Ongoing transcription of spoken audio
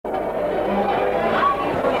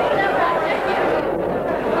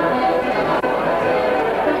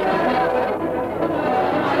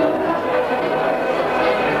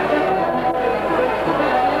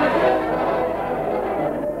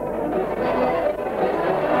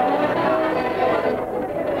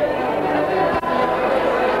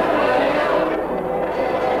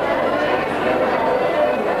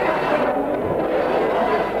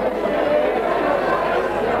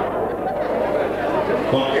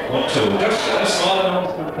1-2. Just a small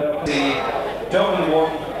announcement there. The Dublin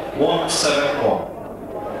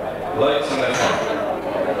 171. Lights on that front.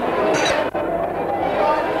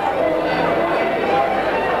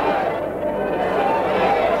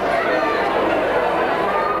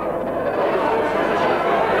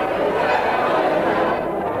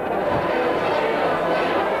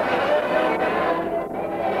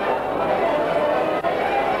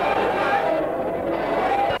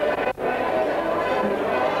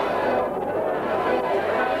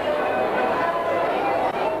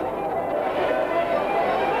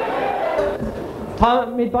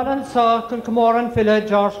 Mid balance kun komoran fille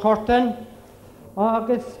George Curtin,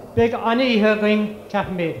 August big Annie Herring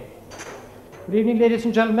Chapmade. Good evening, ladies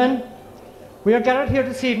and gentlemen. We are gathered here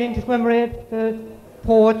this evening to commemorate the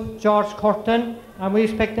poet George Curtin, and we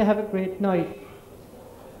expect to have a great night.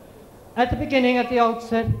 At the beginning, at the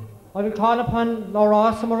outset, I will call upon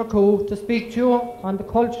Laura Samaraku to speak to you on the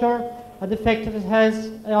culture and the effect that it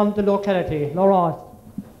has on the locality. Laura.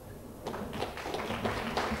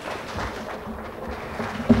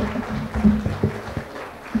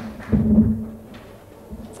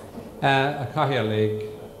 A cahir lig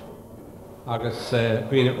agus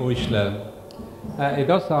gwine uisle. I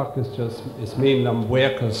dos agus just is mean am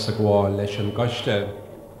wekas a gwa leis an goste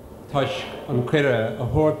tush an cuire a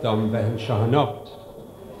hordam behin shahanopt.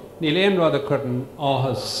 Ní leon rud a Curtin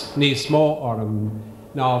áhas ní smó orm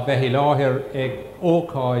ná bheith láthir ag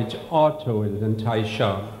ócáid átóil den tai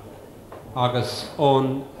seo. Agus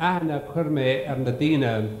ón aithne chuirmé na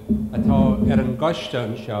daoine atá an goste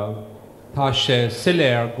an seo tá sé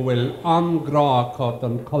siléir go bhfuil an-grá cad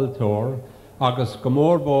an cultúr agus go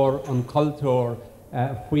mórbór an cultúr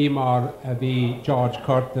faoi mar a bhí George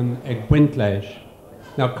Curtin ag buint leis.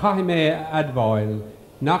 Ná caithfidh mé admhail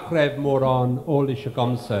nach raibh mórán ólais a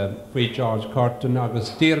gomsa faoi George Curtin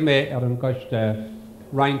agus tír mé an goiste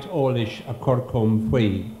roinnt ólais a curcum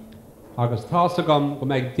faoi. Agus tá agam go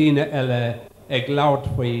mbeidh daoine eile ag labhart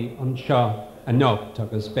faoi an seo a nocht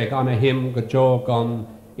agus beidh anna him go deo gan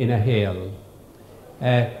ina héal.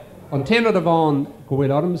 An téanad a bhain go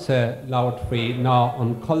bhfuil ormsa labhart faoi ná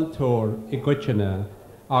an cultúr I gcuiteanna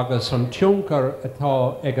agus an tionchar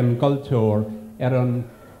atá ag an cultúr ar an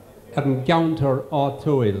geantar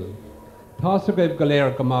átóil. Tá a goibh go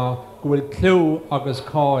léir go maith go bhfuil clú agus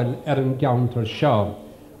cáil ar an geantar seo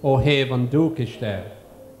ó thaobh an dúchaiste.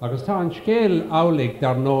 Agus tá an scéal amhlaigh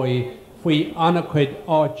dar nói faoi annacuid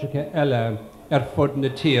áiteacha eile ar fud na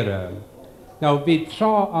tíre. Now, bhí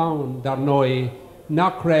trá ann dar nói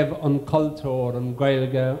nach raibh an cultúr, an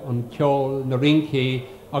Gaeilge, an ceol, na rincí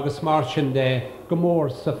agus mar sin de go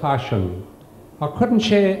mór sa fashion. A chuann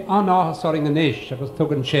sé an-áthas oring anois agus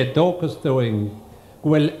tugann sé dóchas doing go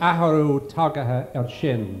bhfuil athrú tagatha ar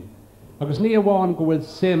sin. Agus ní amháin go bhfuil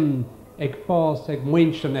sim ag fás ag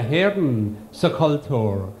muinse na hÉireann sa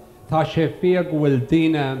cultúr. Tá sé fíor go bhfuil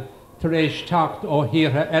daoine tar éis teacht ó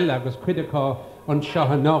thíortha eile agus cuideachá an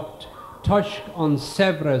seochanocht tuisc an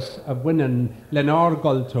sebhras a bhaineann le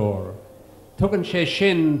nár-gultúr. Tugann sé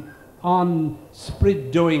sin an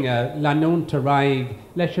sprid doinge leanúnta raig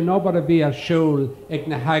leis an obair a bhí ar siúl ag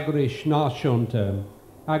na hagrais náisiúnta.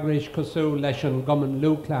 Hagrais cosú leis an goman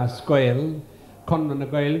lúclas Gael, chun na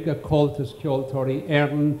Gaeilge comhaltas ceoltóirí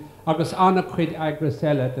Éireann agus anna chuid agras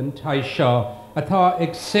eile den tai seo atá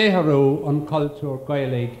ag saothrú an cultúr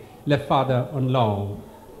Gaeilge le fada an lá.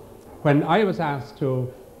 When I was asked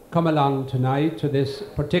to come along tonight to this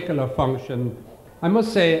particular function, I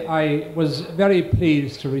must say I was very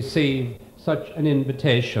pleased to receive such an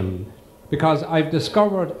invitation because I've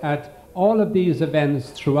discovered at all of these events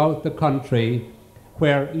throughout the country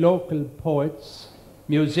where local poets,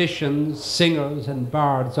 musicians, singers and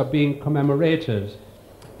bards are being commemorated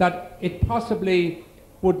that it possibly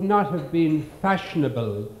would not have been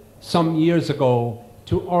fashionable some years ago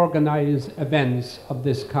to organize events of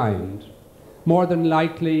this kind. More than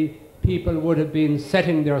likely, people would have been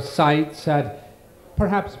setting their sights at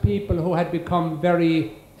perhaps people who had become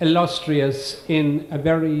very illustrious in a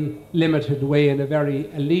very limited way, in a very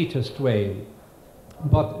elitist way.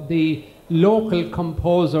 But the local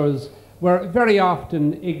composers were very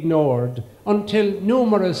often ignored until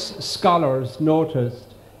numerous scholars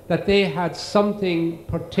noticed that they had something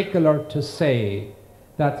particular to say,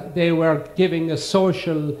 that they were giving a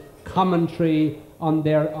social commentary on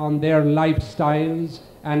their lifestyles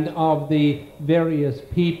and of the various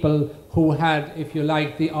people who had, if you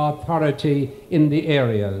like, the authority in the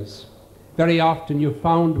areas. Very often you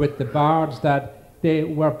found with the bards that they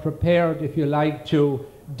were prepared, if you like, to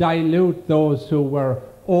dilute those who were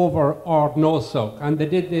over ordnosok, and they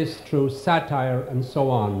did this through satire and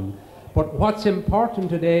so on. But what's important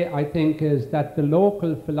today, I think, is that the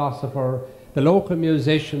local philosopher, the local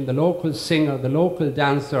musician, the local singer, the local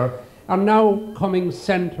dancer are now coming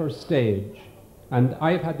centre stage. And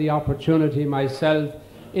I've had the opportunity myself,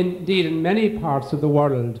 indeed in many parts of the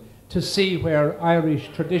world, to see where Irish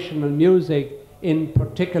traditional music in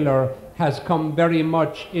particular has come very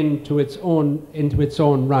much into its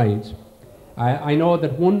own right. I know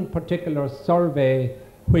that one particular survey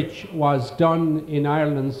which was done in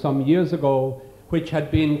Ireland some years ago, which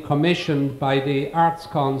had been commissioned by the Arts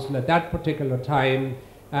Council at that particular time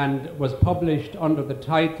and was published under the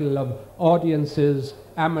title of Audiences,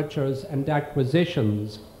 Amateurs and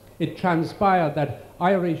Acquisitions. It transpired that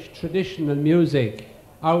Irish traditional music,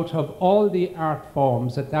 out of all the art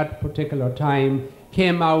forms at that particular time,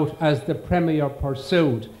 came out as the premier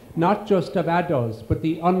pursuit, not just of adults, but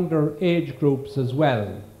the underage groups as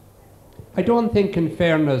well. I don't think, in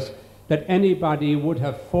fairness, that anybody would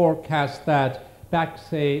have forecast that back,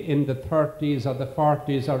 say, in the 30s or the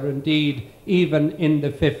 40s, or indeed even in the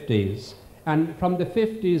 50s. And from the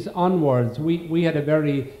 50s onwards, we had a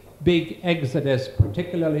very big exodus,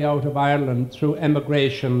 particularly out of Ireland through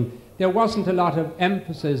emigration. There wasn't a lot of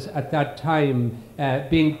emphasis at that time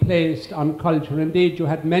being placed on culture. Indeed, you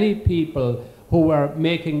had many people who were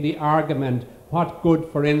making the argument, what good,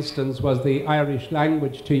 for instance, was the Irish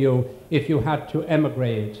language to you if you had to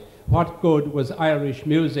emigrate? What good was Irish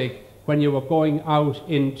music when you were going out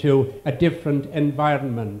into a different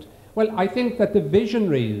environment? Well, I think that the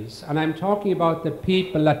visionaries, and I'm talking about the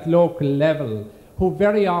people at local level, who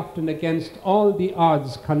very often, against all the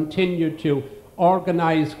odds, continue to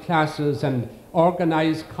organise classes and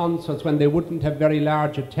organise concerts when they wouldn't have very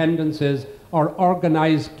large attendances, or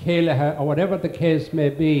organise céileatha, or whatever the case may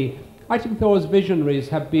be, I think those visionaries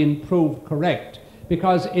have been proved correct,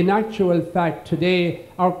 because in actual fact today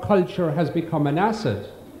our culture has become an asset,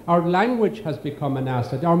 our language has become an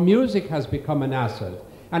asset, our music has become an asset,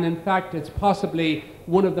 and in fact it's possibly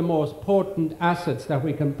one of the most potent assets that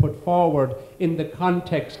we can put forward in the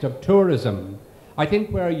context of tourism. I think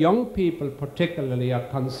where young people particularly are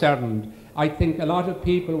concerned, I think a lot of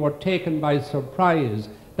people were taken by surprise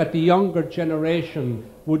that the younger generation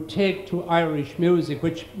would take to Irish music,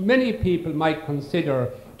 which many people might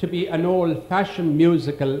consider to be an old-fashioned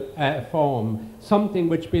musical form, something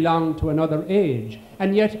which belonged to another age.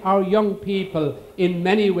 And yet our young people in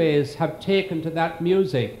many ways have taken to that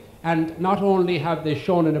music, and not only have they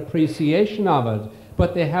shown an appreciation of it,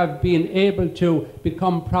 but they have been able to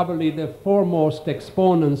become probably the foremost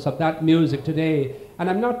exponents of that music today. And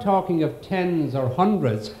I'm not talking of tens or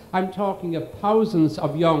hundreds, I'm talking of thousands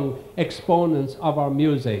of young exponents of our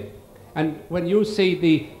music. And when you see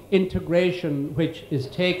the integration which is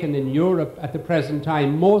taken in Europe at the present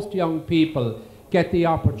time, most young people get the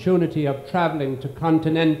opportunity of traveling to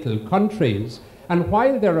continental countries. And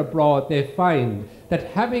while they're abroad, they find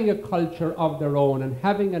that having a culture of their own and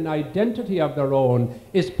having an identity of their own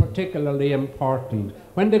is particularly important.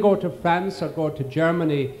 When they go to France or go to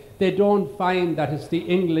Germany, they don't find that it's the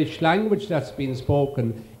English language that's been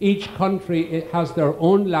spoken. Each country has their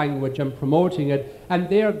own language and promoting it, and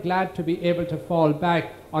they're glad to be able to fall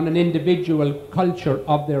back on an individual culture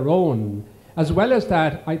of their own. As well as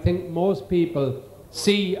that, I think most people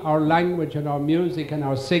see our language and our music and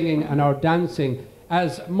our singing and our dancing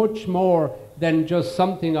as much more than just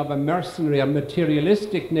something of a mercenary or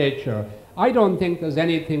materialistic nature. I don't think there's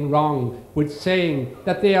anything wrong with saying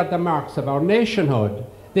that they are the marks of our nationhood.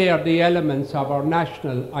 They are the elements of our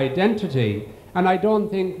national identity. And I don't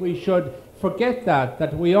think we should forget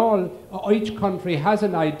that we all, each country has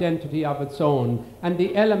an identity of its own, and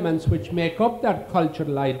the elements which make up that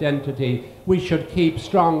cultural identity we should keep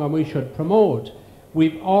strong and we should promote.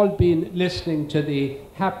 We've all been listening to the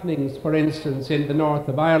happenings, for instance, in the north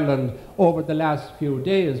of Ireland over the last few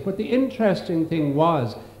days, but the interesting thing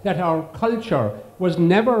was that our culture was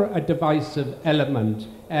never a divisive element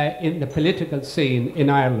in the political scene in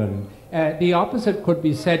Ireland. The opposite could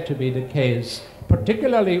be said to be the case,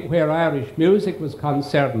 particularly where Irish music was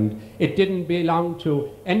concerned. It didn't belong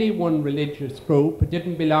to any one religious group, it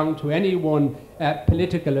didn't belong to any one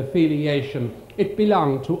political affiliation, it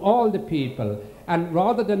belonged to all the people. And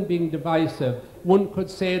rather than being divisive, one could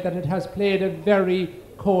say that it has played a very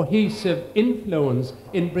cohesive influence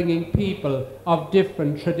in bringing people of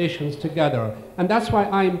different traditions together. And that's why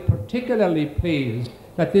I'm particularly pleased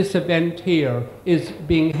that this event here is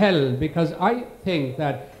being held, because I think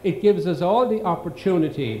that it gives us all the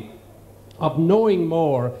opportunity of knowing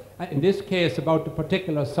more, in this case about the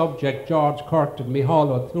particular subject, George Curtin, Mihal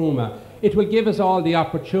O'Thruma. it will give us all the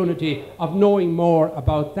opportunity of knowing more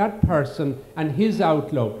about that person and his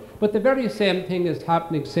outlook. But the very same thing is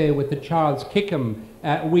happening, say, with the Charles Kickham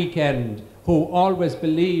weekend, who always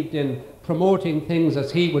believed in promoting things,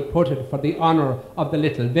 as he would put it, for the honour of the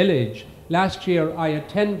little village. Last year I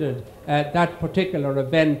attended that particular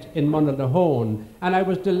event in Monaghan, and I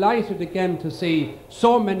was delighted again to see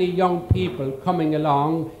so many young people coming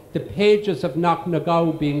along, the pages of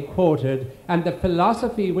Knocknagow being quoted, and the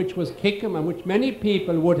philosophy which was Kickham and which many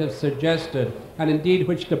people would have suggested, and indeed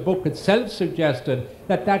which the book itself suggested,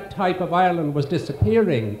 that that type of Ireland was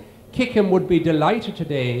disappearing. Kickham would be delighted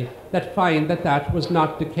today that find that that was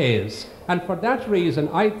not the case. And for that reason,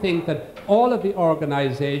 I think that all of the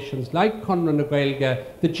organisations like Conran na Gaeilge,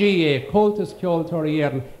 the GA, Comhaltas Ceoltóirí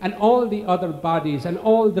Éireann, and all the other bodies and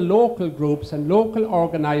all the local groups and local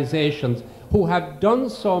organisations who have done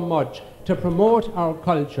so much to promote our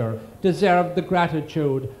culture deserve the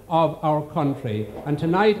gratitude of our country. And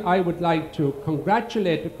tonight I would like to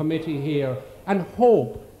congratulate the committee here and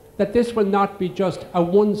hope that this will not be just a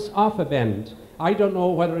once-off event. I don't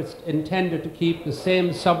know whether it's intended to keep the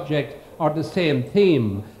same subject or the same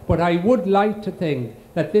theme, but I would like to think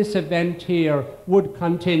that this event here would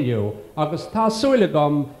continue. Agus tá súile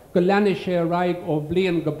gom go leanfadh sé raig ó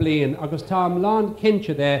bliain go bliain, agus tá mlán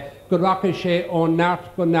cinse de go racha sé ó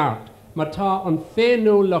neart go neart, mar tá an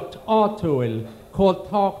féinúlacht áitiúil cóil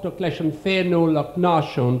táchtach leis an féinúlacht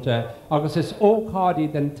náisiúnta, agus is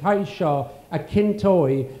ócádaí den taith seo a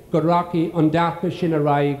cintói go rachi an dacha sin a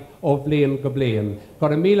raig ó bbliain go bliain.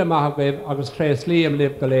 Gur a míle maith agaibh agus trés líam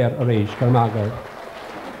libh go léir a rís, gur maith agaibh.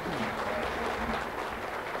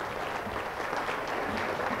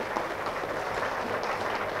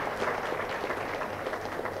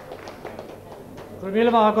 Gur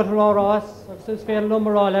míle maith agat rárás, agus is féil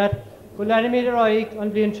lumráile, go leanfadh míad a raig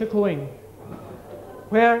an bbliain se cúing.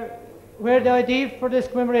 Where the idea for this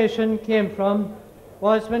commemoration came from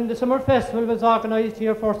was when the summer festival was organised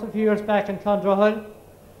here for a few years back in Clondrohal.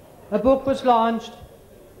 A book was launched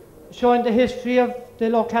showing the history of the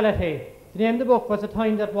locality. The name of the book was A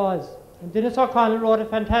Time That Was. And Dennis O'Connell wrote a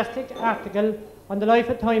fantastic article on the life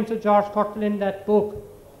and times of George Curtin in that book.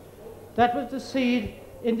 That was the seed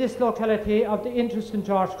in this locality of the interest in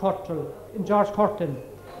George Curtin.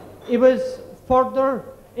 It was further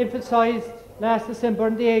emphasised last December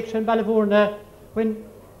in the Aish in Ballyvourna, when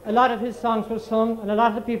a lot of his songs were sung, and a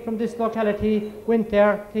lot of the people from this locality went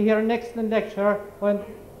there to hear an excellent lecture by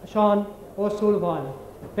Sean O'Sullivan.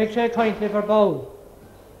 Big sé kindly for bowl.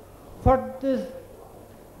 For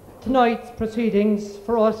tonight's proceedings,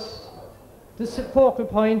 for us, the focal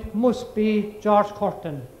point must be George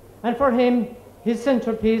Curtin. And for him, his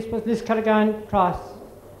centrepiece was Liscarrigan Cross.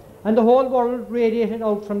 And the whole world radiated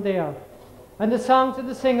out from there. And the songs of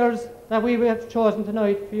the singers that we have chosen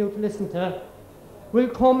tonight for you to listen to will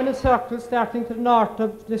come in a circle starting to the north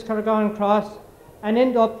of Liscarrigan Cross and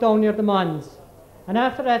end up down near the Mons. And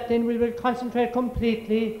after that then we will concentrate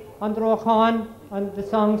completely on the Rohan and the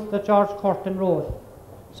songs that George Curtin wrote.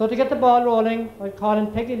 So to get the ball rolling, I'll call in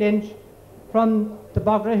Peggy Lynch from the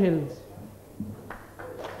Bogra Hills.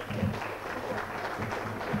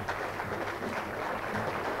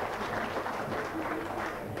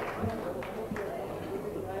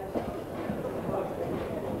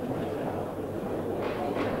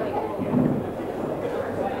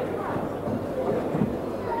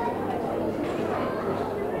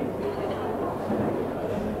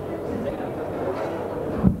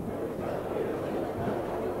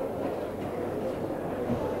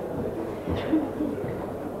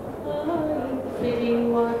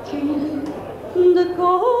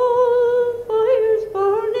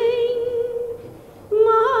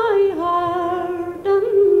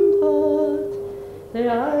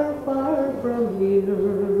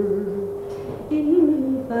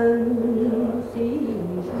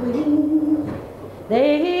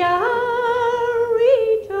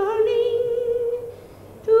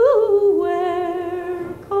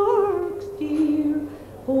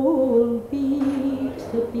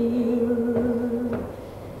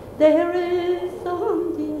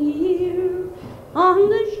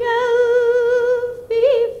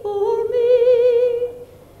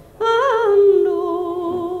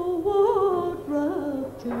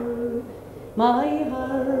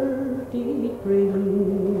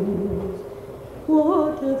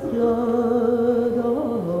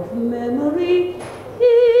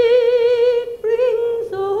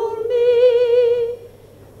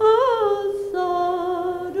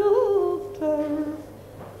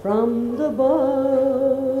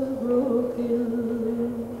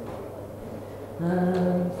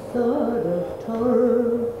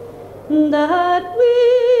 That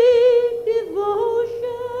we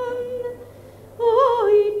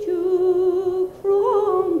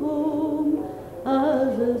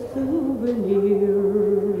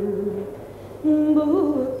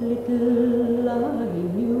but little I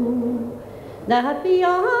knew that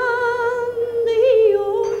beyond the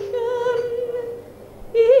ocean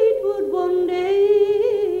it would one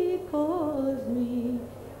day cause me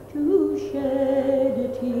to shed a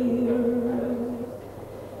tear.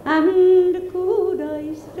 And could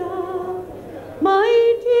I stop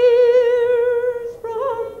my tears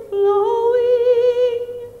from flowing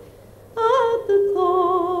at the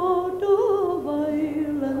thought of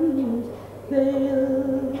Ireland's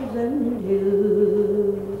vales and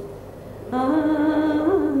hills?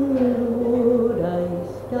 And would I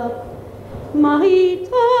stop my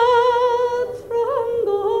thoughts from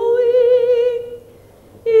going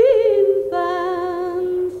in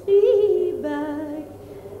fancy back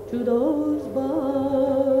to those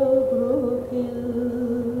Barbrook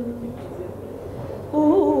hills?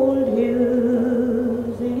 Old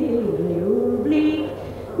hills in your bleak,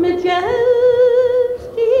 majestic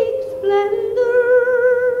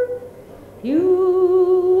splendor,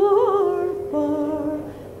 you are far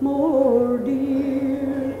more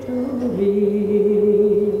dear to me.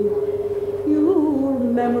 Your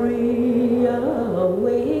memory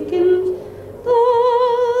awakens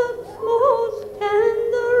thoughts most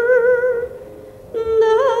tender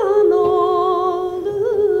than all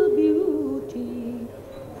the beauty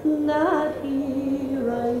that here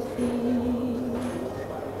I see.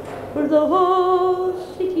 For the whole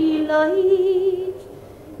city lights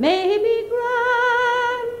may be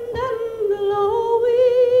grand and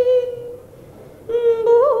glowing,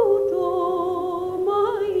 but oh,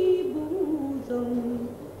 my bosom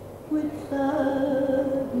with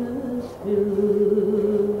sadness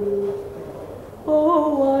fills.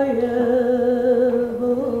 Oh, I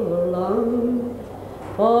ever long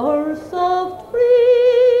for soft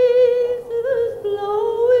breezes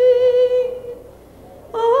blowing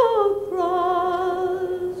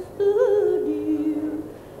across the dear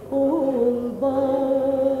old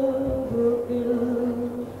Barbrook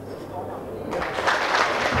hills.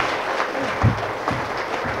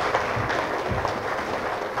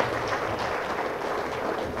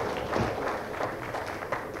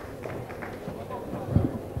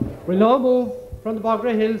 We'll now move from the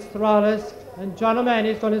Bogra Hills to Rallis, and John O'Mahony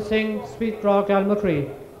is going to sing Sweet Draw Gal McCree.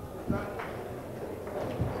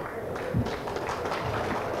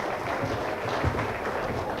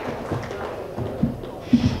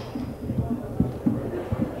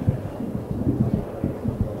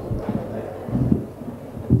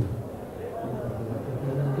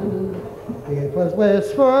 It was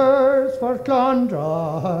westwards for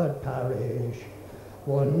Clondrad parish,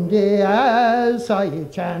 one day as I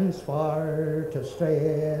chanced for to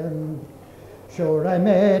stray. Sure I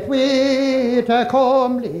met with a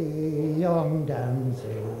comely young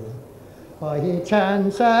damsel, by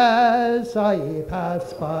chance as I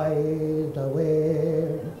passed by the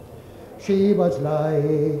way. She was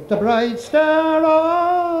like the bright star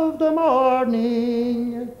of the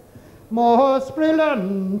morning, most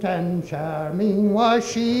brilliant and charming was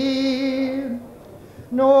she.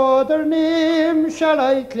 No other name shall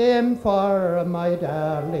I claim for my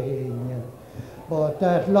darling, but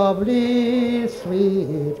that lovely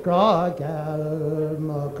sweet Gal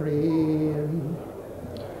McCree.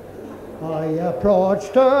 I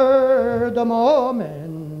approached her the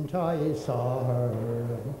moment I saw her,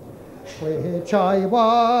 which I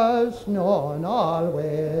was known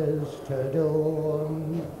always to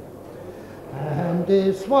do. And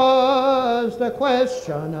this was the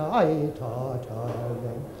question I thought of,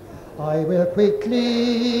 I will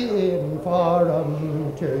quickly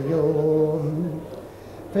inform to you.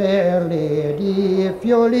 Fair lady, if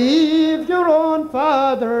you leave your own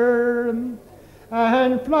father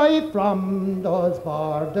and fly from those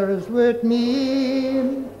borders with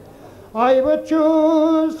me, I would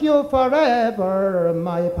choose you forever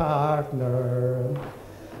my partner,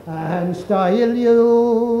 and style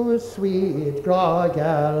you sweet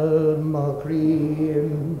Gal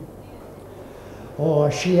McCree. Oh,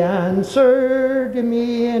 she answered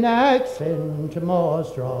me in accent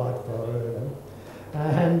most wrathful,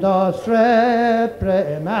 and thus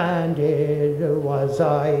reprimanded was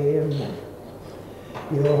I.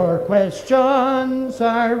 Your questions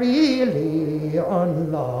are really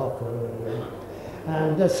unlawful,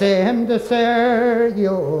 and the same, sir,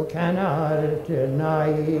 you cannot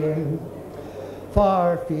deny.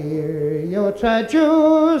 For fear you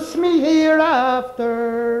traduce me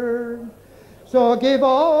hereafter, so give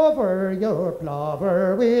over your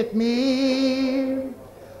plover with me.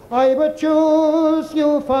 I would choose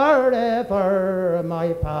you forever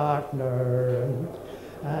my partner,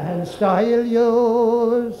 and style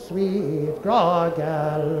you sweet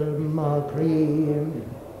Gal McCree.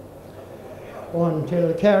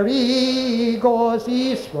 until Kerry goes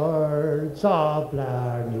eastwards of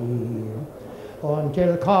Blarney,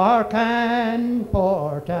 until Cork and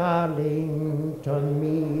Port Arlington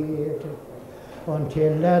meet,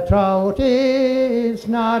 until the trout is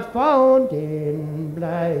not found in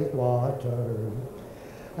Blackwater,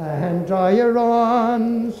 and dry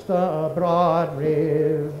runs the broad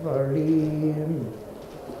river Lee,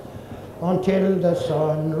 until the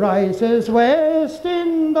sun rises west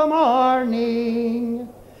in the morning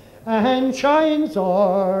and shines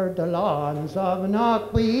o'er the lawns of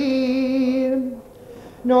Knockweed.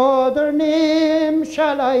 No other name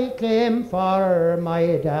shall I claim for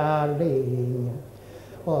my darling,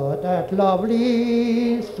 but that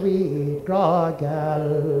lovely sweet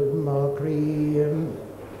Grogal Macream.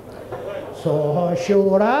 So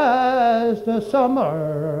sure as the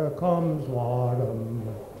summer comes warm,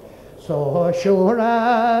 so sure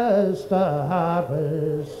as the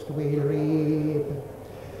harvest we reap,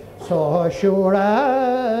 so sure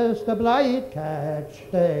as the blight catch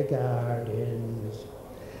the gardens,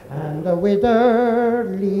 and the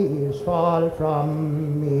withered leaves fall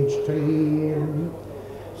from each tree,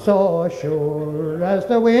 so sure as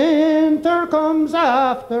the winter comes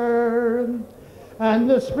after, and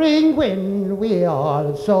the spring wind we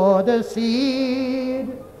all sow the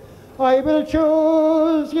seed, I will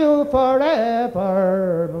choose you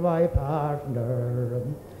forever, my partner,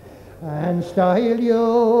 and style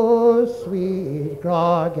you sweet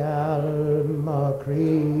Grogal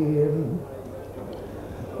Macream.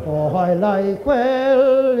 Oh, I like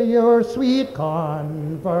well your sweet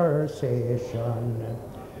conversation,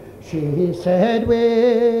 she said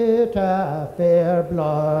with a fair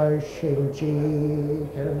blushing cheek.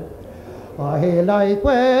 I like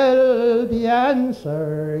well the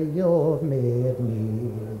answer you've made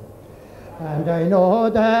me, and I know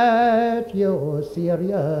that you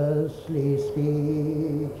seriously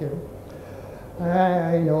speak.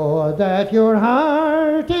 I know that your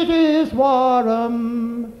heart it is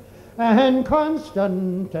warm and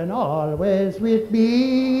constant and always with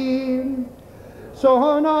me.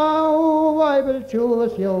 So now I will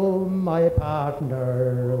choose you my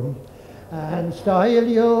partner, and style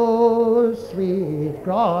you sweet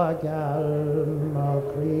Grogal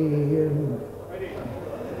Macream.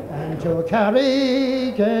 And to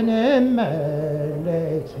Carrigan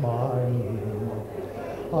next morning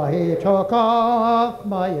I took off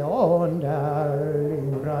my own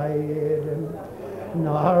darling bride,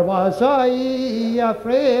 nor was I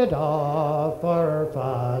afraid of her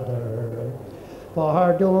father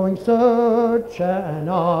for doing such an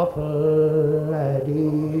awful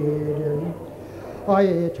deed.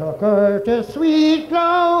 I took her to sweet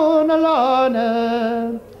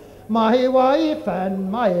Clownalana, my wife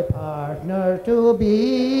and my partner to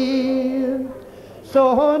be.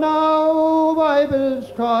 So now I will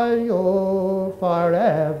call you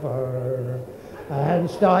forever and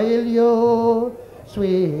style you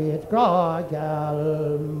sweet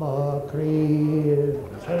Grogal Macream.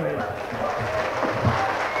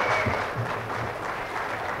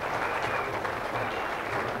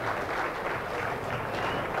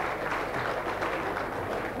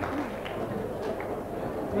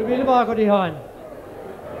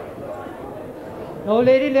 No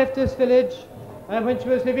lady left this village, and when she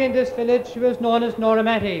was living in this village she was known as Nora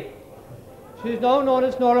Matty. She is now known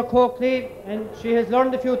as Nora Coakley, and she has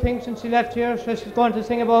learned a few things since she left here, so she's going to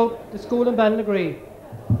sing about the school in Ballinaglee.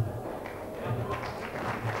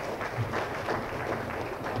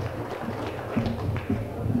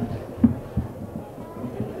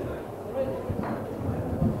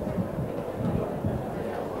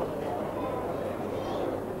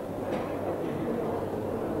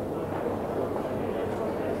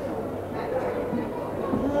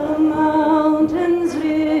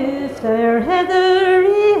 Their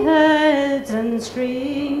heathery heads and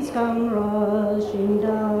streams come rushing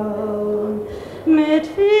down, mid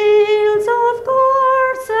fields of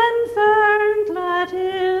gorse and fern-clad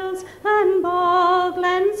hills and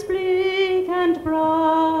boglands bleak and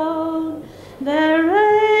brown. Their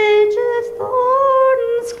aged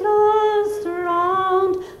thorns cluster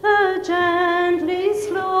round a gently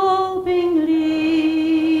sloping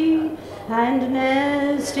lea, and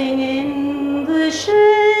nesting in the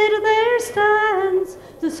shade there stands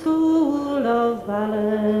the school of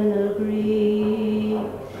Ballinaglee.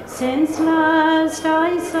 Since last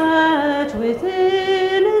I sat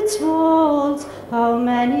within its walls, how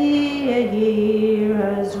many a year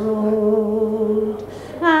has rolled,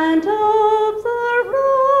 and up the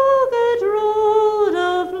rugged road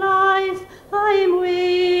of life I'm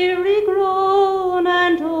weary, grown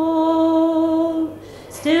and old.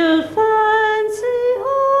 Still fancy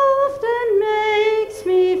often makes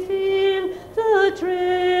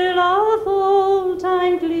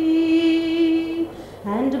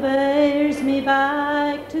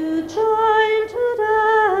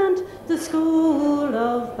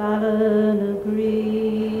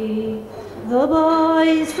The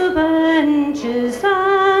boys, the benches,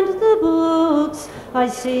 and the books I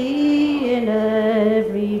see in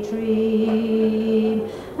every tree,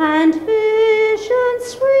 and visions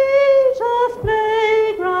sweet of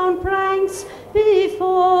playground pranks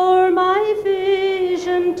before my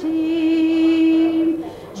vision team.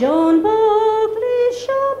 Joan Buckley's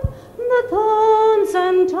shop, the thorns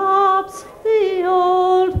and tops, the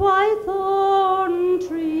old white thorn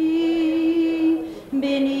tree.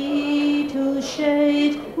 Beneath whose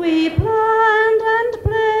shade we planned and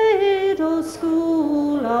played, O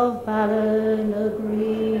school of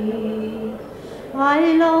Ballinagree.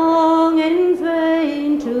 I long in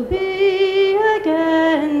vain to be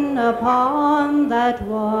again upon that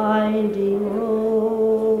winding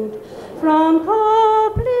road, from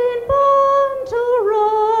Coplin Bond to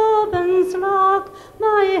Robin's Lock,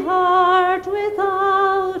 my heart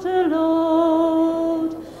without a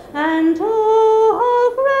load. And oh,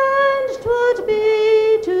 how grand 'twould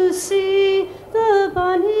be to see the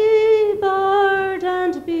bonny bird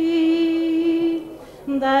and bee,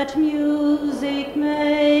 that music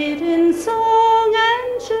made in song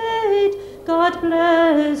and shade. God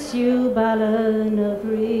bless you,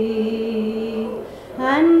 Ballinagree.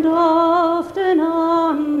 And often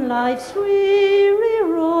on life's weary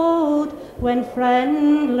road, when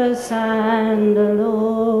friendless and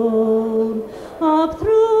alone, up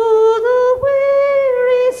through the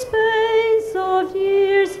weary space of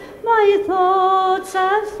years, my thoughts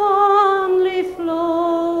have fondly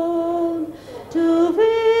flown to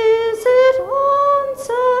visit haunts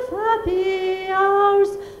of happy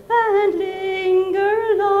hours and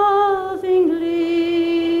linger lovingly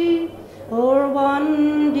o'er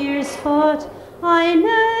one dear spot I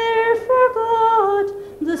ne'er forgot,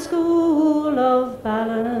 the school of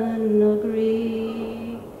Ballinagree.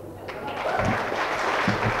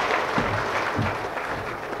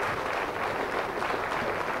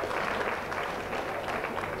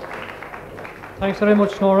 Thanks very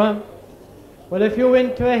much, Nora. Well, if you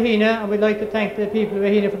went to Ahina, and we'd like to thank the people of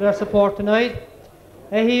Ahina for their support tonight.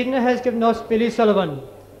 Ahina has given us Billy Sullivan,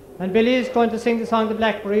 and Billy is going to sing the song The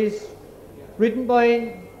Blackberries, written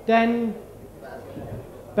by Dan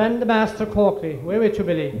the Master Coakley. Where with you,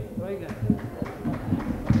 Billy? Right there.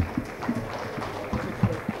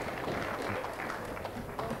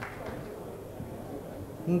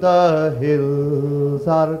 The hills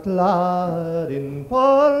are clad in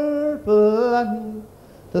purple and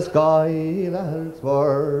the skylarks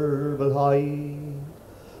warble high.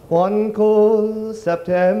 One cool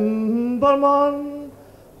September morn,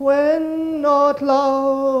 when not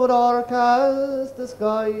cloud o'ercast the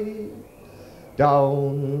sky,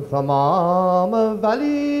 down from Armagh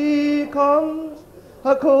Valley comes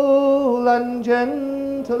a cool and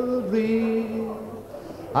gentle breeze.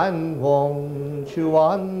 And won't you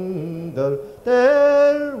wander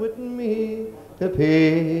there with me to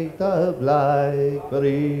pick the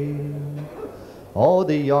blackberry? Oh,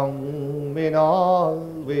 the young men all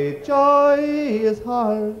with joyous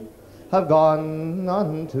heart have gone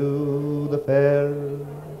unto the fair,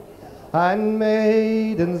 and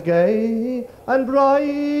maidens gay and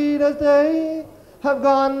bright as they have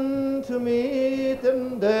gone to meet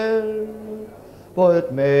them there.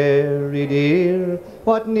 But Mary dear,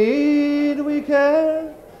 what need we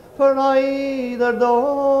care, for neither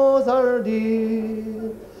those are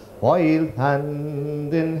dear, while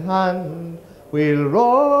hand in hand we'll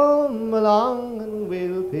roam along and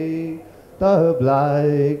we'll pick the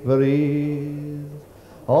blackberries.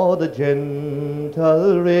 Oh, the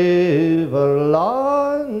gentle river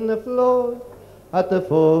Larne flows at the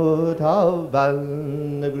foot of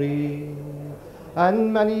Ballinagree,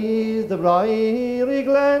 and many's the briery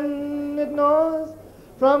glen it knows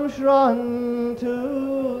from Shron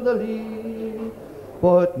to the Lee.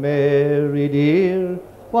 But Mary dear,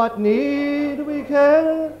 what need we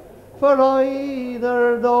care, for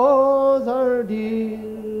either those are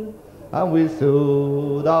dear, and we'll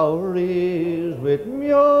soothe our ears with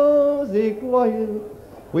music while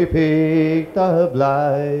we pick the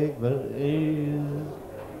blackberries.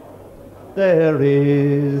 There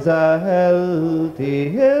is a healthy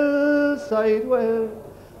hillside where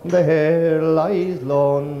the hare lies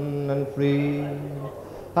lone and free,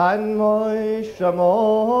 and Moisha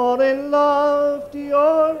more in lofty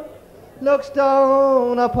o'er looks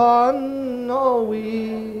down upon all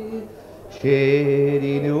we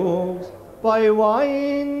shady nooks by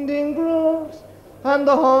winding brooks and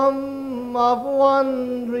the hum of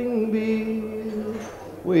wandering bees.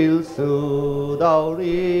 We'll soothe our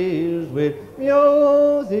ears with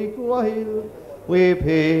music while we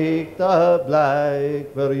pick the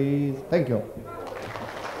blackberries. Thank you.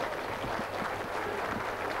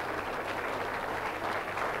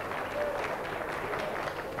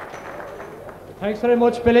 Thanks very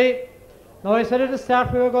much, Billy. Now, I said at the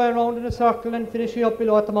start we were going around in a circle and finishing up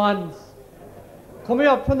below at the man's. Coming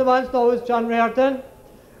up from the man's now is John Reardon.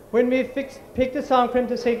 When we picked a song for him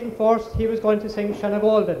to sing first, he was going to sing Shanna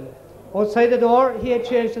Golden. Outside the door, he had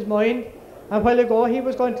changed his mind, and a while ago he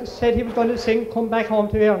said he was going to sing Come Back Home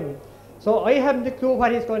to Erin. So I haven't a clue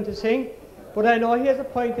what he's going to sing, but I know he has a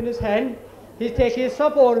point in his hand. He's taking his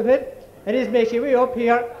top out of it, and he's making way up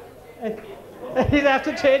here, and he's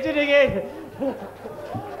after changing it again.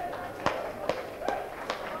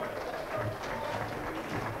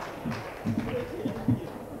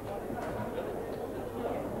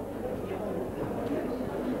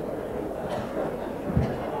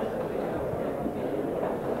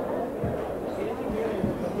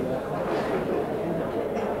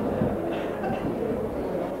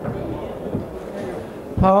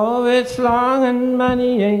 Oh, it's long and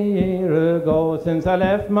many a year ago since I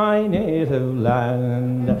left my native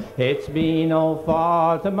land. It's been no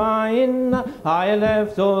fault of mine, I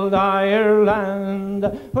left old Ireland.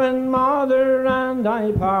 When mother and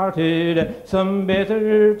I parted, some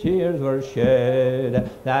bitter tears were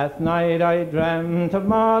shed. That night I dreamt of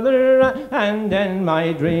mother, and in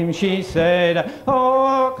my dream she said,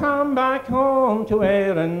 oh, come back home to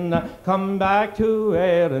Erin, come back to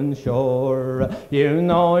Erin's shore. You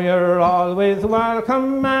know you're always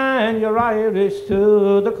welcome and you're Irish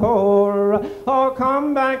to the core. Oh,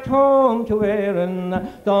 come back home to Erin,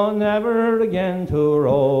 don't ever again to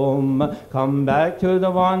roam. Come back to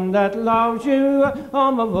the one that loves you,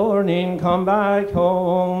 oh my morning, come back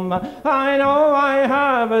home. I know I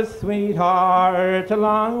have a sweetheart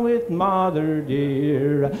along with mother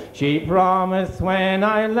dear. She promised when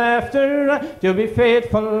I left her to be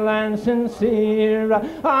faithful and sincere.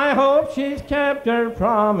 I hope she's kept her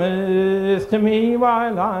promise to me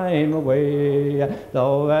while I'm away.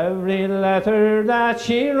 Though every letter that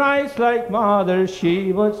she writes like mother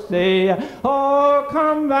she would say, oh,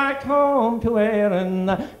 come back home to Erin,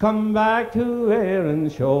 come back to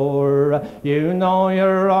Erin's shore. You know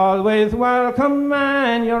you're always welcome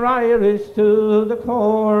and you're Irish to the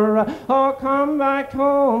core. Oh, come back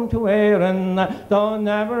home to Erin, don't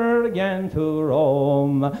never again to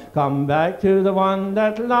roam. Come back to the one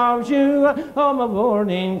that loves you, oh my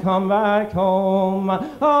morning, come back home.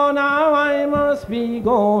 Oh, now I must be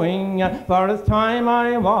going, for it's time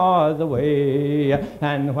I was away.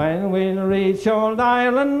 And when we'll reach old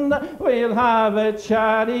Ireland, we'll have a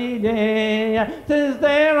chatty day. 'Tis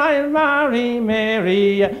there I'll marry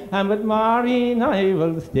Mary, and with Maureen I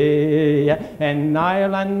will stay. In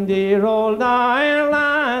Ireland, dear old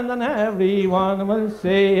Ireland, and everyone will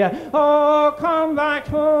say, oh, come back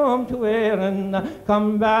home to Erin,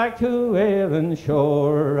 come back to Erin's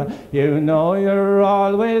shore. You know you're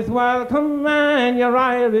always welcome and you're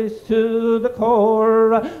Irish to the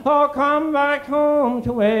core. Oh, come back home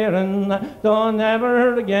to Erin, don't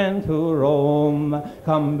ever again to roam.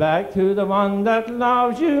 Come back to the one that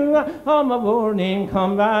loves you, oh my morning,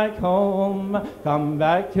 come back home. Come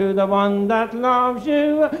back to the one that loves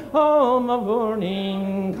you, oh my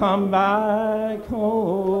morning, come back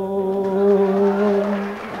home.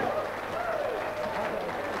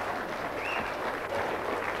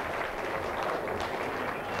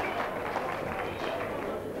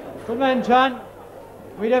 Good man, John.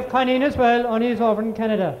 We'd have Connie as well, only he's over in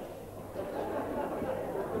Canada.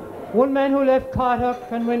 One man who left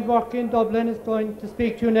Cartuck and went working in Dublin is going to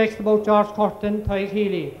speak to you next about George Curtin, Tyg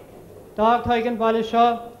Healy. Dag Tygan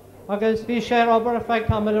Balishaw, agus bhí sé obair a feadh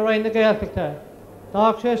tamil a roiinn na Gaeltachta.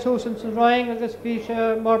 Dag sé Susan sa roiinn agus bhí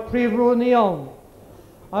sé mar príomhrú na ann.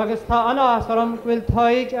 Agus tá an ásaram bhfuil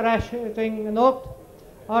Tyg ar eising an ocht,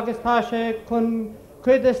 agus tá sé chun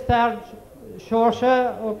cuid is stair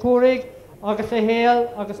seirse ó Cúraig, agus a héal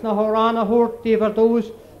agus na hórán a thuairt díobhar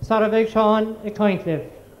dús sa a bheidh seán i Caintliv.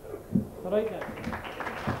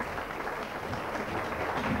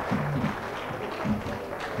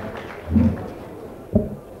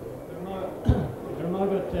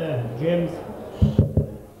 James.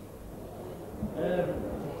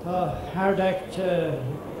 Tá hardacht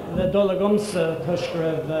le dul agumsa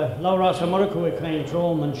tuisgur lárás a marcú i Cain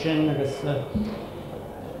Tróm an sin agus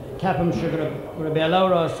capam sugar gur be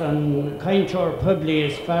lárás an Cainteoir Publi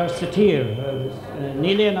is fear sa tír agus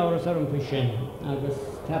níléon áras ar an pui sin agus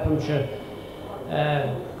capam se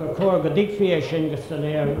gur cór go digfií sin gus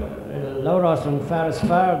léir lárás an fear is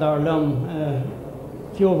fear dar lum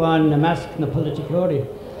fiúbhain na measc na politicóirí.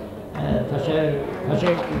 Tá sé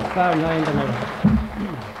fear náin den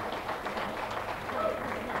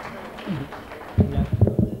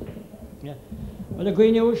Well a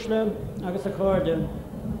gcuine úsle agus a cóirde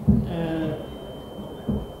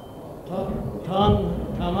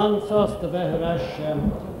tá Taman sauce the Beharash.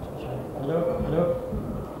 Hello?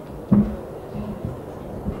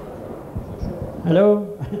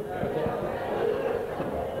 Hello?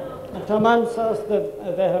 Taman sauce the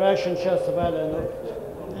Beharash and Shasabala.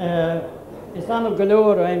 Islam of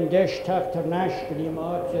Galore and Desh Taktar Nash,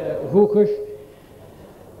 Galimat, Hukush,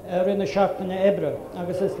 Rinna Shaktan Ebra,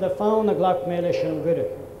 Agus is the faun a Glock Melish and Gudde.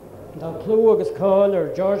 The Clue Agus Call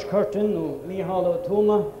or George Curtin, no Mihalo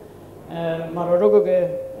Tuma,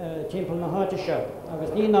 Mararuga, Temple Mahatisha,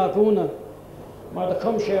 Agus Nina Guna, Mar the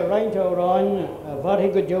Cumsha Reinto Ron,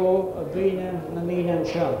 Varhigajo, Agrina, Namina and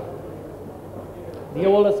Shah. The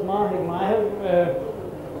oldest Mahig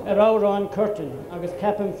Mahir, Ron Curtin, Agus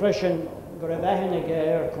Captain Freshen.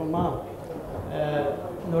 Gorevahinig Koma,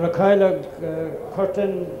 Norakailog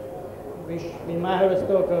Curtin, we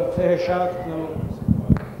Maharistok of Fair Shark, no.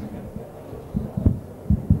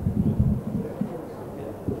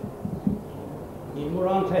 You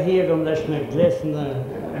Muran Tahigum, Leshna Glisten,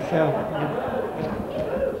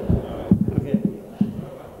 Okay.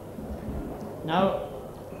 Now,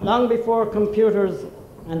 long before computers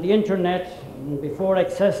and the internet, and before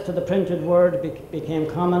access to the printed word became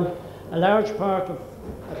common, a large part of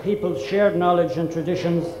a people's shared knowledge and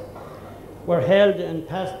traditions were held and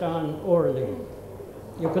passed on orally.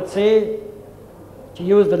 You could say, to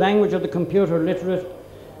use the language of the computer literate,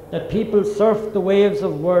 that people surfed the waves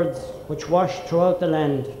of words which washed throughout the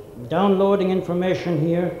land, downloading information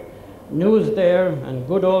here, news there, and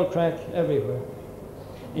good old crack everywhere.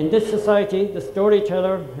 In this society, the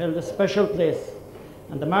storyteller held a special place,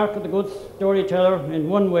 and the mark of the good storyteller, in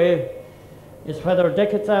one way, is whether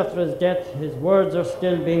decades after his death, his words are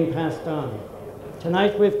still being passed on.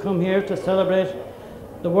 Tonight we've come here to celebrate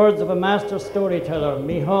the words of a master storyteller,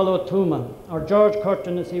 Mihalo Tuma, or George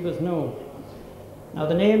Curtin as he was known. Now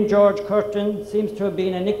the name George Curtin seems to have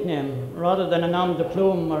been a nickname rather than a nom de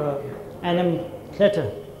plume or an anim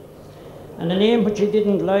cleta. And a name which he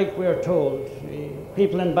didn't like, we're told.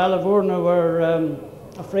 People in Ballavourna were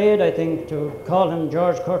afraid, I think, to call him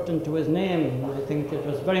George Curtin to his name. I think it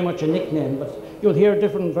was very much a nickname, but you'll hear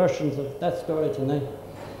different versions of that story tonight.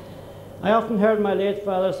 I often heard my late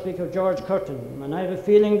father speak of George Curtin, and I have a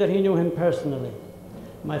feeling that he knew him personally.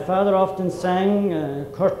 My father often sang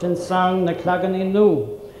Curtin's song, Na Clagany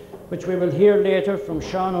Nu, which we will hear later from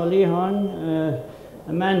Sean O'Lehan,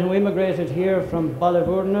 a man who immigrated here from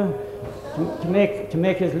Ballavourna to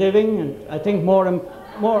make his living, and I think more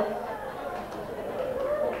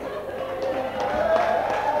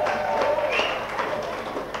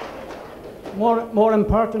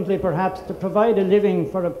importantly, perhaps, to provide a living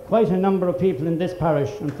for quite a number of people in this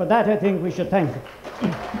parish, and for that I think we should thank him.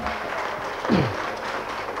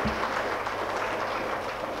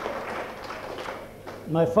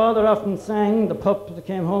 My father often sang the pup that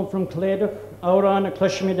came home from Cléadach, Auran a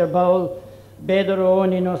Clushmi der Baul, Bedero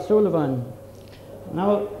and Ino Sullivan.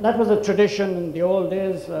 Now, that was a tradition in the old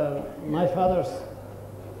days. My father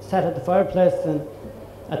sat at the fireplace, and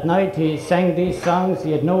at night he sang these songs.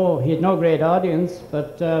 He had no great audience,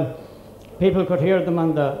 but people could hear them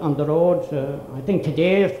on the road. I think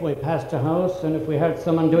today, if we passed a house and if we heard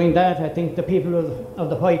someone doing that, I think the people of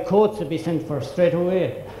the white coats would be sent for straight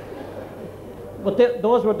away. But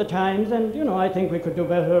those were the times, and you know, I think we could do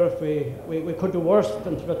better if we could do worse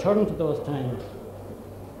than to return to those times.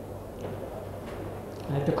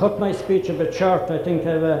 I have to cut my speech a bit short. I think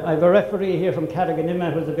I have a referee here from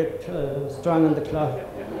Carriganimma who's a bit strong on the clock.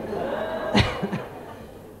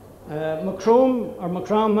 Macroom, or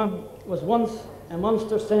Macrama, was once a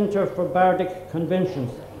Munster centre for bardic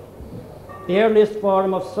conventions. The earliest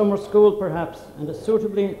form of summer school, perhaps, and a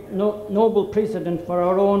suitably noble precedent for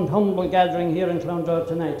our own humble gathering here in Clondalk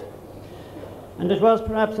tonight. And it was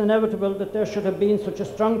perhaps inevitable that there should have been such a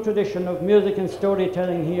strong tradition of music and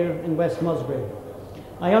storytelling here in West Musgrave.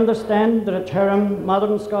 I understand that a term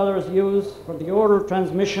modern scholars use for the oral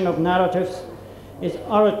transmission of narratives is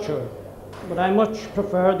orature, but I much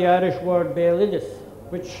prefer the Irish word beilidis,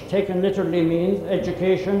 which taken literally means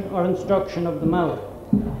education or instruction of the mouth.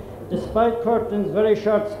 Despite Curtin's very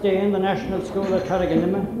short stay in the National School at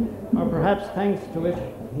Carriganimma, or perhaps thanks to it,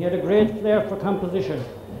 he had a great flair for composition,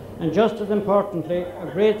 and just as importantly, a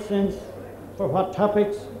great sense for what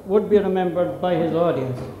topics would be remembered by his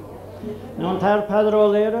audience. Now, Tar Padre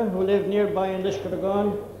O'Leary, who lived nearby in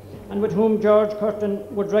Liscaragon, and with whom George Curtin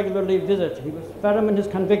would regularly visit, he was firm in his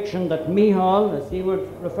conviction that Mihal, as he would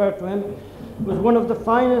refer to him, was one of the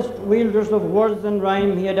finest wielders of words and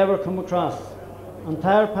rhyme he had ever come across. And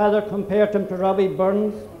Tar Padre compared him to Robbie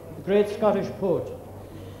Burns, the great Scottish poet.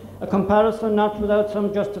 A comparison not without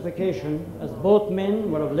some justification, as both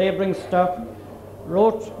men were of labouring stock,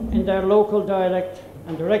 wrote in their local dialect,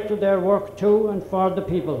 and directed their work to and for the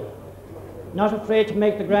people. Not afraid to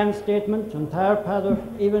make the grand statement, and Tar Padder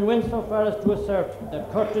even went so far as to assert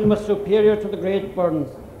that Curtin was superior to the great Burns,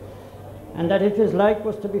 and that if his like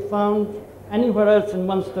was to be found anywhere else in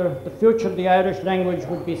Munster, the future of the Irish language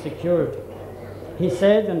would be secured. He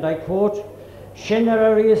said, and I quote, "Sin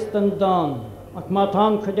an dawn, ach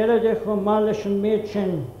matan caderadech o malishin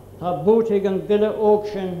meichin, ta bootig an villa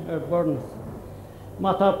oakshin Burns.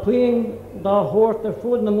 Mata puing da hort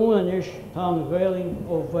food na moonish, tan wailing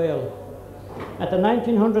o Vale." At the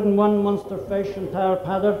 1901 Munster Feis in Tar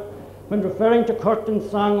Padder, when referring to Curtin's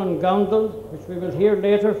song on Goundle, which we will hear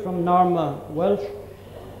later from Norma Welsh,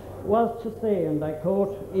 was to say, and I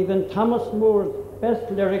quote, "Even Thomas Moore's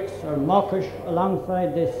best lyrics are mawkish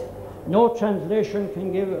alongside this. No translation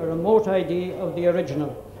can give a remote idea of the original."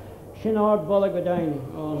 Shinard Bolagadain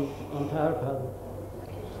on Tar Padder.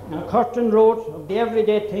 Now, Curtin wrote of the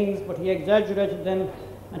everyday things, but he exaggerated them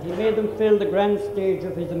and he made them fill the grand stage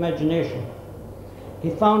of his imagination. He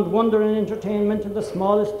found wonder and entertainment in the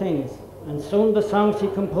smallest things, and soon the songs he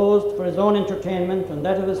composed for his own entertainment and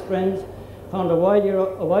that of his friends found a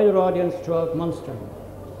wider audience throughout Munster.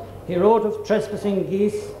 He wrote of trespassing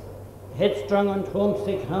geese, headstrong and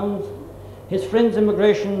homesick hounds, his friends'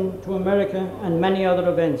 immigration to America, and many other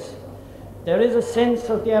events. There is a sense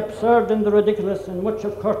of the absurd and the ridiculous in much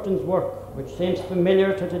of Curtin's work, which seems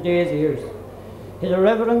familiar to today's ears. His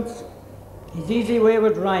irreverence, his easy way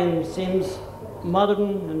with rhyme seems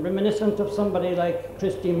modern and reminiscent of somebody like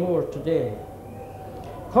Christy Moore today.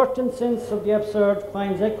 Curtin's sense of the absurd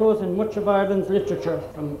finds echoes in much of Ireland's literature,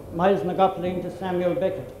 from Miles Nagopaleen to Samuel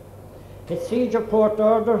Beckett. His Siege of Port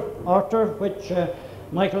Arthur, which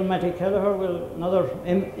Michael Matty Kelleher,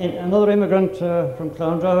 another immigrant from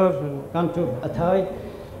Clondalkin, gone to Athy,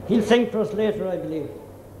 he'll sing for us later, I believe.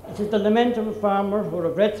 It is the lament of a farmer who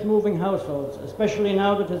regrets moving households, especially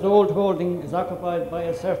now that his old holding is occupied by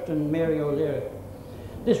a certain Mary O'Leary.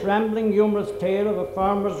 This rambling, humorous tale of a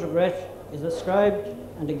farmer's regret is ascribed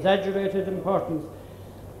and exaggerated importance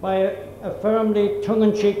by a firmly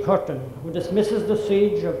tongue-in-cheek Curtin, who dismisses the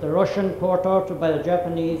siege of the Russian Port Arthur by the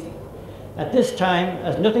Japanese at this time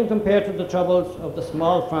as nothing compared to the troubles of the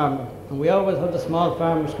small farmer. And we always have the small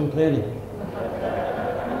farmers complaining.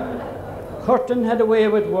 Curtin had a way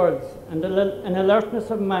with words and an alertness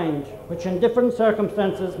of mind which in different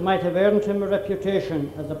circumstances might have earned him a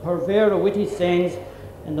reputation as a purveyor of witty sayings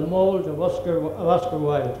in the mould of Oscar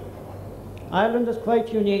Wilde. Ireland is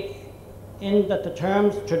quite unique in that the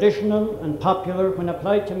terms traditional and popular, when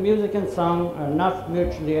applied to music and song, are not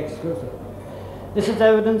mutually exclusive. This is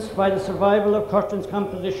evidenced by the survival of Curtin's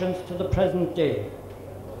compositions to the present day.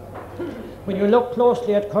 When you look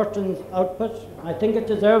closely at Curtin's output, I think it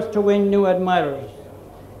deserves to win new admirers.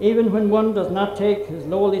 Even when one does not take his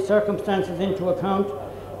lowly circumstances into account,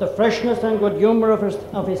 the freshness and good humour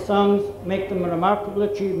of his songs make them a remarkable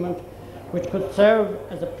achievement which could serve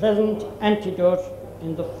as a pleasant antidote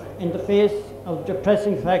in the face of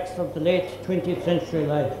depressing facts of the late 20th century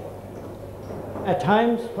life. At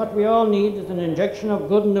times, what we all need is an injection of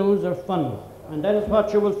good news or fun, and that is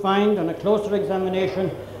what you will find on a closer examination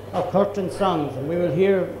of Curtin's songs, and we will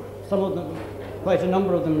hear some of them, quite a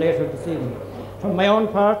number of them later this evening. For my own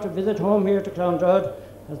part, a visit home here to Clondalkin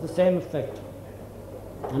has the same effect.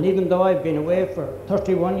 And even though I've been away for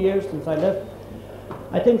 31 years since I left,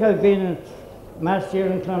 I think I've been at Mass here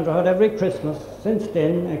in Clondalkin every Christmas since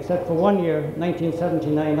then, except for one year,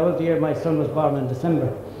 1979. That was the year my son was born in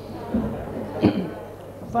December.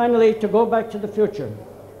 Finally, to go back to the future,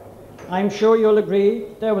 I'm sure you'll agree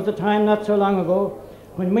there was a time not so long ago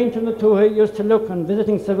when Minton the Tuatha used to look on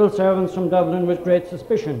visiting civil servants from Dublin with great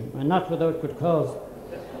suspicion, and not without good cause.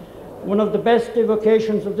 One of the best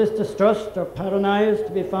evocations of this distrust or paranoia is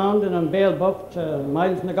to be found in Unveil Buft,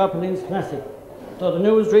 Miles Nagopaleen's classic. So the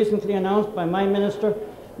news recently announced by my minister,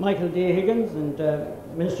 Michael D. Higgins, and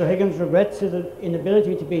Minister Higgins regrets his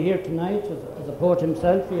inability to be here tonight. As a poet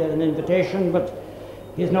himself, he had an invitation, but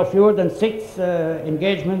he has no fewer than 6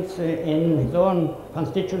 engagements in his own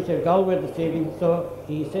constituency of Galway this evening, so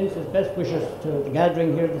he sends his best wishes to the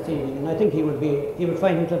gathering here this evening, and I think he would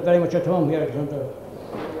find himself very much at home here at Clondalkin.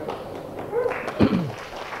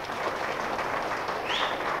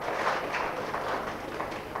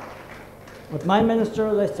 But my minister,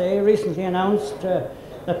 as I say, recently announced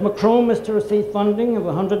that Macroom is to receive funding of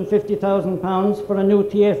 £150,000 for a new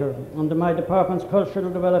theatre under my department's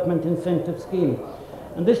Cultural Development Incentive Scheme.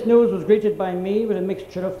 And this news was greeted by me with a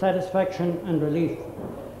mixture of satisfaction and relief.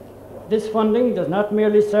 This funding does not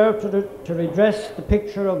merely serve to redress the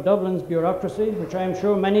picture of Dublin's bureaucracy, which I am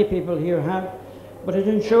sure many people here have, but it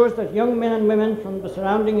ensures that young men and women from the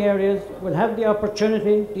surrounding areas will have the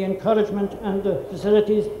opportunity, the encouragement and the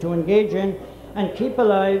facilities to engage in and keep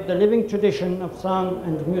alive the living tradition of song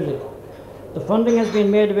and music. The funding has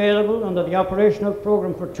been made available under the operational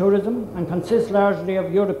programme for tourism and consists largely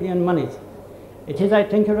of European monies. It is, I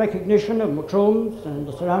think, a recognition of Macroom's and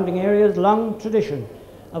the surrounding area's long tradition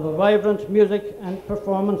of a vibrant music and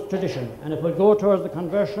performance tradition, and it will go towards the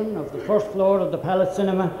conversion of the first floor of the Palace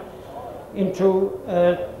Cinema into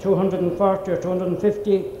a 240 or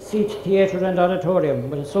 250 seat theatre and auditorium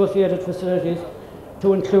with associated facilities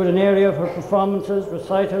to include an area for performances,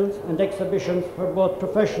 recitals and exhibitions for both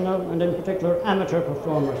professional and in particular amateur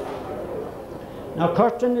performers. Now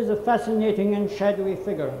Curtin is a fascinating and shadowy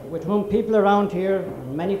figure with whom people around here,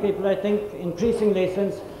 and many people I think increasingly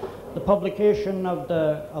since the publication of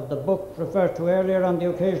the book referred to earlier on the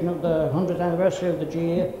occasion of the 100th anniversary of the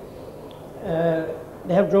GA,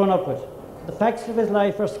 they have grown up with. The facts of his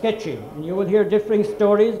life are sketchy, and you will hear differing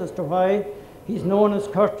stories as to why he's known as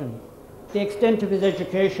Curtin, the extent of his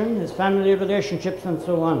education, his family relationships and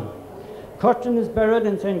so on. Curtin is buried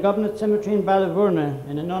in St. Gobnet Cemetery in Ballavourne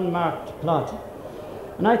in an unmarked plot.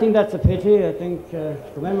 And I think that's a pity. I think to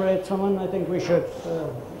commemorate someone, I think we should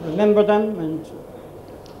remember them, and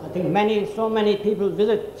I think so many people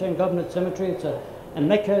visit St. Gobnet Cemetery. It's a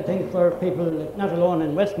mecca, I think, for people not alone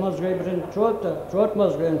in West Musgrave, but throughout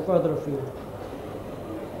Musgrave and further afield.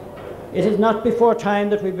 It is not before time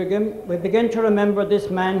that we begin to remember this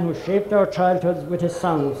man who shaped our childhoods with his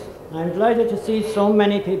songs. I am delighted to see so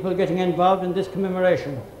many people getting involved in this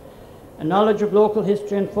commemoration. A knowledge of local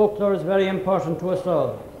history and folklore is very important to us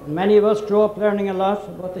all. Many of us grew up learning a lot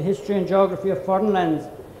about the history and geography of foreign lands,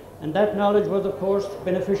 and that knowledge was, of course,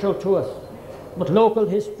 beneficial to us. But local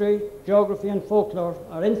history, geography and folklore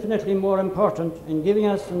are infinitely more important in giving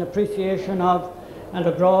us an appreciation of and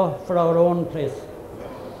a draw for our own place.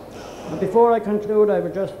 And before I conclude, I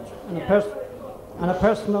would just, on a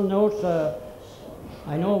personal note,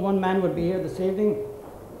 I know one man would be here this evening,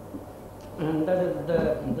 and that is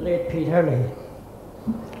the late Pete Hurley.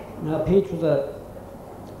 Now, Pete was a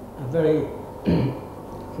very,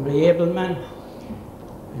 very able man,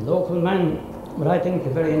 a local man, but I think a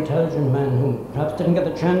very intelligent man who perhaps didn't get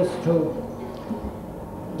the chance to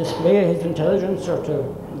display his intelligence or to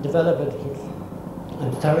develop it.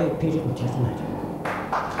 I'm sorry Pete isn't here tonight.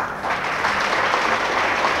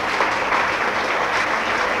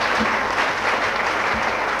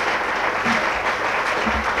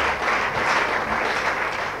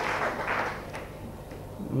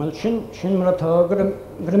 Mal sin maratá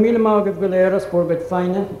gur míle mágah go léir as bórbit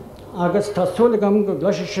feine, agus tá súlagam go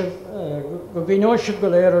bhíóisih go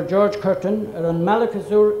léir ar George Curtin ar an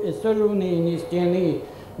Malachasúr is Surúnaí níos déanaí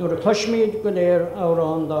nuair a cluismíad go léir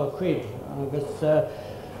árán dá chuid. Agus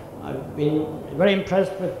I've been very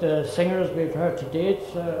impressed with the singers we've heard to date.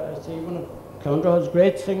 I see one of Clondra's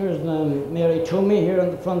great singers, Mary Toomey, here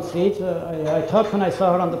on the front seat. I thought when I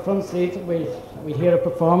saw her on the front seat we'd hear a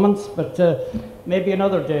performance, but maybe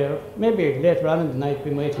another day, or maybe later on in the night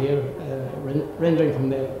we might hear rendering from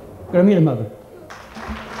the Gramila Mother.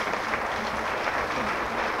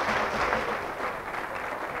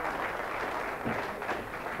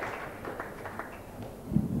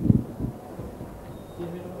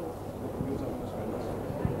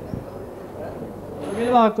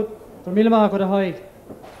 Gramila go a haid.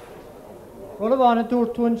 Roll of honor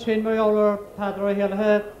dúirtún sin mar eolar padra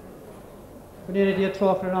healthe go néad í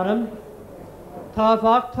tróchar anam. Tá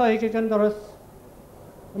bhac taige gan doras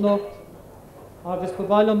an ocht agus go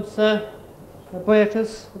bhailumsa na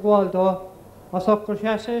buchas go gháildó as ochgur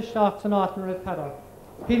cheise isteach san átain rid padra.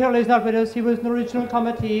 Pete Hurley's not with us. He was an original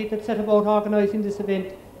committee that set about organising this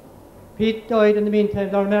event. Pete died in the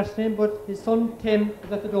meantime, Lord mercy him, but his son Tim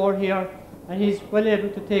is at the door here, and he's well able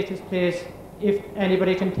to take his place if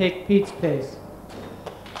anybody can take Pete's place.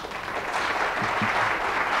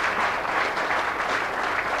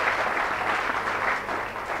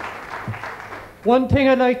 One thing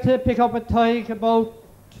I'd like to pick up with Tig about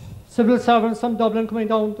civil servants from Dublin coming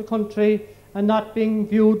down the country and not being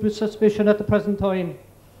viewed with suspicion at the present time.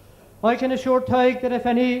 I can assure Tig that if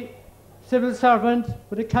any civil servant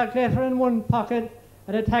with a calculator in one pocket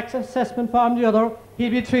and a tax assessment form in the other, he'll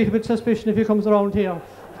be treated with suspicion if he comes around here.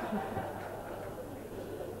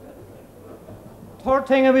 Third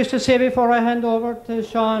thing I wish to say before I hand over to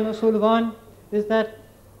Sean O'Sullivan is that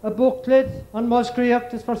a booklet on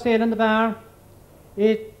Musgrave is for sale in the bar.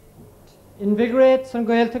 It invigorates and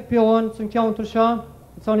Gaeltacht Beyond and Counter Shaw.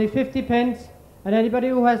 It's only 50 pence, and anybody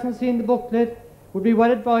who hasn't seen the booklet would be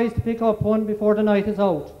well advised to pick up one before the night is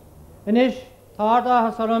out. Inish,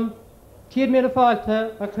 Tarda Hasaram, Kid Mila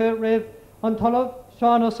Falta, a Kurt Riv, an talamh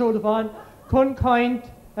Sean O'Sullivan chun caint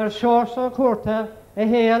seoirse cuarta a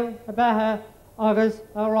héal a bethe agus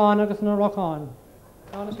a rán agus na rochán.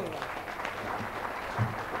 Sean O'Sullivan.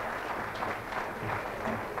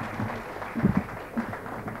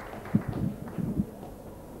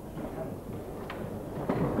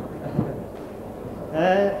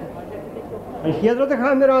 An chéadra a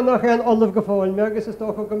chamera nach an olive go fáil me agus is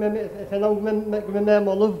tócha go mé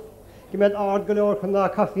olive go méid ard go leor chun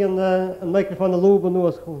ná caffi an microphone a lúb an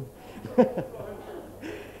nuas chun.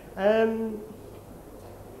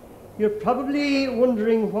 You're probably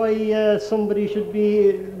wondering why somebody should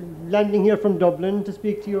be landing here from Dublin to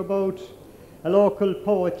speak to you about a local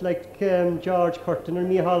poet like George Curtin or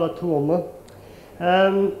Micheál Tuama.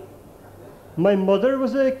 My mother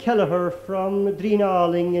was a Kelleher from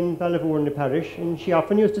Dreenalling in Ballyvourne parish, and she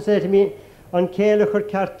often used to say to me, "An Kelleher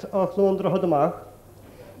cat och Londra hodamach."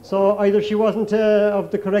 So either she wasn't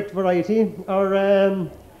of the correct variety,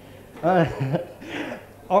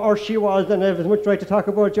 or she was, and I have as much right to talk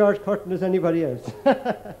about George Curtin as anybody else.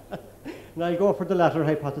 And I'll go for the latter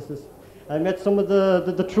hypothesis. I met some of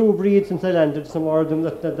the true breeds since I landed, some more of them,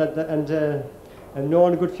 and I've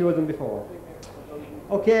known a good few of them before.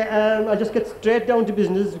 Okay, I'll just get straight down to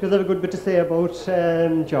business because I have a good bit to say about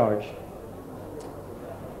George.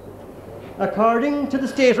 According to the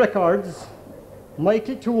state records,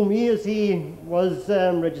 Michael Toomey, as he was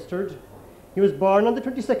registered, he was born on the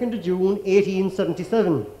 22nd of June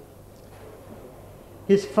 1877.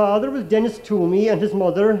 His father was Dennis Toomey and his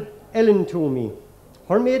mother Ellen Toomey.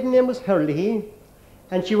 Her maiden name was Herlihy,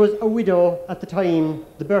 and she was a widow at the time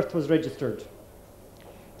the birth was registered.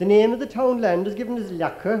 The name of the townland is given as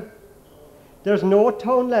Lacca. There's no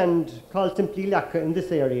townland called simply Lacca in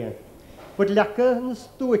this area, but Lacca and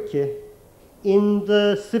Stoiche in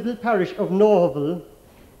the civil parish of Novel,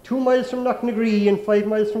 2 miles from Knocknagree and 5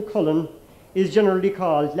 miles from Cullen, is generally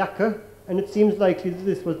called Lacca, and it seems likely that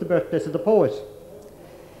this was the birthplace of the poet.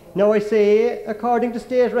 Now I say according to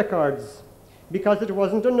state records, because it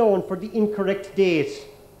wasn't unknown for the incorrect date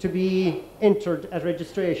to be entered at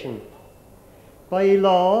registration. By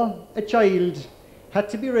law, a child had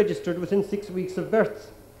to be registered within 6 weeks of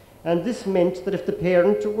birth, and this meant that if the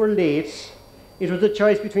parent were late, it was a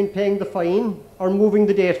choice between paying the fine or moving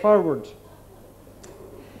the date forward.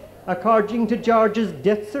 According to George's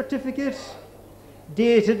death certificate,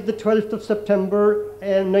 dated the 12th of September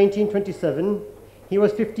 1927, he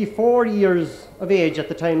was 54 years of age at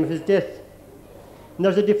the time of his death. And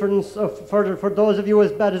there's a difference of, for those of you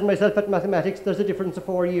as bad as myself at mathematics, there's a difference of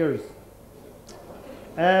 4 years.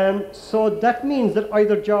 So that means that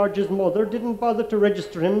either George's mother didn't bother to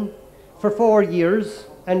register him for 4 years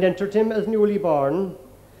and entered him as newly born,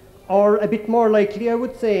 or a bit more likely, I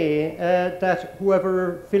would say, that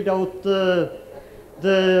whoever filled out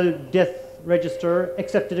the death register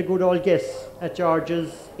accepted a good old guess at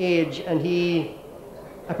George's age, and he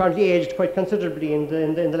apparently aged quite considerably in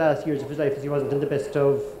the last years of his life, as he wasn't in the best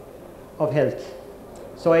of health.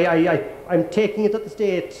 So I'm taking it that the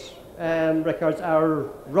state records are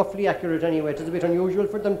roughly accurate anyway. It is a bit unusual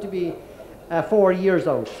for them to be 4 years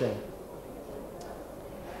out, say.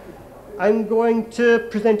 I'm going to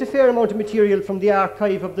present a fair amount of material from the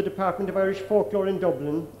archive of the Department of Irish Folklore in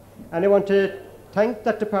Dublin, and I want to thank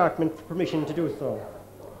that department for permission to do so.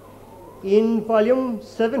 In volume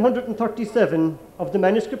 737 of the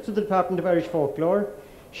manuscripts of the Department of Irish Folklore,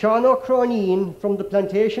 Sean O'Croneen from the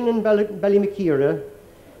plantation in Ballymakeera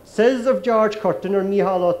says of George Curtin or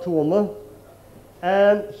Micheál Tuama,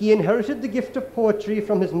 he inherited the gift of poetry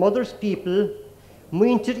from his mother's people,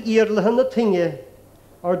 Muintir Iarlahan na Tinge,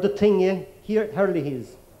 or the Tinge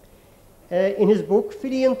Herlihy's. In his book,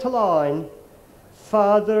 Filian Talain,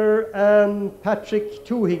 Father Patrick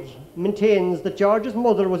Tuhig maintains that George's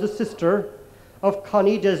mother was a sister of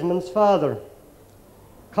Connie Desmond's father.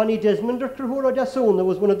 Connie Desmond or Crahura Dasona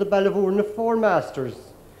was one of the Ballyvourne Four Masters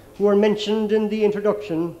who are mentioned in the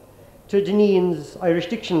introduction to Dineen's Irish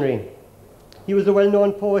Dictionary. He was a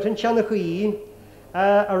well-known poet in Shanachie,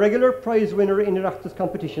 a regular prize winner in Oireachtas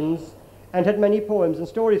competitions, and had many poems and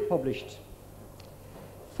stories published.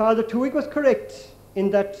 Father Tuig was correct in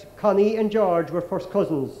that Connie and George were first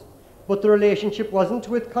cousins, but the relationship wasn't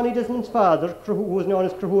with Connie Desmond's father, who was known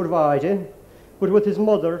as Crahur Vaide, but with his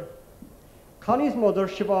mother. Connie's mother,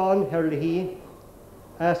 Siobhan Herlihy,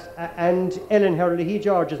 and Ellen Herlihy,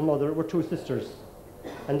 George's mother, were two sisters.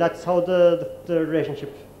 And that's how the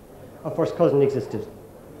relationship of first cousin existed.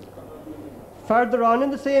 Further on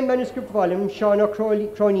in the same manuscript volume, Sean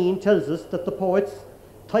O'Croneen tells us that the poets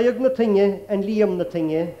Taig na Tinge and Liam na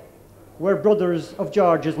Tinge were brothers of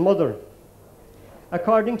George's mother.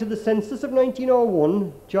 According to the census of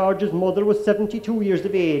 1901, George's mother was 72 years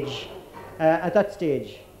of age at that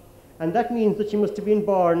stage. And that means that she must have been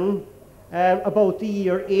born about the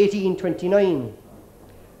year 1829.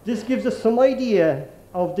 This gives us some idea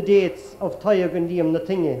of the dates of Taibh and Liam na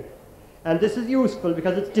Thingy. And this is useful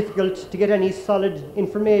because it's difficult to get any solid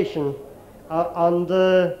information on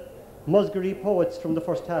the Muskerry poets from the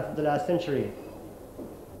first half of the last century.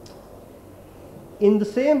 In the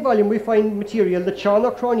same volume we find material that Sean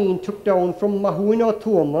O'Croneen took down from Mahuin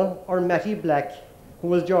O'Tuama, or Matty Black, who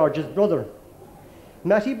was George's brother.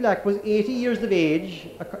 Matty Black was 80 years of age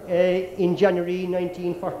in January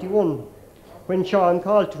 1941 when Sean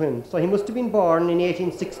called to him. So he must have been born in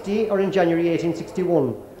 1860 or in January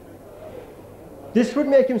 1861. This would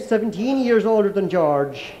make him 17 years older than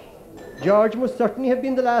George. George must certainly have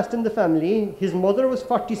been the last in the family. His mother was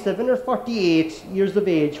 47 or 48 years of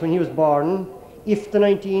age when he was born, if the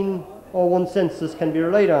 1901 census can be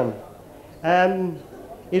relied on.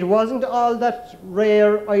 It wasn't all that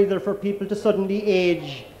rare either for people to suddenly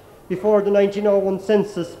age before the 1901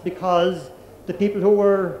 census, because the people who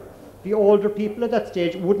were the older people at that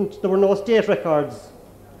stage there were no state records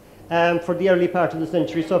for the early part of the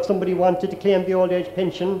century. So if somebody wanted to claim the old age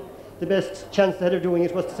pension, the best chance they had of doing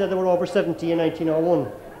it was to say they were over 70 in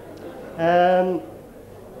 1901.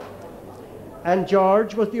 And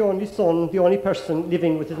George was the only son, the only person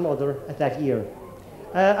living with his mother at that year.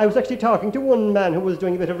 I was actually talking to one man who was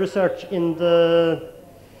doing a bit of research in the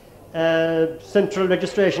Central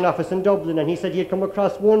Registration Office in Dublin, and he said he had come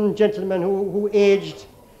across one gentleman who aged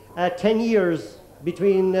 10 years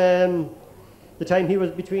between the time he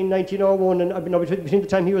was between 1901 and between the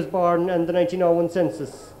time he was born and the 1901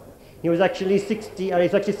 census. He was actually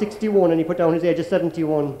 61, and he put down his age as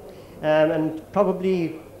 71, and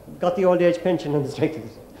probably got the old age pension on the strength of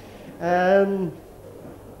it.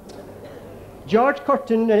 George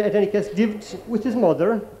Curtin, at any case, lived with his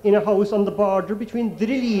mother in a house on the border between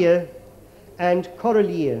Dirilia and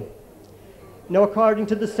Corralia. Now, according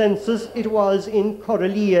to the census, it was in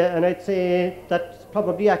Corralia, and I'd say that's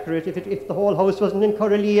probably accurate. If the whole house wasn't in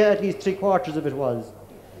Corralia, at least 3/4 of it was.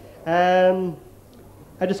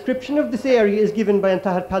 A description of this area is given by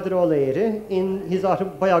Antahar Padre O'Leary in his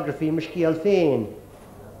autobiography, Mishkiel Féin.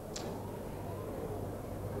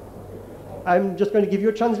 I'm just going to give you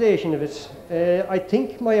a translation of it. I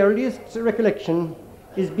think my earliest recollection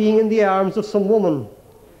is being in the arms of some woman.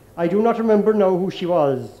 I do not remember now who she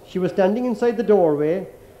was. She was standing inside the doorway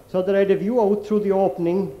so that I had a view out through the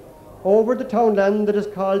opening over the townland that is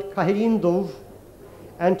called Cahirindov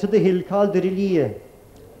and to the hill called Dirilia.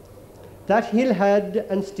 That hill had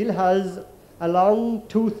and still has a long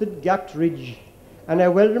toothed gapped ridge, and I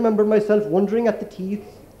well remember myself wondering at the teeth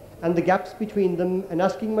and the gaps between them, and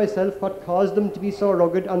asking myself what caused them to be so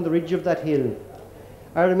rugged on the ridge of that hill.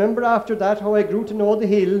 I remember after that how I grew to know the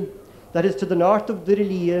hill that is to the north of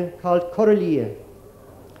Dirilia, called Corralia.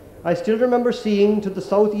 I still remember seeing to the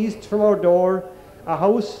southeast from our door a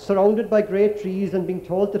house surrounded by great trees, and being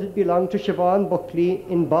told that it belonged to Siobhan Buckley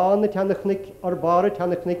in Ban Tanachnik or Bar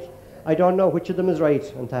Tanachnik. I don't know which of them is right,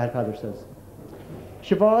 Antahar Padre says.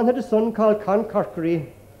 Siobhan had a son called Con Corkery.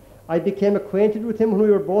 I became acquainted with him when we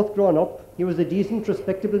were both grown up. He was a decent,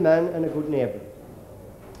 respectable man and a good neighbour.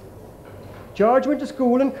 George went to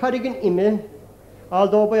school in Carrigan Ime,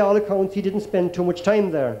 although by all accounts he didn't spend too much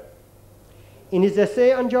time there. In his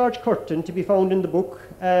essay on George Curtin, to be found in the book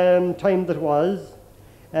Time That Was,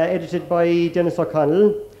 edited by Dennis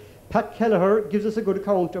O'Connell, Pat Kelleher gives us a good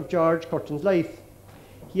account of George Curtin's life.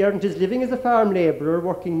 He earned his living as a farm labourer,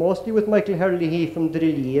 working mostly with Michael Herlihy from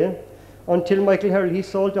Dirilia, until Michael Herlihy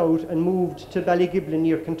sold out and moved to Ballygiblin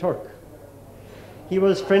near Kinturk. He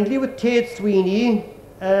was friendly with Tate Sweeney,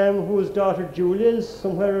 whose daughter Julia is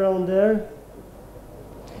somewhere around there.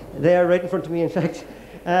 There, right in front of me, in fact.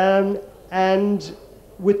 And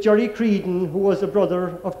with Jerry Creedon, who was a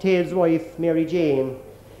brother of Tate's wife, Mary Jane.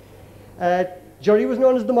 Jerry was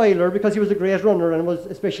known as the Miler because he was a great runner and was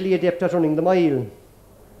especially adept at running the mile.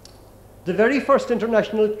 The very first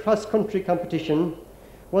international cross-country competition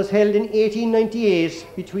was held in 1898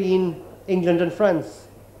 between England and France.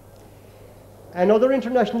 Another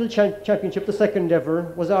international championship, the second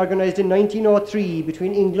ever, was organised in 1903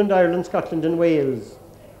 between England, Ireland, Scotland and Wales,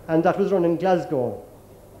 and that was run in Glasgow.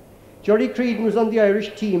 Jerry Creedon was on the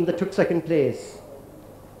Irish team that took second place.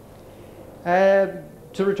 To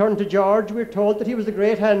return to George, we're told that he was a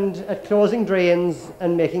great hand at closing drains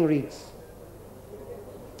and making wreaths.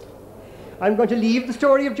 I'm going to leave the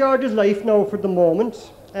story of George's life now for the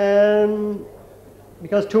moment,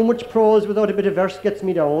 because too much prose without a bit of verse gets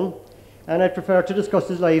me down, and I prefer to discuss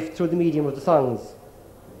his life through the medium of the songs.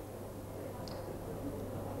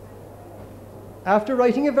 After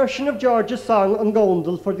writing a version of George's song on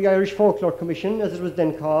Gondel for the Irish Folklore Commission, as it was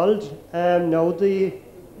then called, now the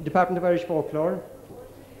Department of Irish Folklore,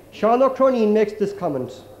 Sean O'Croneen makes this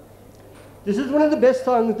comment. This is one of the best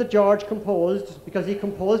songs that George composed because he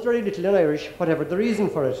composed very little in Irish, whatever the reason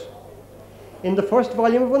for it. In the first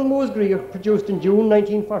volume of An Musgrier, produced in June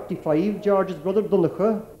 1945, George's brother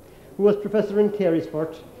Donnacha, who was professor in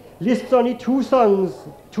Carysfort, lists only two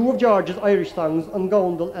of George's Irish songs on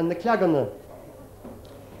Gondel and the Clagana.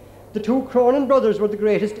 The two Cronin brothers were the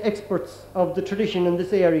greatest experts of the tradition in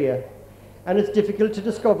this area, and it's difficult to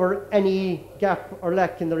discover any gap or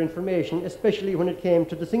lack in their information, especially when it came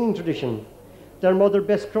to the singing tradition. Their mother,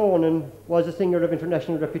 Bess Cronin, was a singer of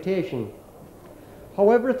international reputation.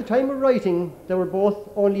 However, at the time of writing, they were both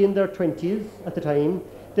only in their 20s at the time.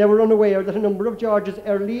 They were unaware that a number of George's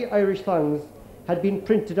early Irish songs had been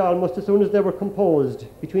printed almost as soon as they were composed,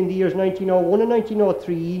 between the years 1901 and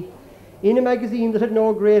 1903, in a magazine that had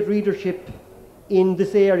no great readership in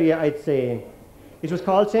this area, I'd say. It was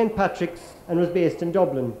called St. Patrick's and was based in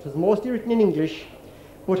Dublin. It was mostly written in English,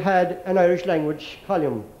 but had an Irish language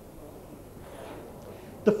column.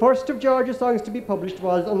 The first of George's songs to be published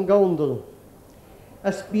was On Gondel.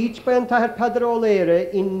 A speech by Antahar Padar O'Leary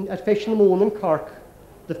at Feis na Moon in Cork,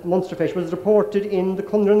 the Munster Feis, was reported in the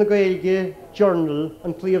Cunra na Gaeilge Journal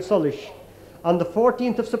on Clee of Solish on the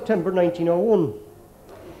 14th of September 1901.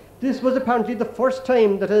 This was apparently the first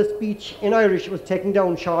time that a speech in Irish was taken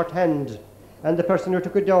down shorthand, and the person who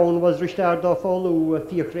took it down was Rishtard Folu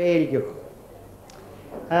Fiachra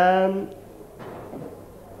Eilge.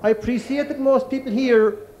 I appreciate that most people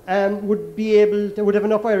here would have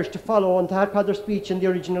enough Irish to follow on Tahar Padar's speech in the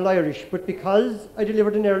original Irish, but because I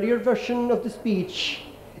delivered an earlier version of the speech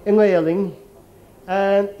in Wailing,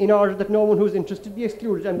 in order that no one who's interested be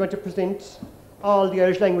excluded, I'm going to present all the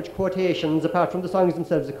Irish language quotations, apart from the songs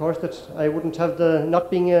themselves, of course, that I wouldn't have not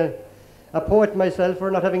being a poet myself or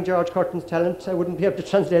not having George Curtin's talent, I wouldn't be able to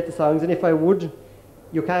translate the songs, and if I would,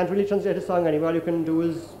 you can't really translate a song anyway. All you can do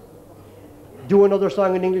is do another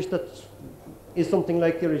song in English that is something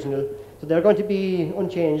like the original. So they're going to be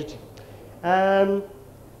unchanged.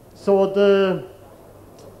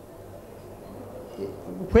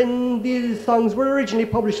 When these songs were originally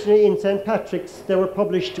published in St. Patrick's, they were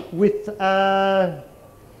published with an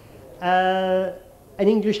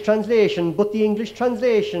English translation, but the English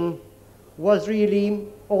translation was really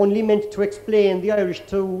only meant to explain the Irish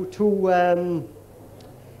to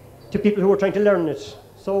people who were trying to learn it.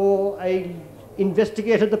 So I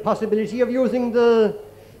investigated the possibility of using the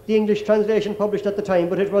English translation published at the time,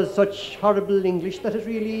 but it was such horrible English that it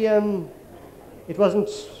really it wasn't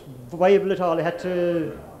viable at all. I had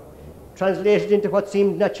to translate it into what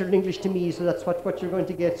seemed natural English to me, so that's what you're going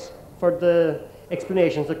to get for the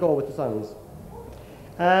explanations that go with the songs.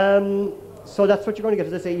 So that's what you're going to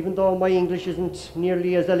get, as I say, even though my English isn't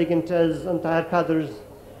nearly as elegant as Antahar Padar's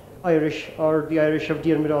Irish or the Irish of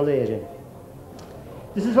Diarmid O'Leary.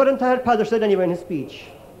 This is what Antahar Padar said anyway in his speech.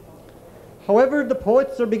 However, the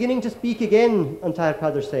poets are beginning to speak again, Antahar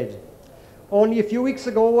Padar said. Only a few weeks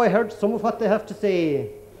ago I heard some of what they have to say.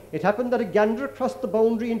 It happened that a gander crossed the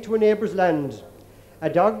boundary into a neighbour's land. A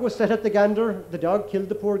dog was set at the gander, the dog killed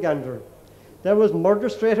the poor gander. There was murder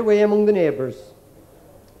straight away among the neighbours.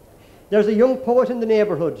 There's a young poet in the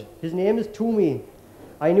neighbourhood. His name is Toomey.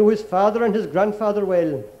 I knew his father and his grandfather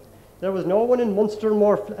well. There was no one in Munster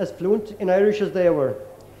as fluent in Irish as they were.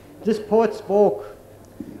 This poet spoke.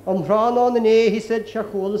 Rán on the nay, he said,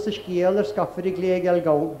 Shachol is a skiel or scafferi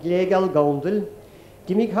glegal gondel.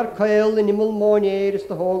 Dimig har coil in imul mornair is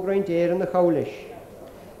the hog grind air in the chaulish.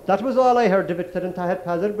 That was all I heard of it, said Antahar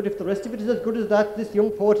Padar, but if the rest of it is as good as that, this young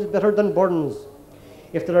poet is better than Burns.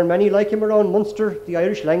 If there are many like him around Munster, the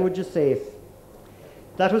Irish language is safe.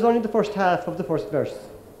 That was only the first half of the first verse.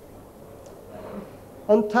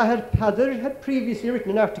 Antahar Padar had previously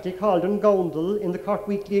written an article called On Gondel in the Cork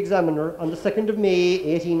Weekly Examiner on the 2nd of May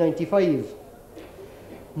 1895.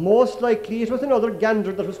 Most likely it was another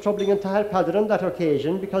gander that was troubling Antahar Padar on that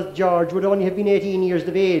occasion, because George would only have been 18 years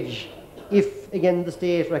of age, if, again, the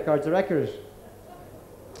state records are accurate.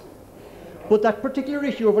 But that particular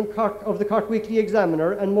issue of the Cork Weekly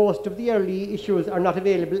Examiner and most of the early issues are not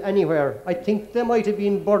available anywhere. I think they might have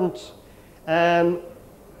been burnt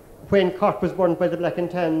when Cork was burnt by the Black and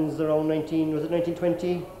Tans around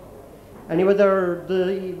 1920? Anyway,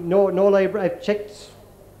 no library. I've checked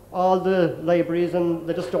all the libraries and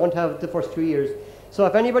they just don't have the first 2 years. So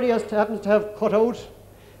if anybody happens to have cut out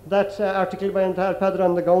that article by Antahar Padar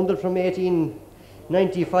on the Gondel from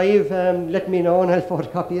 1895, let me know and I'll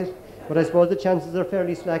photocopy it. But I suppose the chances are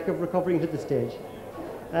fairly slack of recovering to this stage.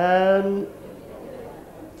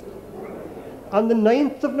 On the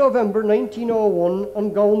 9th of November 1901,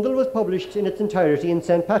 Ungoundle was published in its entirety in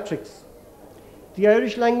St. Patrick's. The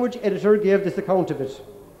Irish language editor gave this account of it.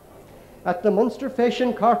 At the Munster Feis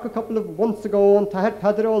in Cork a couple of months ago, Tahad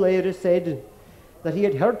Padre O'Leary said that he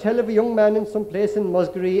had heard tell of a young man in some place in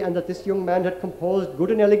Muskerry, and that this young man had composed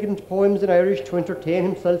good and elegant poems in Irish to entertain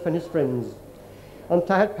himself and his friends. And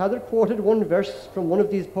Tahad Padre quoted one verse from one of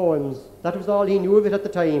these poems. That was all he knew of it at the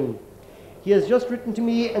time. He has just written to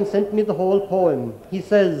me and sent me the whole poem. He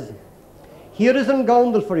says, "Here is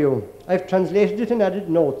Ungoundle for you. I've translated it and added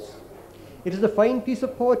notes. It is a fine piece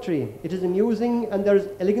of poetry. It is amusing, and there is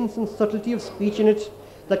elegance and subtlety of speech in it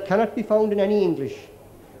that cannot be found in any English.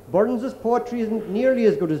 Burns's poetry isn't nearly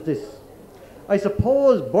as good as this. I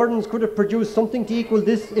suppose Burns could have produced something to equal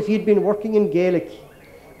this if he'd been working in Gaelic,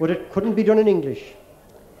 but it couldn't be done in English."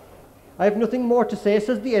 I have nothing more to say,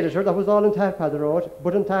 says the editor. That was all Tahad Padre wrote,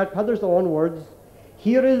 but in Tahad Padre's own words,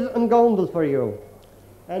 "Here is Ungoundle for you."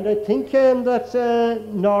 And I think that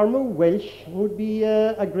Norma Welsh would be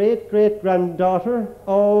a great-great-granddaughter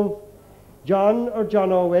of John or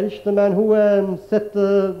John O. Welsh, the man who set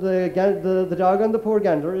the dog on the poor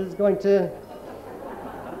gander, is going to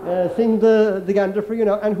sing the gander for you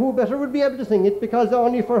now. And who better would be able to sing it, because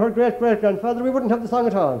only for her great-great-grandfather we wouldn't have the song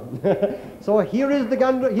at all. So here is the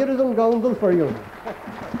gander, here is Ungoundle for you.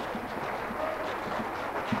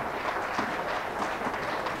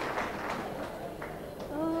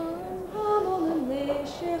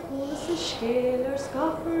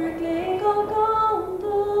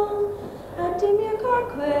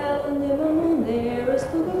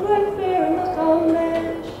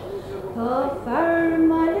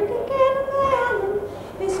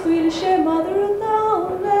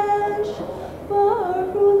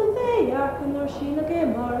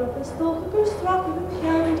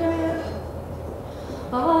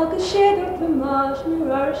 Agus séidir go más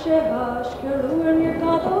nu ar sé has ceúir ní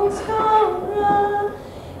gadón scára.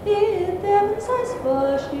 I devon sais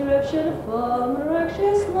fos ní raibh sé le fá mar raibh sé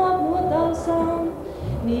slab nó dalsan.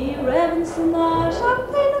 Ní raibh san ná seach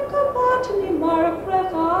féin go báte ní mar a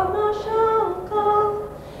frechá ná seácha.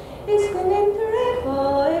 Is go intar é fá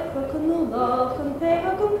é crochan nó lach an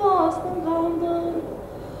fécha go más an gándal.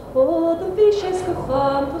 O the bhí sé go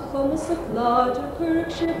fam go chumas a chláidir chuirg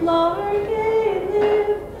sé bláir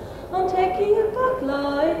géilih. An teici a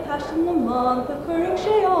gachlaid taisin na man go chuirg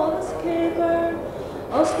sé álas cébar.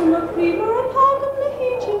 Os go mar príomar a págam le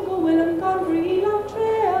hítin go bhfuil an gan brí le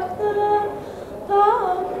tréachta. Tá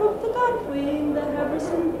an crúpta gan faoin de hebar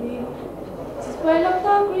san bhí. Sis bailach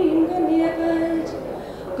tá green go níagad.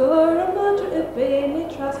 Gur an madra I béna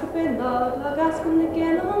trasca ben lag a gascan na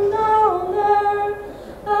gin an nálar.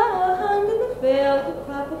 A hangin na féil go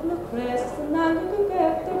crapach na crest an naga go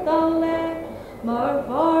geftar dále. Mar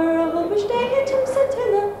bhar a hubis déige tim sa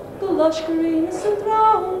tinna go luscarí na sa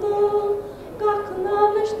drándal. Gach an ná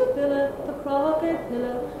leis go bille tá crach é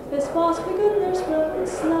pille is fás go gunnar spruch an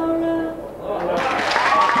snára.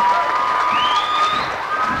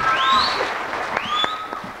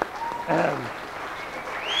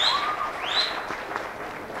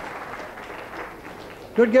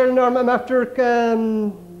 Good girl, Norma. I'm after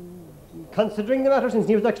considering the matter, since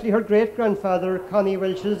he was actually her great-grandfather, Connie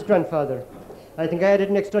Welsh's grandfather. I think I added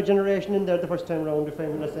an extra generation in there the first time round,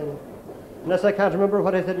 unless I can't remember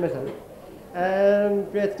what I said myself.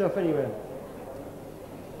 Great stuff anyway.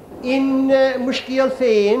 In Mushkiel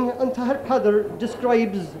Féin, Tahad Padre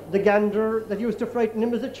describes the gander that used to frighten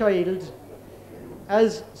him as a child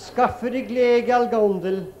as Scaffery Glé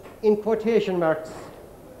Galgondel in quotation marks.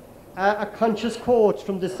 A conscious quote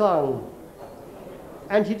from the song.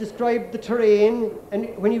 And he described the terrain,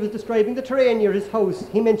 and when he was describing the terrain near his house,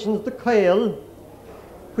 he mentions the Kyle,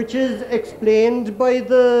 which is explained by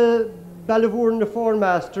the Ballyvour and the Four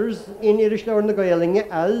Masters in Irishlaw and the Gaeling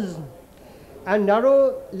as a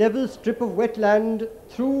narrow, level strip of wetland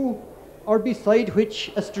through or beside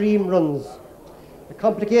which a stream runs.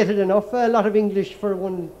 Complicated enough, a lot of English for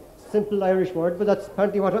one simple Irish word, but that's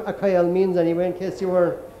apparently what a Kyle means anyway, in case you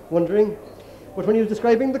were wondering. But when he was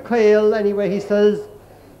describing the Kyle, anyway, he says,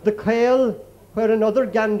 the Kyle where another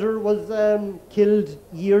gander was killed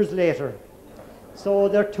years later. So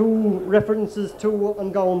there are two references to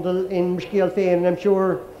Ungoundle in Mushkiel Féin, and I'm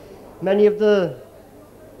sure many of the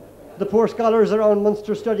poor scholars around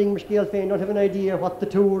Munster studying Mushkiel Féin don't have an idea what the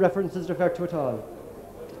two references refer to at all.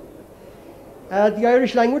 The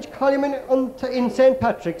Irish language column in St.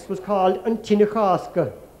 Patrick's was called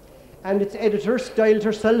Antinachasca, and its editor styled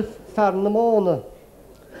herself Farna Mona.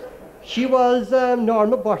 She was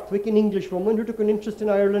Norma Borthwick, an Englishwoman who took an interest in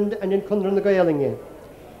Ireland and in Cundra na Gaeilge.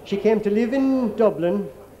 She came to live in Dublin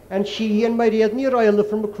and she and Mairead ní Royal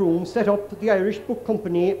from Macroom set up the Irish Book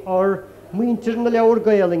Company, or Muintir na Leabhar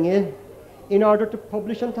Gaeilge, in order to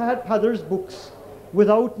publish an Tahad Padder's books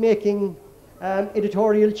without making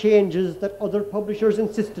editorial changes that other publishers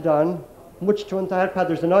insisted on, much to an Tahad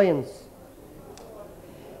Padder's annoyance.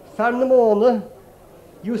 Farnamona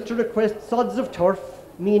used to request sods of turf,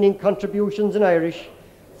 meaning contributions in Irish,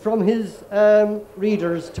 from his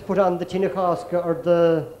readers to put on the Tinnachaska, or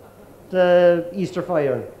the Easter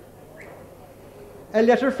fire. A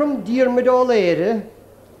letter from Diarmid O'Leary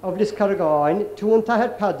of Liscaragine to an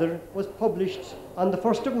Tahad Padder was published on the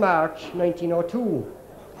 1st of March 1902.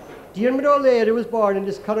 Diarmid O'Leary was born in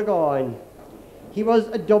Liscaragine. He was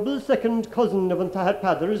a double second cousin of an Tahad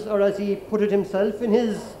Padder's, or as he put it himself in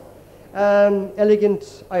his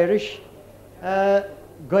elegant Irish,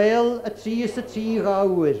 Gael a trí sa trí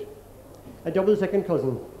gaúir, a double second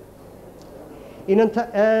cousin. In an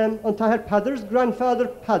Tahad Padder's grandfather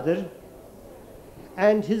Padder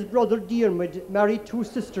and his brother Diarmid married two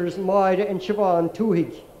sisters, Maida and Siobhan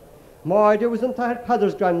Tuhig. Maida was an Tahad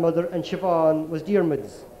Padder's grandmother and Siobhan was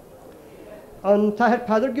Diarmid's. An Tahad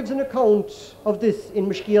Padder gives an account of this in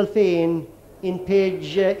Mishkiel Féin in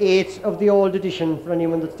page 8 of the old edition, for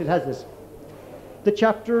anyone that still has it. The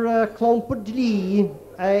chapter Clompud Lee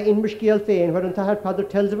in Mishkiel Féin, where an Tahad Padder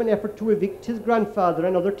tells of an effort to evict his grandfather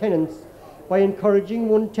and other tenants by encouraging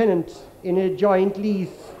one tenant in a joint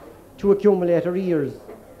lease to accumulate arrears.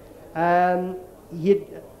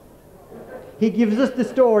 He gives us the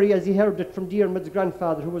story as he heard it from Diarmid's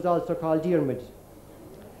grandfather, who was also called Diarmid.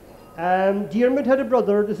 Diarmid had a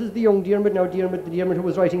brother. This is the young Diarmid now, the Diarmid who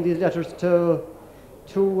was writing these letters to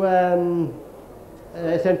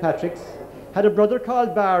St. Patrick's. Had a brother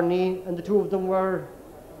called Barney, and the two of them were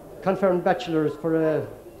confirmed bachelors for a...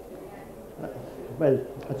 well,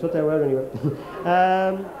 that's what they were anyway.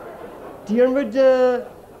 Diarmid,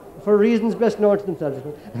 for reasons best known to themselves,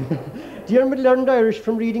 Diarmid learned Irish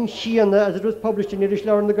from reading Sheana as it was published in Irish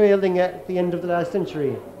Leabhar na Gaeilge at the end of the last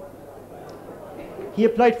century. He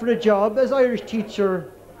applied for a job as Irish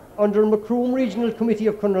teacher under Macroom Regional Committee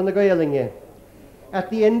of Conradh na Gaeilge. At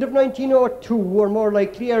the end of 1902, or more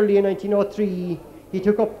likely early in 1903, he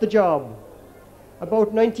took up the job.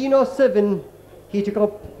 About 1907, he took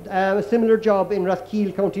up a similar job in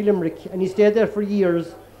Rathkeil, County Limerick, and he stayed there for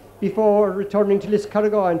years before returning to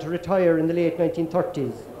Liscaragine to retire in the late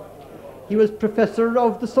 1930s. He was professor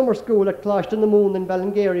of the summer school at Closh-on-the-Moon in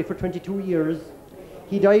Ballingeary for 22 years.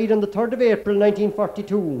 He died on the 3rd of April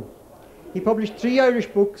 1942. He published 3 Irish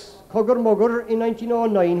books, Cogger Mugger in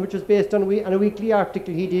 1909, which was based on a weekly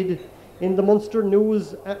article he did in the Munster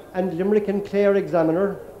News and Limerick and Clare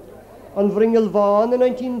Examiner. On Vringel Vaughan in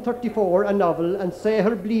 1934, a novel, and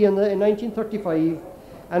Seher Bliana in 1935,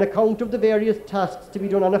 an account of the various tasks to be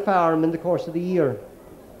done on a farm in the course of the year.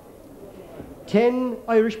 10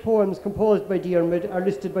 Irish poems composed by Diarmid are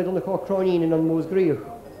listed by Donegal Cronin in Moose Griach.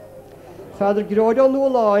 Father Geróid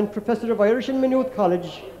O'Nualáin, Professor of Irish in Maynooth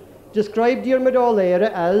College, described Diarmid O'Leary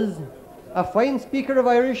as a fine speaker of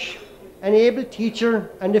Irish, an able teacher,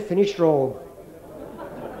 and a finished rogue.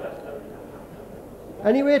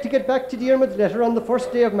 Anyway, to get back to Diarmid's letter on the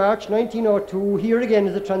 1st day of March 1902, here again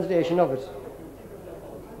is a translation of it.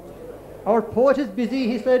 Our poet is busy,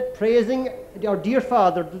 he said, praising our dear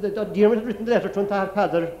father. Diarmid had written the letter to an Tahad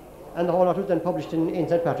Padder, and the whole lot was then published in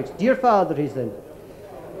St. Patrick's. Dear father, he said,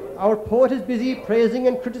 our poet is busy praising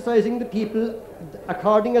and criticising the people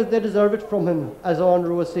according as they deserve it from him, as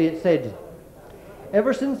Onru said.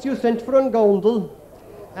 Ever since you sent for Ungoundle,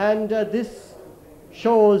 and this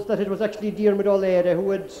shows that it was actually Diarmid O'Leary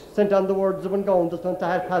who had sent on the words of Ungoundle to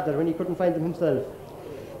Tahad Padder when he couldn't find them himself.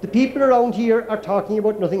 The people around here are talking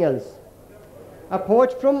about nothing else. A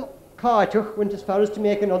poet from Cartuch went as far as to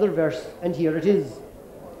make another verse, and here it is.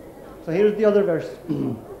 So here's the other verse.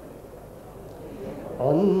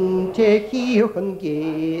 Ante híoch an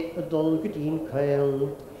gé a dulgadín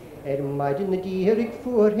cael, maidin na dírig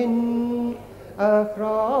fuorhin, a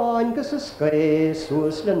chráin gus a skai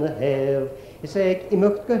súsle na hef, is ag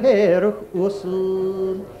imucht go héirech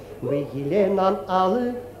úsl, we hílen an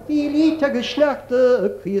alle, Bílí agus sneachta a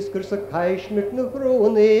cuisgur sa caismich na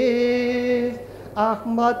chrónef, ach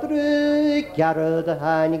madru garad a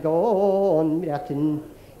hanig on mretin,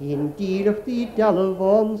 in díirech the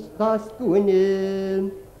dalavons das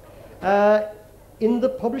gwynne. In the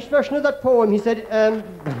published version of that poem, he said,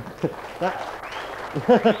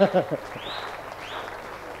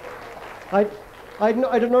 I don't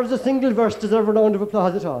know if there's a single verse deserve a round of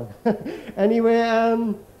applause at all. Anyway,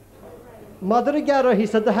 Mother Gara, he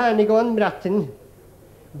said, the hanig on mratin,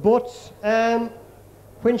 but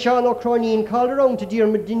When Sean O'Croneen called around to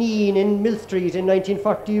Diarmid Dineen in Mill Street in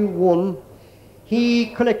 1941,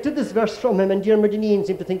 he collected this verse from him, and Diarmid Dineen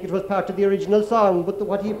seemed to think it was part of the original song, but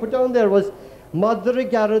what he put down there was Madra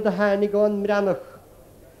Gara the Hanigon Mranach.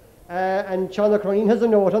 And Sean O'Croneen has a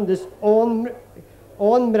note on this, On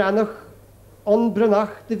Mranach, On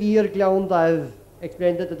Branach the Vir Glaundav,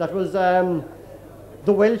 explained that was the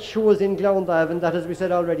Welsh who was in Glaundav, and that, as we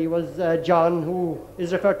said already, was John, who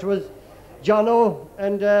is referred to as Jono,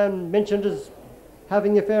 and mentioned as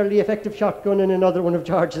having a fairly effective shotgun in another one of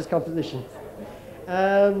George's compositions.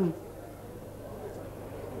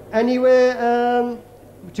 Anyway,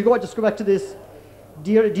 just go back to this.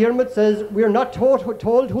 Diarmid says, we're not told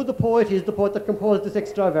who the poet is, the poet that composed this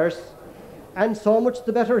extra verse, and so much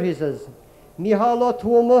the better, he says. Mihala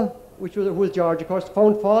Tuoma, who was George, of course,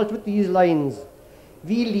 found fault with these lines.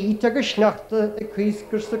 Vi lita geschnachte e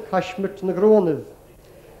kwiskers kashmert na gronev.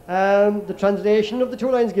 The translation of the two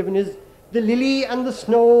lines given is, the lily and the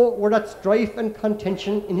snow were at strife and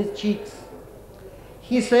contention in his cheeks.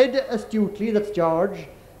 He said astutely, that's George,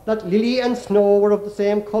 that lily and snow were of the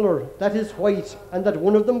same colour, that is white, and that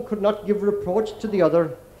one of them could not give reproach to the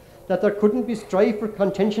other, that there couldn't be strife or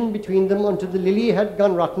contention between them until the lily had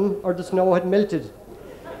gone rotten or the snow had melted.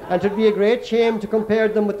 And it would be a great shame to compare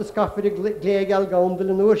them with the Scaffidig Gleig Algaun de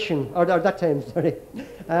Lenurshin, or that time, sorry.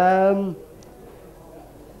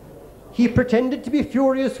 He pretended to be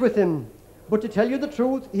furious with him, but to tell you the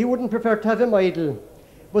truth, he wouldn't prefer to have him idle.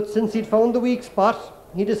 But since he'd found the weak spot,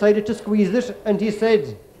 he decided to squeeze it, and he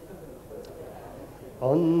said,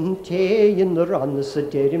 Ante in the rannes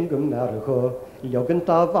derim gemergo,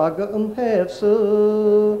 jogenta vaga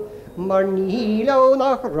hefse, maar nilo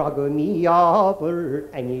nach ragge mi aber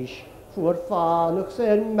enish, voor fanug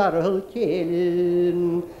sen merhel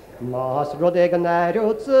kelen. Mas rodegen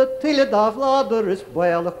erotse til da vlader is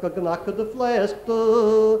boelig genakke de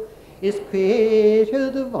fleste, is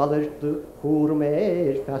kweer de wallerte hoer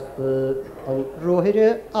meer feste, an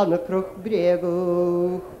rohere annekrug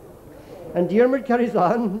brego. And Diarmid carries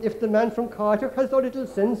on, if the man from Carter has so little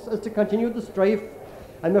sense as to continue the strife,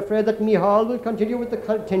 I'm afraid that Mihal will continue with the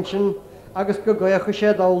contention, agus go goyach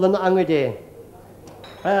shed all an angade.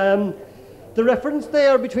 The reference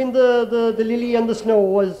there between the lily and the snow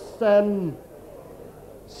was,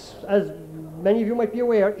 as many of you might be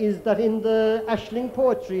aware, is that in the Ashling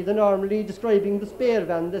poetry, they're normally describing the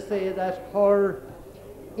Spearvan. They say that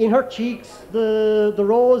in her cheeks, the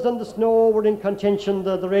rose and the snow were in contention,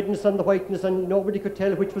 the redness and the whiteness, and nobody could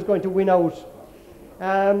tell which was going to win out.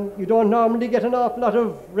 You don't normally get an awful lot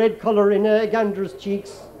of red colour in a gander's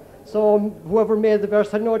cheeks, so whoever made the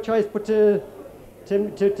verse had no choice but to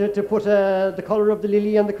put the colour of the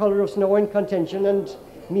lily and the colour of snow in contention, and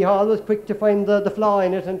Mihal was quick to find the flaw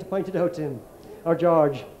in it and to point it out to him, or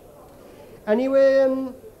George.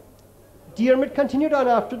 Anyway, Diarmid continued on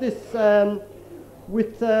after this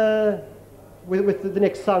with the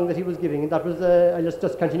next song that he was giving, and that was, I'll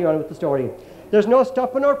just continue on with the story. There's no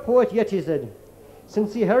stopping our poet yet, he said.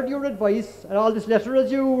 Since he heard your advice, and all this letter,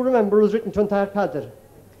 as you remember, was written to Antar Padder.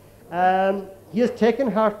 He has taken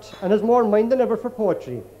heart and has more mind than ever for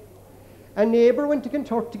poetry. A neighbour went to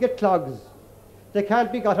Kinturk to get clogs. They can't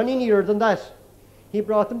be got any nearer than that. He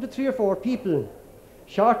brought them to 3 or 4 people.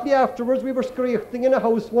 Shortly afterwards, we were screeching in a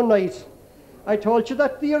house one night. I told you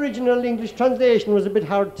that the original English translation was a bit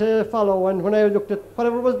hard to follow, and when I looked at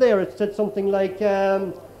whatever was there, it said something like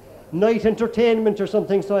night entertainment or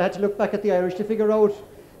something, so I had to look back at the Irish to figure out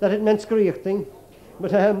that it meant screeching.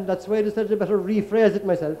 But that's why I decided I better rephrase it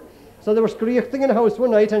myself. So they were screeching in a house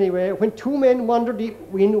one night anyway, when 2 men wandered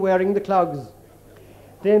in wearing the clogs.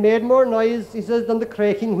 They made more noise, he says, than the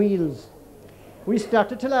creaking wheels. We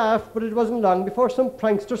started to laugh, but it wasn't long before some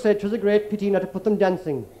prankster said 'twas a great pity not to put them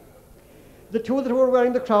dancing. The 2 that were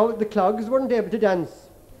wearing the clogs weren't able to dance.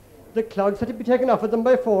 The clogs had to be taken off of them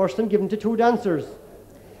by force and given to 2 dancers.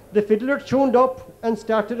 The fiddler tuned up and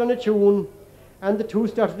started on a tune, and the 2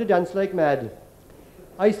 started to dance like mad.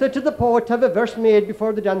 I said to the poet to have a verse made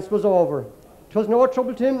before the dance was over. 'Twas no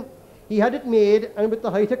trouble to him. He had it made, and with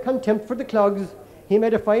the height of contempt for the clogs, he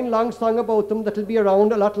made a fine long song about them that'll be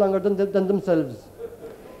around a lot longer than themselves.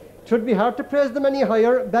 'Twould be hard to praise them any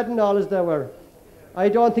higher, bad and all as they were. I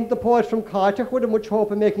don't think the poet from Carter would have much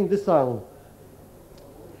hope of making this song.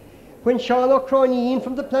 When Sean O'Croneen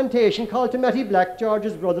from the plantation called to Matty Black,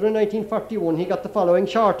 George's brother, in 1941, he got the following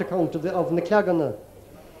short account of the Clagana.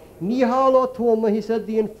 Mihal O'Toma, he said,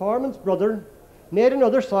 the informant's brother, made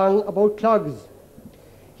another song about clogs.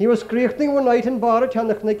 He was screeching one night in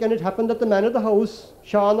Barachanachnik, and it happened that the man of the house,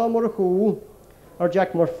 Sean O'Murchu, or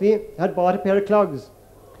Jack Murphy, had bought a pair of clogs.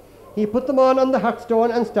 He put them on the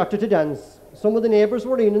hearthstone and started to dance. some of the neighbours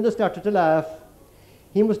were in and they started to laugh.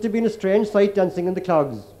 He must have been a strange sight dancing in the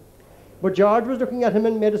clogs. But George was looking at him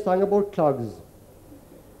and made a song about clogs.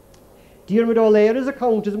 Diarmid O'Leary's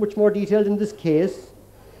account is much more detailed in this case,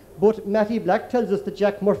 but Matty Black tells us that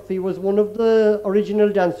Jack Murphy was one of the original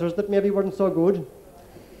dancers that maybe weren't so good.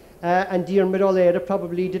 And Diarmid O'Leary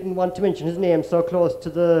probably didn't want to mention his name so close to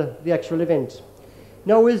the actual event.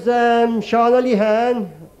 Now is Sean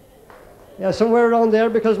Alihan somewhere around there,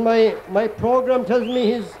 because my programme tells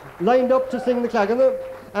me he's lined up to sing the Clagana,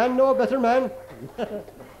 and no better man.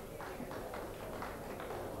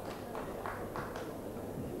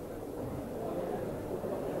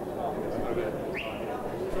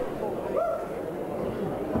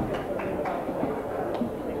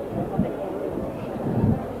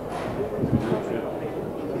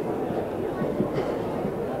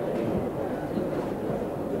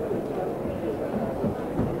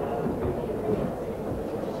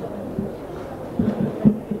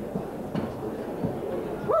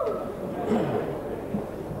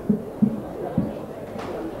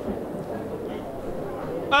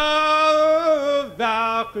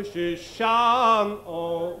 Shan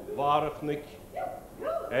o varchnik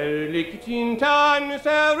likitin tan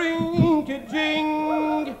saring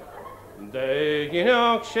jing de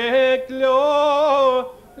ginak sheklo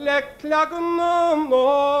leklagun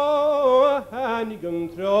no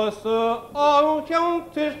hanigun tros o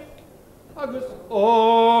counter agus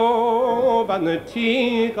o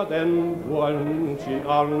vanity kaden warnchin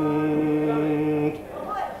arnd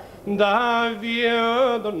da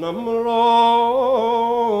wir der namro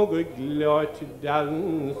glot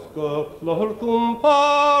dans go klorkum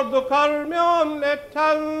par do karmion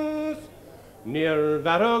letans near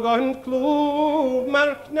varagon klub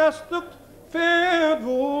marknastuk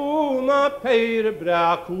fedvuna peir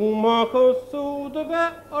brakuma kosud ve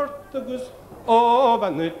artagus o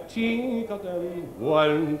vanity kaden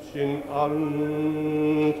warnchin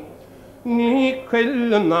arnd Ni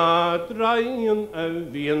kvällarna drejen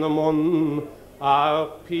vinamon a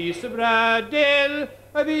pis bradel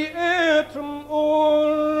vi ätrum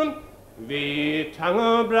orm vi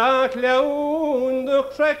tanga braklån de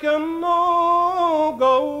skräcken och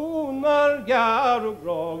gånar gar och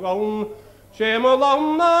grågån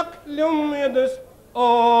Kemalanak lummedes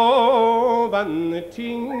ovan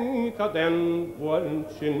tinka den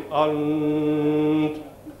varnchin arnd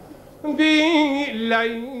Vi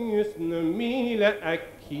leisne mile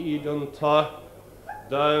akkiden ta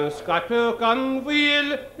Den skarpökan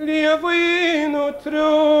vill leva in och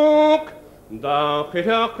truk Da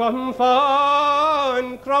skärkan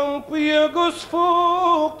fan kramp i Gus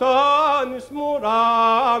fuktan I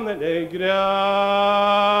smoran eller gran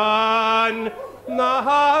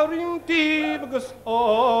Naharin tivgus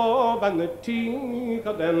ovan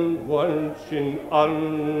tinka den varnchin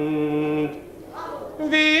arnd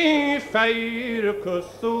Vi feir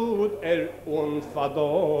kussud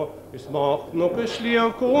onfado smak nog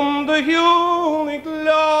slien kunde hjuni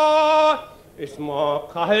glad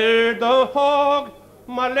smak herda hag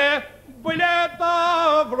male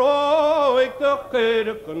buleta vroik de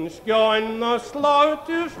kirken skjønna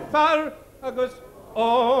slautus far agus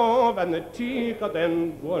vanity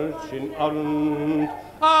den varnchin arnd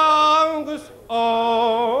agus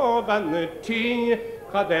vanity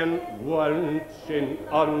kaden varnchin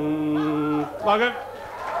arnd Klage.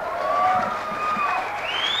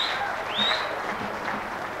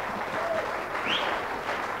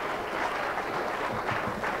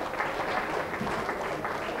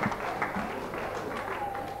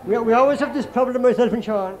 We always have this problem, myself and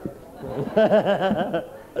Sean.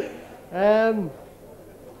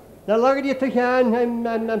 Now, longer you can,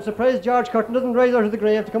 I'm surprised George Curtin doesn't rise out of the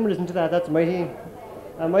grave to come and listen to that. That's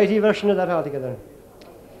a mighty version of that altogether.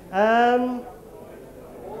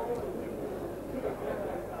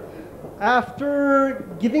 After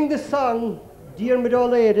giving this song, Diarmid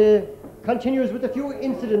O'Leary continues with a few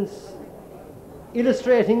incidents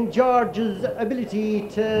illustrating George's ability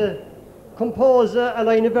to compose a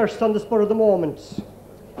line of verse on the spur of the moment.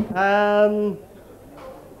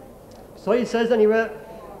 So he says anyway,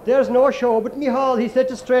 there's no show but me hall, he said,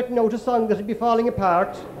 to straighten out a song that would be falling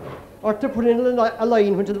apart or to put in a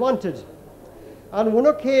line when it was wanted. On one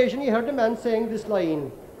occasion he heard a man saying this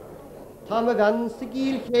line, Táma gan sa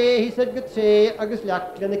gíl ché, he said, good say, agus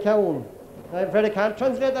leach le na ceann. I'm afraid I can't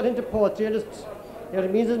translate that into poetry.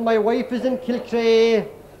 It means that my wife is in Kilcray,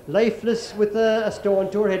 lifeless with a stone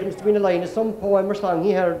to her head. It must have been a line of some poem or song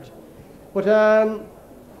he heard. But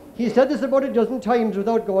he said this about a dozen times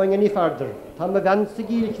without going any further. Táma gan sa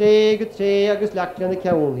gíl ché, good say, agus leach le na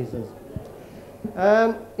ceann, he says.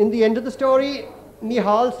 In the end of the story,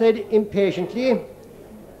 Mihal said impatiently,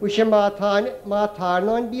 we she ma tar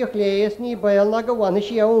no and be clays ni bail na go one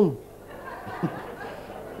she own.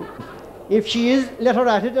 If she is, let her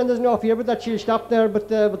at it, and there's no fear but that she'll stop there, but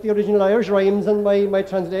the original Irish rhymes and my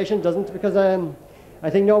translation doesn't, because I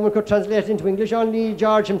think no one could translate it into English, only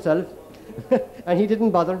George himself, and he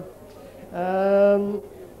didn't bother.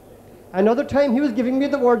 Another time he was giving me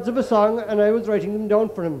the words of a song, and I was writing them down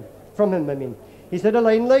from him, I mean. He said a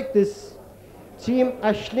line like this: Team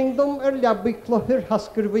Ashlingdom labiclohir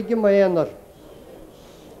hasker.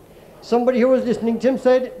 Somebody who was listening to him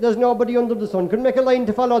said, there's nobody under the sun could make a line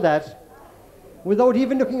to follow that. Without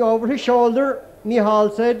even looking over his shoulder,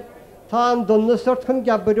 Mihal said, Tá dunna sort chun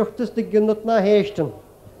gabberuchtas de gunnut na heishtan.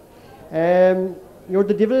 You're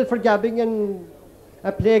the devil for gabbing and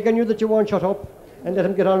a plague on you that you won't shut up and let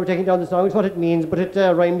him get on with taking down the song. It's what it means, but it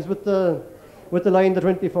rhymes with the line that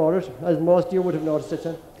went before it, as most of you would have noticed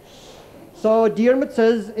it. So Diarmid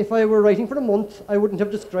says, if I were writing for a month, I wouldn't have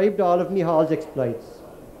described all of Mihal's exploits.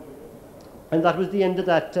 And that was the end of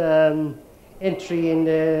that entry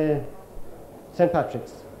in St.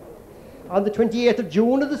 Patrick's. On the 28th of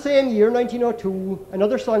June of the same year, 1902,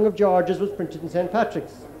 another song of George's was printed in St.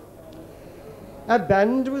 Patrick's. A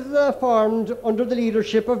band was formed under the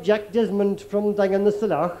leadership of Jack Desmond from Dangan na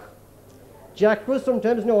Salach. Jack was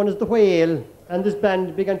sometimes known as the Whale, and this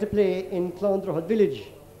band began to play in Clondrahud village.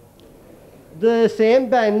 The same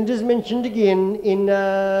band is mentioned again in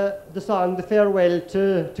the song The Farewell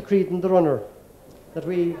to Curtin the Runner, that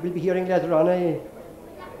we will be hearing later on, I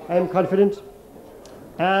am confident.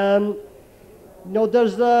 No,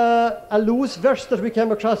 there's a loose verse that we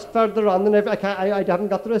came across further on, and I haven't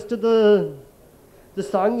got the rest of the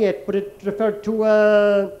song yet, but it referred to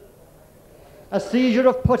a seizure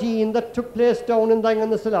of poteen that took place down in Dangan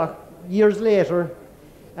na Salach years later.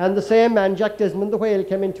 And the same man, Jack Desmond, the Whale,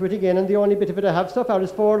 came into it again, and the only bit of it I have so far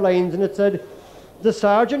is 4 lines, and it said, the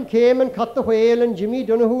sergeant came and caught the whale, and Jimmy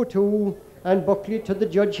Donoghue too, and Buckley to the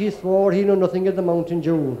judge he swore he knew nothing of the Mountain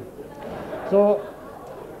Dew. So,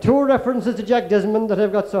 2 references to Jack Desmond that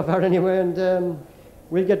I've got so far anyway, and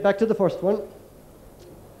we'll get back to the first one.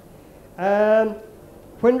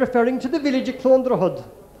 When referring to the village of Clondrahud,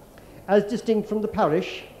 as distinct from the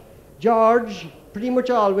parish, George pretty much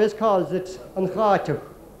always calls it an Chátach.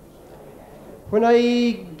 When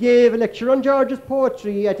I gave a lecture on George's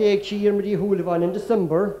poetry at Eagshir Madi Hulvan in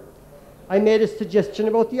December, I made a suggestion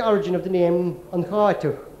about the origin of the name an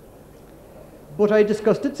Chátach. But I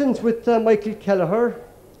discussed it since with Michael Kelleher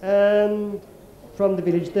from the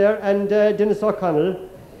village there and Dennis O'Connell,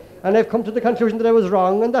 and I've come to the conclusion that I was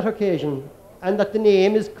wrong on that occasion, and that the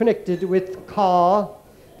name is connected with caw,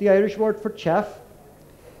 the Irish word for chaff.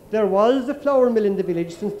 There was a flour mill in the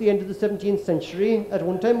village since the end of the 17th century, at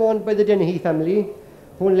one time owned by the Dennehy family,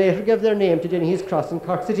 who later gave their name to Dennehy's Cross in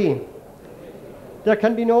Cork City. There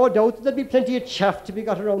can be no doubt that there'd be plenty of chaff to be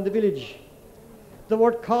got around the village. The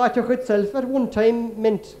word Chátach itself at one time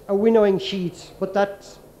meant a winnowing sheet, but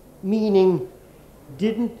that meaning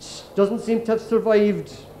doesn't seem to have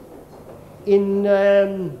survived in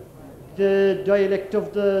the dialect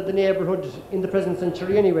of the neighbourhood in the present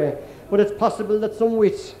century anyway. But it's possible that some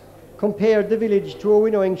wit compared the village to a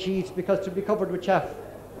winnowing sheet because it would be covered with chaff.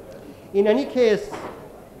 In any case,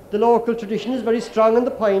 the local tradition is very strong on the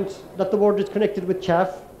point that the word is connected with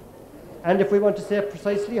chaff, and if we want to say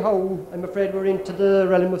precisely how, I'm afraid we're into the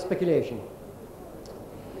realm of speculation.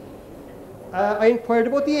 I inquired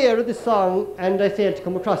about the air of this song and I failed to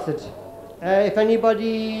come across it. If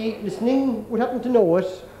anybody listening would happen to know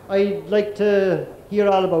it, I'd like to hear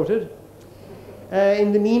all about it.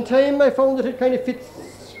 In the meantime, I found that it kind of fits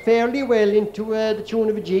fairly well into the tune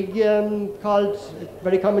of a jig called, a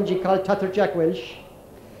very common jig called Tather Jack Welsh.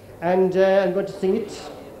 And I'm going to sing it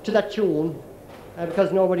to that tune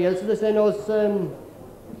because nobody else, as I say, knows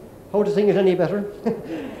how to sing it any better.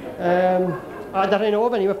 That I know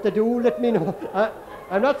of anyway. If they do, let me know.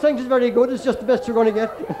 I'm not saying it's very good, it's just the best you're going to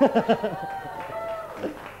get.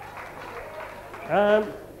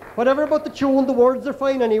 Whatever about the tune, the words are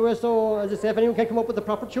fine anyway, so as I say, if anyone can come up with the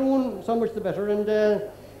proper tune, so much the better, and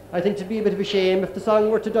I think it'd be a bit of a shame if the song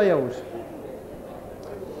were to die out.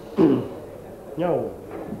 No.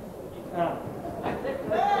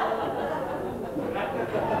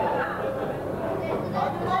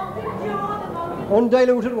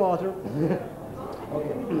 Undiluted water.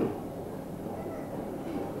 Okay.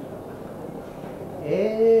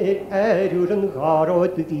 ŵr yn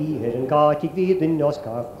garod y fyr yn gatig fydd yn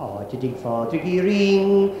osgaf a dig fadrig I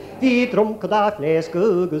ring. Fi drwmcod a fles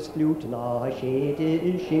gygus flwt na siede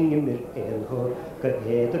yn syngym yr elhwr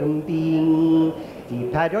gyfedr yn bing. Fi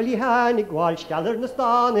periol I han I gwal staller na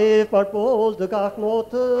stanif mar bol dy gach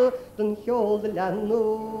note dyn hiol dy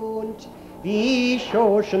lannwnt. Fi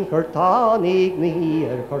sios yn chyrtanig na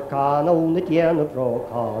hir chyrcan o'n y dien y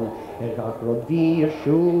brocan gach rod fi'r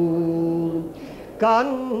siwl. Gan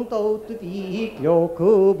dawt y fi glio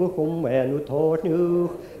cwb y chwmwen o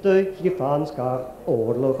tornwch dy llifans gach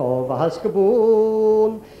orlwch o fas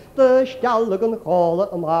gybwn. Dy stallig yn chol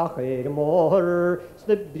ymach y môr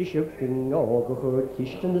dy brisig gyng o gychwr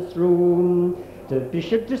cysg yn y srwn. Dy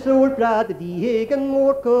brisig dryswr brad y ddig yn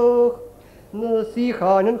morcwch. Na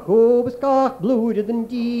sichan yn chwb ysgach blwyd yn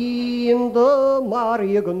dyn, dy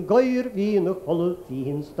mariag yn gair fi na cholwg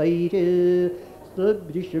fi'n staire, dy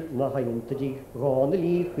brisig na haint ydig gwan y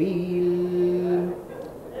li chwil.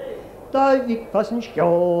 Da fi pas yn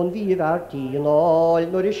sgion fi fer ti yn ôl,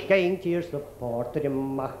 nôr ysgein ti'r support yr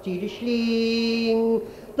ymach ti'r sling.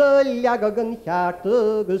 Dy liagag yn llart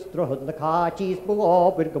agos drohod na catis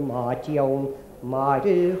bwobr gymati iawn,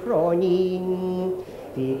 mae'r chronin.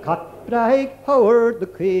 Fi catbraig hawr dy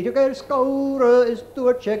cwedig sgawr ys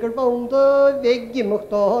dŵr chegar bawnd y feg imwch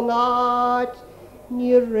donat.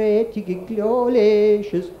 Ni retig I glio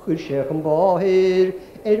leis ys chwysech yn bohyr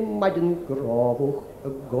maid yn grofwch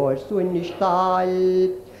y goer swyn I stall.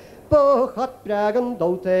 Bych catbraig yn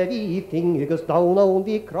dawt fi ffing ys dawn awn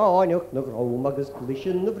fi craniwch na grawm agos glis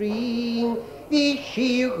yn y fring. Fi si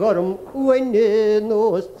gorm wynyn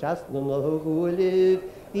os tras na hwylyf.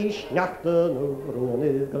 Fi snachten o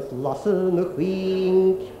vronig ys lassen y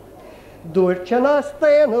chwink. Dwrt yn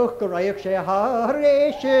astenwch gyraich se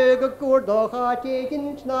haresig y gwrdoch a tegin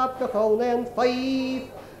snap gychawn yn ffaith.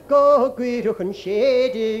 Gwyrwch yn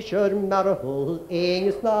siedys yr marhol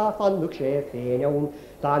engys na fannwch se ffen iawn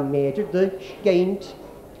dan medr dy sgeint.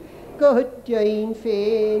 Gyda'n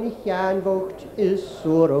ffen I llanfwcht ys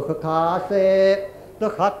swrwch y casse.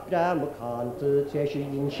 Dy chadram y cant y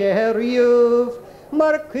tesin seriwf.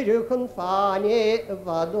 Mae'r cwyrwch yn ffanie y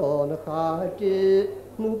fadon y chadu,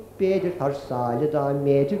 nhw bedr harsal y da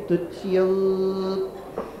medr dy til.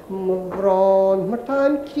 Mae fron, mae'r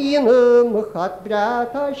tam crin y chad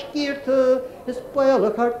brat a sgirt ys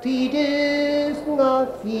bwelwch ar tydys na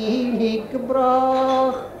ffili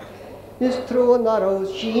gybrach. Ys tron ar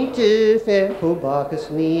oes sy'n tyffe hwbach ys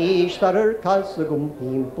nis ar yr cas y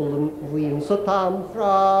gwmpimpl yn fwyn so tam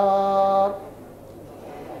ffrach.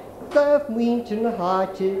 Daf mwyn yn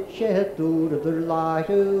hati sydd dŵr ydy'r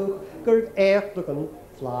lairwch, gyrf eichdwch yn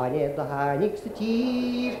flaned a hanig sy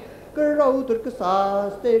tir, gyrrawdwr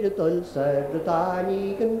gysas dyr y dylser y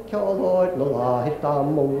danig yn ciolod na lahir da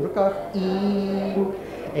mwr gach un.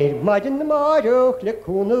 Maid yn y marwch le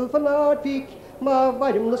cwnwf yn adfig, ma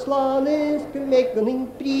farym na slanus gyleg yn ein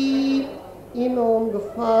brif, un o'n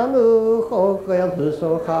gyffanwch o gweldus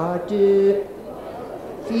o chadu.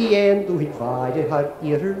 Fi en dwy fair har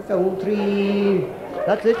i'r fewn tri.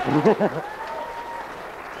 That's it.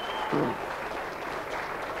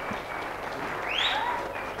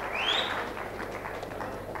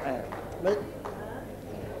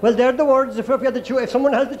 Well, they're the words. If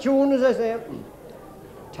someone has the tune, as I say,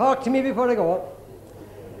 talk to me before I go.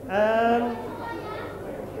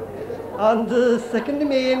 On the 2nd of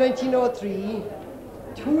May 1903,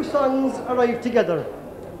 two songs arrived together.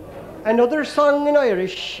 Another song in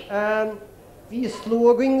Irish, vi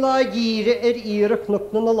slogging la gire ira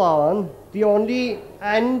knukna na lan, the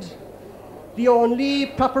only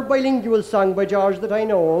proper bilingual song by George that I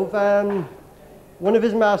know of, one of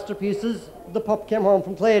his masterpieces, The Pup Came Home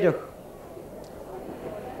from Playdoch.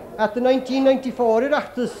 At the 1994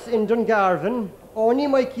 Erachtas in Dungarvan, only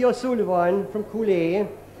Mikey O'Sullivan from Cooley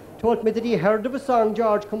told me that he heard of a song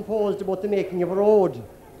George composed about the making of a road.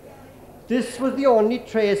 This was the only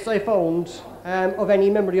trace I found of any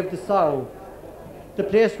memory of the song. The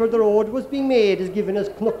place where the road was being made is given as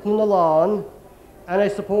Cnucklin, and I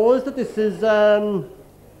suppose that this is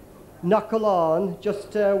Knockalan,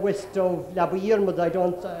 just west of Labuirmad.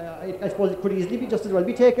 I suppose it could easily be just as well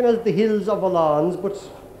be taken as the hills of Alans, but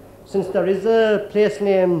since there is a place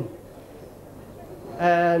named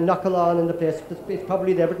Knockalan in the place, it's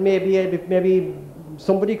probably there, but maybe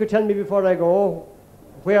somebody could tell me before I go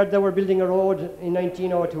where they were building a road in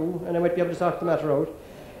 1902, and I might be able to sort the matter out.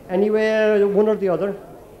 Anyway, one or the other.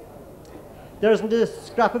 There isn't a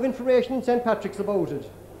scrap of information in St. Patrick's about it.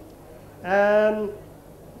 And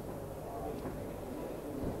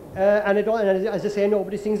as I say,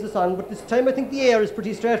 nobody sings the song, but this time I think the air is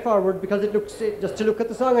pretty straightforward, because it looks, just to look at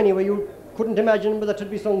the song anyway, you couldn't imagine but that should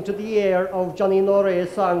be sung to the air of Johnny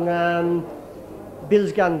Noray's song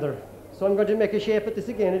Bill's Gander. So I'm going to make a shape at this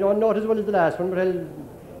again. I don't know it as well as the last one, but I'll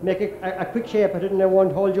make a quick shape at it and I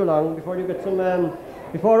won't hold you long before you get some,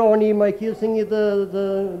 before only Mike, he'll sing you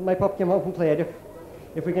my pop came home from Clare,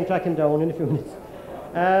 if we can track him down in a few minutes.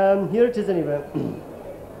 Here it is anyway.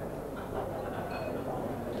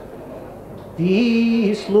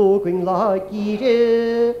 Vi sloging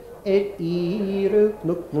lagire ire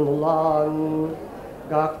knuknun lang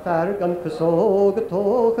gach gan kusog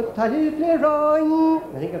toch talifle rang.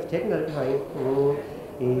 I think I've taken that behind.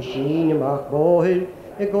 Shin mach bohil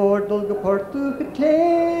gordel geportu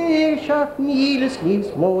gekleer schaf miles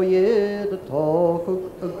liefs mooie de toch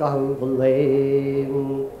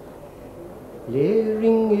gavelen.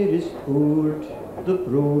 Lering is oerd, de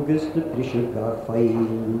broeg is de prisje gach feil.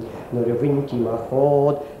 Naar de wintie mag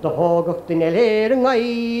fod, de hoogach den lering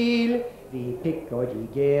eil. Vi pikk og de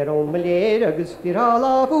ger om ler agus spiral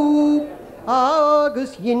av oop.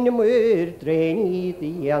 Agus jinnemur drein I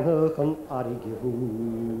de janhuchen arge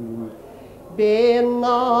hoop.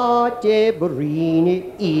 Bena te borine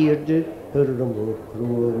ierde hurrum og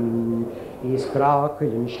krum. I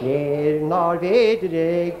skrakelen sler nar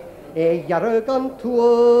vedereg. Jargan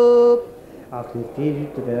tuop, ach ni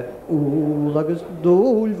filtre ulagus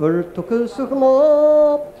dulver tukus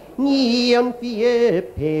mop, ni an fie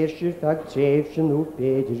persir fag trefsjen og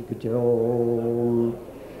bedir gedrom.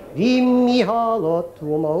 Vi mi hala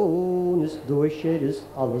tumaonis doisjeris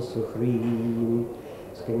alles og chrim,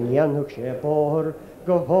 skenjan og sjebor,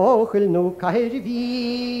 gohochel no kair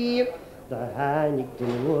vi, da hanig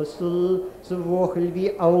den wussel, så wochel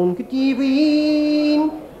vi aun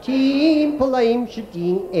gedivin, Team Polaim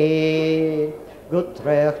Shadin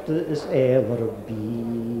Gutrecht is ever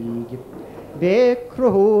big.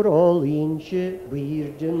 Bekror all inche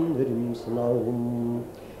weirden rimsnaum.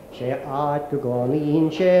 She art gegaan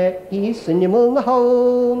inche is animal na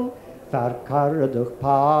home. Verkardig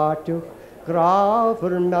paartig,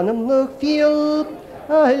 graver manem nog veel.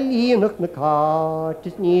 Alleenig na kaart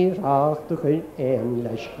is neerachtig en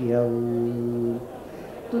leschgel.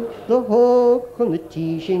 De hoog van de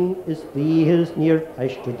teaching is veel neer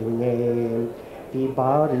echte doen. Die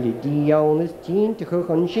barley diaun is 10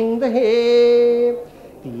 gaan zing de he.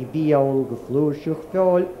 Die biaun gevloosig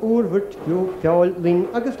vuil oerwert vuil ling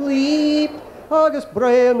agus liep. Agus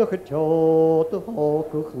bruinig getjot de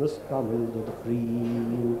hoog na skammel de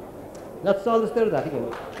green. That's all the story that again.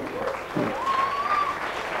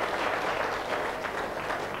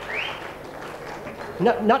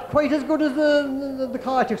 Not quite as good as the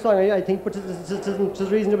Carter song, I think, but it's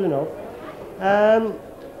reasonable enough.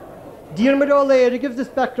 Diarmid O'Leary gives this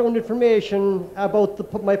background information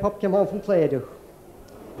about my pup came home from Clydach.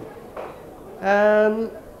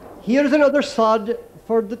 Here's another sod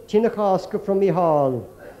for the Tinnachaska from Mihal.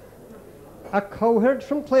 A cowherd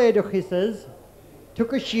from Clydach, he says,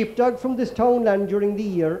 took a sheepdog from this townland during the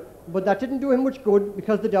year, but that didn't do him much good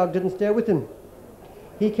because the dog didn't stay with him.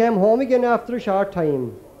 He came home again after a short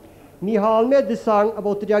time. Mihal made this song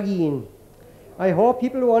about the Dageen. I hope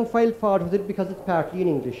people won't find fault with it because it's partly in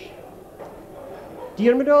English.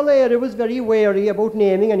 Diarmid O'Leary was very wary about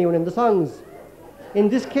naming anyone in the songs. In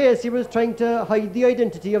this case, he was trying to hide the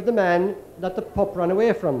identity of the man that the pup ran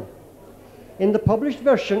away from. In the published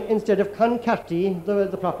version, instead of Concarty,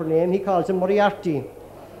 the proper name, he calls him Moriarty.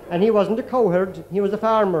 And he wasn't a cowherd, he was a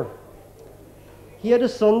farmer. He had a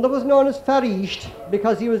son that was known as Farisht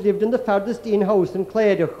because he was lived in the farthest in house in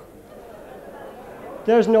Clydach.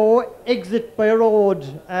 There's no exit by a road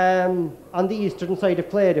on the eastern side of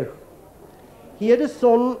Clydach. He had a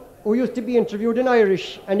son who used to be interviewed in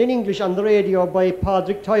Irish and in English on the radio by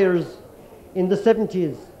Padraig Tyres in the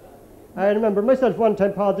 70s. I remember myself one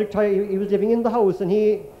time, Padraig Tyres, he was living in the house, and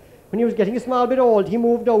when he was getting a small bit old, he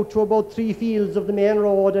moved out to about 3 fields of the main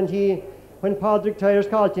road, and when Padraig Tyres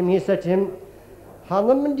called him, he said to him,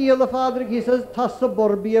 Hanam and deal the father, he says, Tassa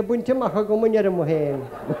Borbi a bunte machagum and Yeremohen.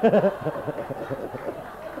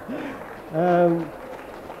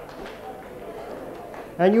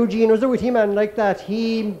 And Eugene was a witty man like that.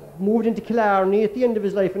 He moved into Killarney at the end of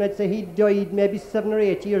his life, and I'd say he died maybe 7 or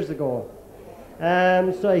 8 years ago.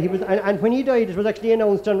 So he was, and when he died, it was actually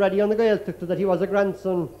announced on Radio on the Gaeltacht that he was a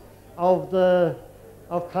grandson of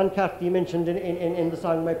Concarty mentioned in the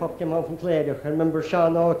song My Pup Came Home from Clydach. I remember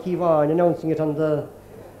Sean O'Keevan announcing it on the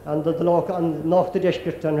local on North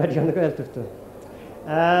Deshkirk on Radio on the Gaeltacht.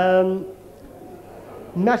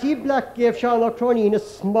 Matty Black gave Sean O'Croneen a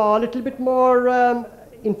small little bit more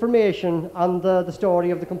information on the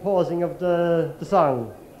story of the composing of the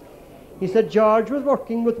song. He said George was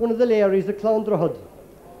working with one of the Larrys at Clondrohad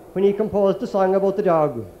when he composed the song about the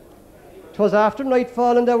dog. 'Twas after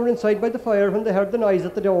nightfall and they were inside by the fire when they heard the noise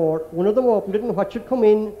at the door. One of them opened it and what should come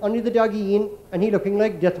in, only the dog Ian, and he looking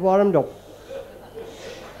like death warmed up.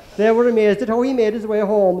 They were amazed at how he made his way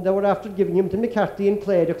home. They were after giving him to McCarthy and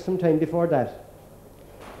Clayduck some time before that.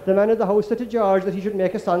 The man of the house said to George that he should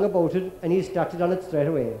make a song about it, and he started on it straight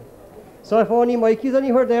away. So if only Mikey's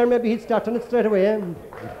anywhere there, maybe he'd start on it straight away.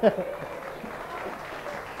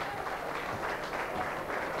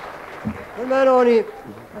 Good man, Oni.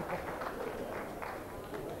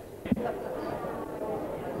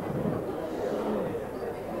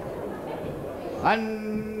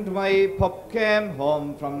 And my pup came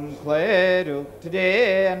home from Clayduck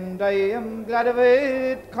today, and I am glad of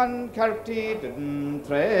it. Carty didn't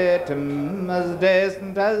treat him as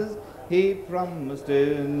decent as he promised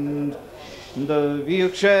it. The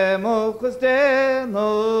Vilkshe mochus de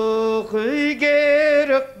no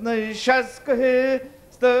Geruk na Shaskahe,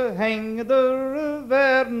 the Hangder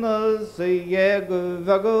Vernas,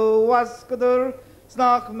 Yeguvago Waskader,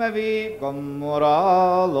 Snach Mevi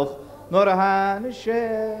Gomoraloch. Nor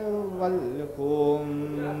Walkum.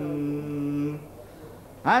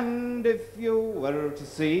 And if you were to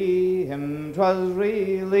see him, 'twas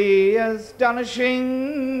really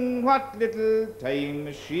astonishing what little time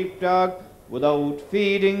a sheepdog without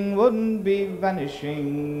feeding wouldn't be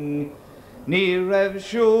vanishing. Ní raibh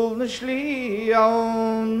siúl na slí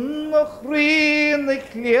ann mo chrí na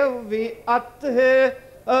cléamhí atathe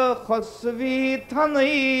a chos a bhí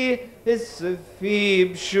tannaí is a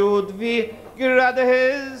fíb siúd bhí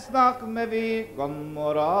gradahis nach me bhí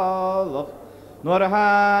gomorálach nor a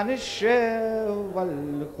hána sé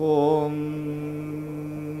bhfuilchum.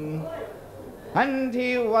 And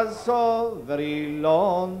he was so very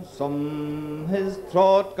lonesome, his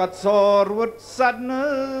throat got sore with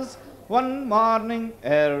sadness. One morning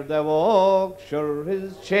ere they woke, sure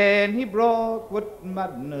his chain he broke with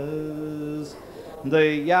madness. The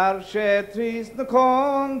yar sé trís na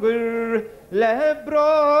congur, le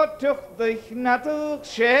brotuch the gnatuch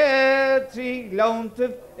sé trí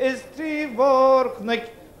launtif is trí vorchnik,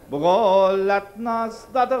 Bogolat nas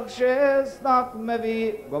dadach sé snach me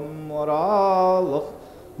vi gomoralach,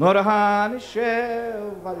 nor han sé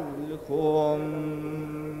valchum.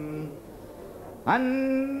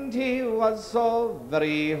 And he was so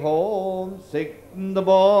very homesick, the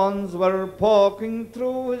bones were poking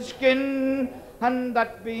through his skin, and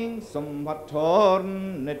that being somewhat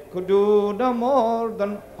torn, it could do no more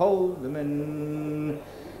than hold him in.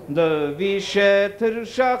 The visheter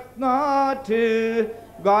shaknatu,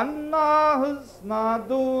 gannahus na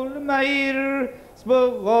dul meir,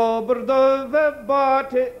 spogober dove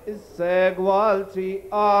bate is segwaltri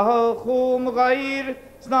ahum gair,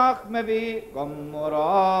 snach me vi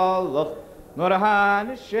gomoralach, nor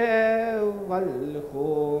han she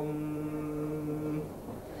valchum.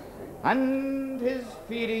 And his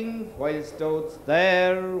feeding whilst out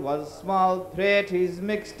there was small praties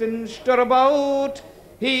mixed and stir about.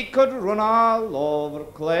 He could run all over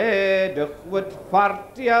Clayduck with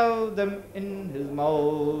 40 of them in his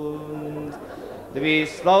mouth. The wee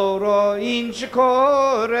slowro in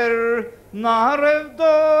Shakorer, na rev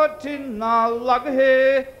dotin na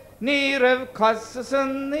laghe, ni rev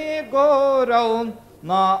kassasan ni go round,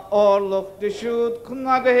 na orloch de shoot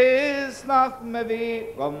knaghe, snach me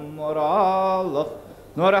vi gomoralach,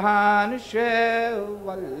 nor han she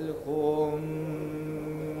valchum.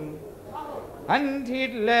 And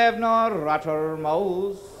he'd leave no rat or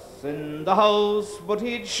mouse in the house, but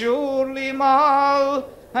he'd surely maul,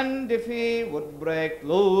 and if he would break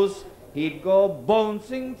loose, he'd go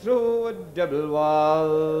bouncing through a double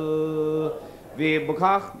wall. Vi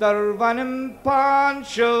bukachter vanim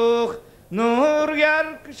panschuch, nur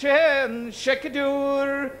yark shen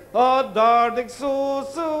shekedur, o dardig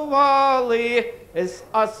susu wali, is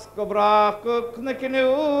askobrach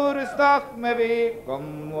knikenur, is nach me vi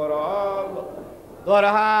gomoral,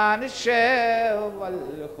 dorhan is shevalchum.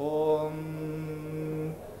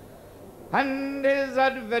 And his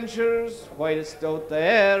adventures whilst out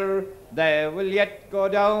there, they will yet go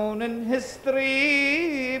down in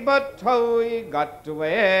history, but how he got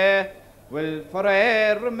away will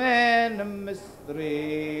forever remain a mystery.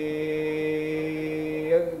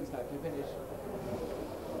 It's time to finish.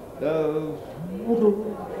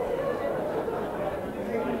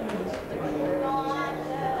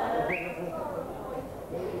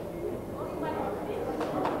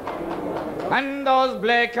 And those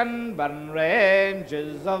black and barren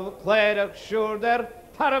ranges of Clayduck, sure they're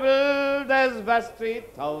terrible, there's vast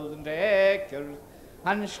 3,000 acres,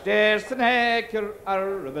 and stairs an acre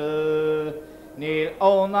arable. Neil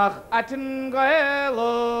Onach atin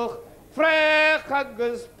gaeloch, frech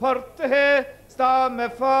agus porte, sta me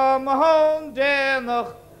fam hon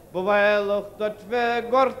denach, beweilig dat we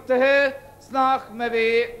gorte snach me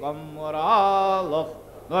we gamoralach.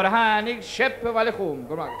 Nor hanig scheppe wel goed.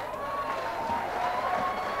 Kom maar.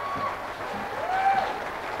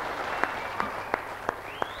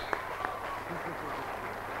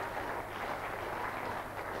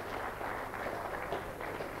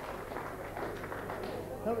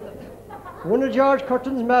 One of George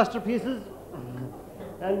Curtin's masterpieces,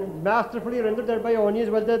 and masterfully rendered there by Oni, is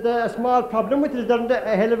well, a small problem with it is there isn't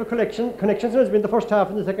a hell of a connections between the first half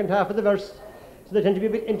and the second half of the verse, so they tend to be a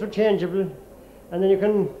bit interchangeable, and then you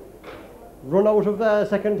can run out of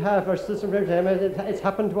second half verses from time to time. It's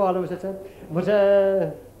happened to all of us, but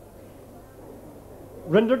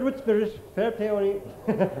rendered with spirit. Fair play, Oni.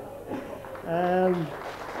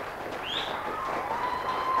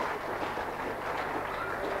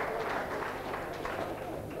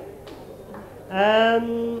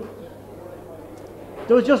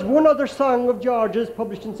 There was just one other song of George's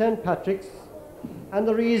published in St. Patrick's, and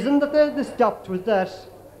the reason that they stopped was that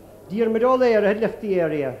Diarmid O'Leary had left the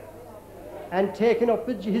area and taken up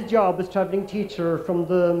his job as travelling teacher from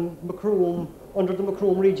the Macroom, under the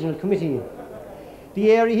Macroom Regional Committee.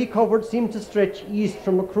 The area he covered seemed to stretch east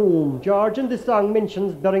from Macroom. George in this song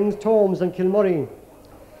mentions Berings, Tomes and Kilmurray.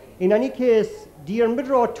 In any case, Diarmid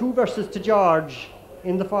wrote 2 verses to George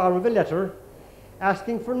in the form of a letter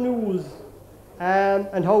asking for news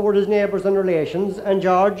and how were his neighbours and relations, and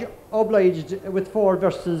George obliged with 4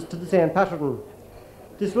 verses to the same pattern.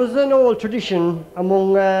 This was an old tradition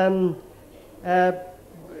among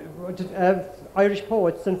Irish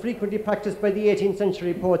poets and frequently practiced by the 18th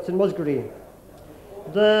century poets in Muskerry.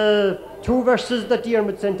 The 2 verses that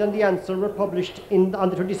Diarmid sent and the answer were published on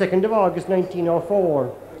the 22nd of August 1904.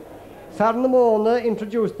 Farnamona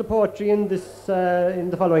introduced the poetry in the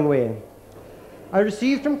following way. I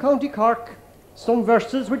received from County Cork some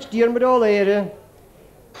verses which Diarmid O'Leary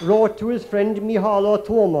wrote to his friend Mihal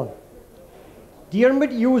O'Toma.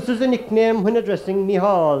 Diarmid uses a nickname when addressing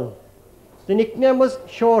Mihal. The nickname was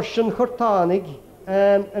Shorshan Chortanig,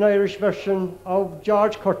 an Irish version of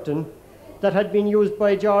George Curtin that had been used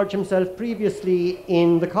by George himself previously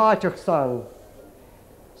in the Cartach song.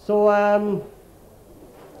 So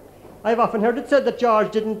I've often heard it said that George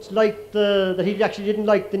didn't like that he actually didn't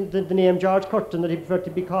like the name George Curtin, that he preferred to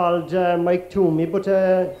be called Mike Toomey, but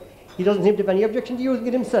he doesn't seem to have any objection to using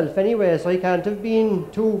it himself anyway, so he can't have been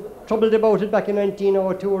too troubled about it back in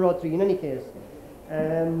 1902 or 03 in any case.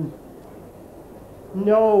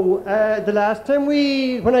 No, the last time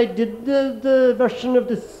when I did the version of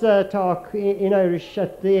this talk in Irish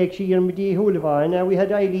at the Eikshir Midi Hulivan, we had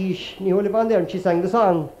Eilish Hulivan there and she sang the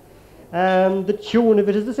song. The tune of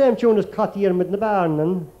it is the same tune as Cottier Mid na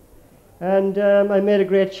Barnan, and I made a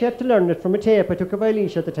great shift to learn it from a tape I took of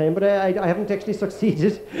Eilish at the time, but I haven't actually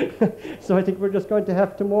succeeded. So I think we're just going to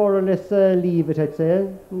have to more or less leave it, I'd say.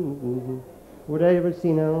 Would I ever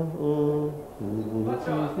see now?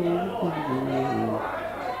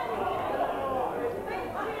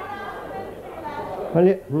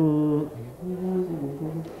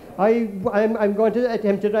 I'm going to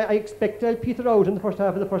attempt it. I expect I'll peter out in the first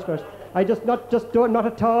half of the first verse. I not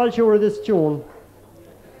at all sure of this tune.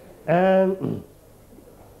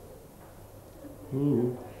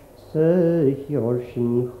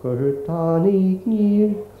 Yorshin Chortanig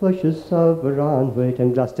near clushes of around. Wait, I'm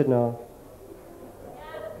exhausted now.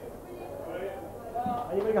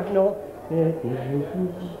 Anybody got no?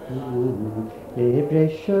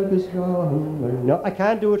 No, I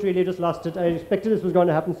can't do it really, I just lost it. I expected this was going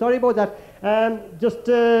to happen. Sorry about that. Just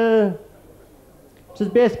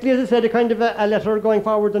basically, as I said, a kind of a letter going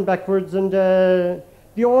forwards and backwards. And an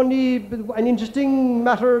interesting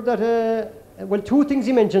matter that, well, 2 things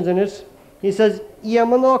he mentions in it. He says,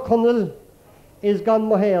 Iaman O'Connell is gone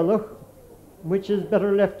Mohelach, which is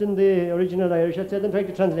better left in the original Irish, I'd say, than trying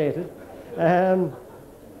to translate it.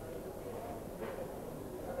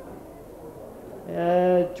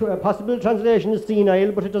 A possible translation is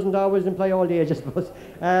senile, but it doesn't always imply old age, I suppose.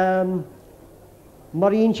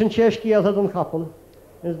 Marine Shinsheshki Elthadon Kapel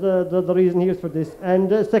is the reason he used for this. And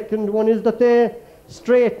the second one is that they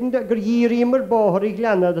straightened Gryirimer Bohari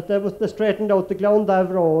Glana, that they straightened out the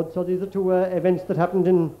Gloundav Road. So these are 2 events that happened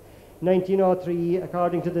in 1903,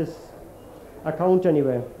 according to this account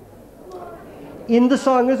anyway. In the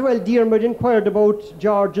song as well, Diarmid inquired about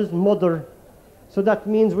George's mother. So that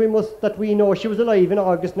means that we know she was alive in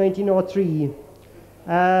August 1903.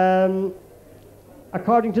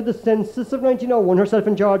 According to the census of 1901, herself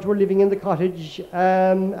and George were living in the cottage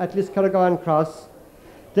at Liscaragan Cross.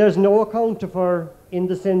 There's no account of her in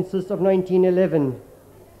the census of 1911.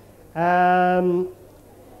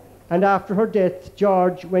 and after her death,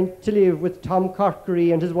 George went to live with Tom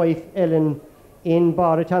Corkery and his wife Ellen in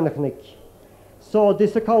Barratanachnick. So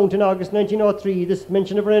this account in August 1903, this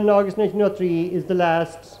mention of her in August 1903, is the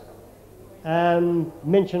last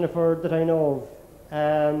mention of her that I know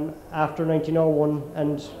of after 1901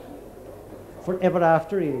 and forever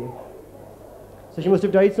after, really. So she must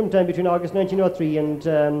have died sometime between August 1903 and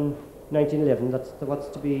 1911. That's what's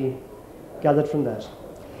to be gathered from that.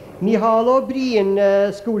 Micheál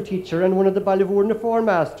O'Brien, school teacher and one of the Ballyvourna Four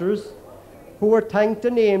Masters, who were thanked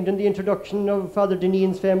and named in the introduction of Father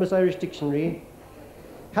Dineen's famous Irish dictionary,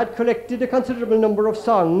 had collected a considerable number of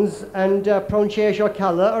songs, and Proinsias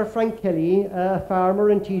O'Calla, or Frank Kelly, a farmer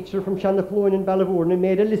and teacher from Shanachloin in Ballyvourna,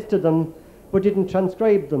 made a list of them but didn't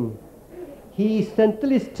transcribe them. He sent the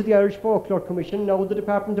list to the Irish Folklore Commission, now the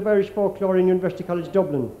Department of Irish Folklore in University College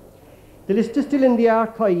Dublin. The list is still in the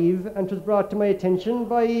archive and was brought to my attention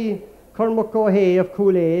by Cormac O'Hay of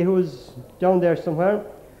Cooley, who's down there somewhere,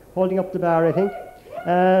 holding up the bar, I think.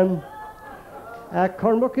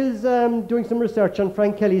 Cormac is doing some research on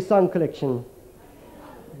Frank Kelly's song collection.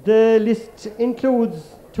 The list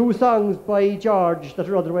includes 2 songs by George that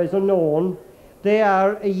are otherwise unknown. They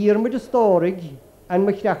are A Year with a Storig and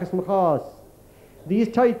Machrachas Machas. These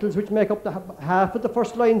titles, which make up half of the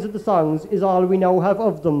first lines of the songs, is all we now have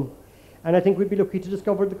of them, and I think we'd be lucky to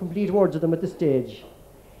discover the complete words of them at this stage.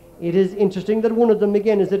 It is interesting that one of them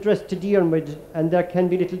again is addressed to Diarmid, and there can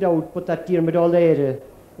be little doubt but that Diarmid O'Leary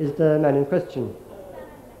is the man in question.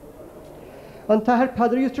 An Tahir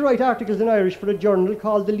Padder used to write articles in Irish for a journal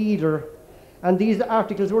called The Leader, and these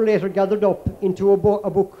articles were later gathered up into a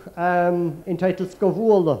book entitled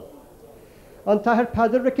Scovuola. An Tahir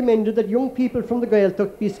Padder recommended that young people from the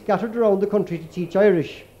Gaeltacht be scattered around the country to teach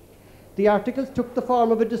Irish. The articles took the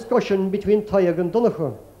form of a discussion between Taigh and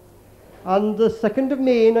Donogh. On the 2nd of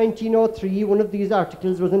May 1903, one of these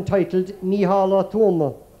articles was entitled Micheál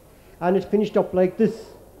Tuama, and it finished up like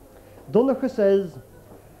this. Donogh says,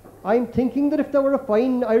 "I'm thinking that if there were a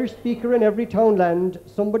fine Irish speaker in every townland,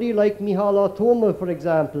 somebody like Micheál Tuama, for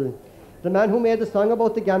example, the man who made the song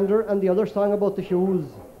about the gander and the other song about the shoes,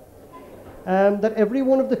 that every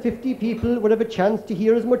one of the 50 people would have a chance to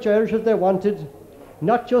hear as much Irish as they wanted,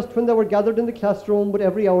 not just when they were gathered in the classroom, but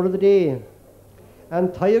every hour of the day."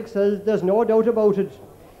 And Taigh says, "There's no doubt about it.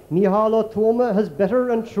 Micheál Tuama has better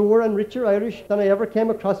and truer and richer Irish than I ever came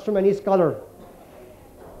across from any scholar.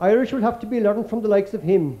 Irish will have to be learned from the likes of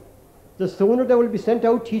him. The sooner they will be sent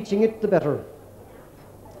out teaching it, the better."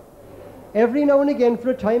 Every now and again for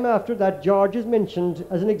a time after that, George is mentioned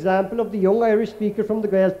as an example of the young Irish speaker from the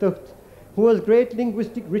Gaeltacht who has great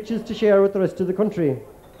linguistic riches to share with the rest of the country.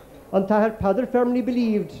 An Tahir Padder firmly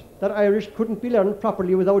believed that Irish couldn't be learned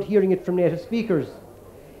properly without hearing it from native speakers.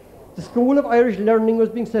 The School of Irish Learning was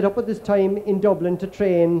being set up at this time in Dublin to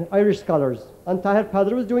train Irish scholars. An Tahir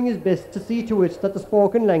Padder was doing his best to see to it that the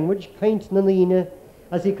spoken language, Caint Nanine,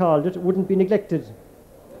 as he called it, wouldn't be neglected,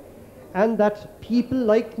 and that people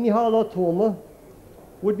like Micheál Tuama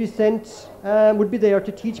would be there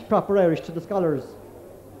to teach proper Irish to the scholars.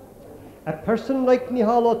 A person like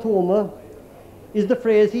Micheál Tuama is the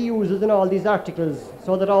phrase he uses in all these articles,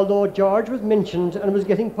 so that although George was mentioned and was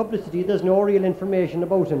getting publicity, there's no real information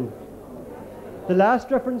about him. The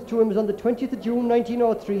last reference to him is on the 20th of June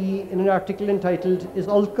 1903 in an article entitled Is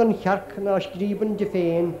Ulcan Chark na Skriben de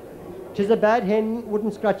Féin? 'Tis a bad hen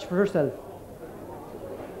wouldn't scratch for herself.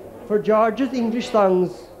 For George's English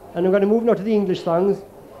songs, and I'm going to move now to the English songs,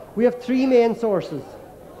 we have 3 main sources.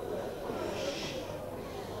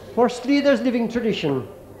 Firstly, there's living tradition.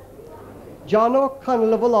 John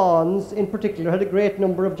O'Connell of O'Lawns, in particular, had a great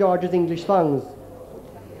number of George's English songs.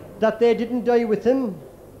 That they didn't die with him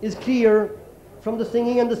is clear from the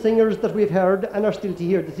singing and the singers that we've heard and are still to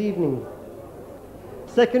hear this evening.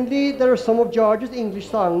 Secondly, there are some of George's English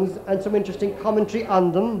songs and some interesting commentary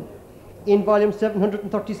on them in volume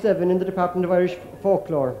 737 in the Department of Irish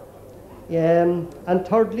Folklore. And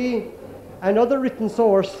thirdly, another written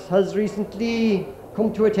source has recently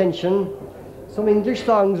come to attention, some English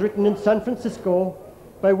songs written in San Francisco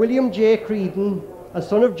by William J. Creedon, a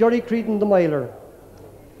son of Jerry Creedon the Miler.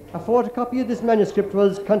 A photocopy of this manuscript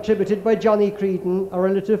was contributed by Johnny Creedon, a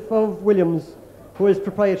relative of William's, who is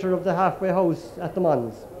proprietor of the halfway house at the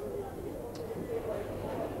Mons.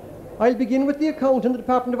 I'll begin with the account in the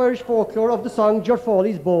Department of Irish Folklore of the song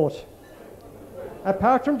Gerfoley's Boat.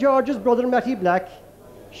 Apart from George's brother Matty Black,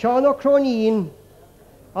 Sean O'Croneen,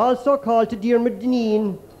 also called to Diarmid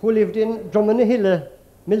Dineen, who lived in Drummonahilla,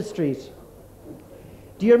 Mill Street.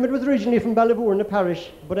 Diarmid was originally from Ballyvourna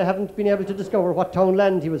parish, but I haven't been able to discover what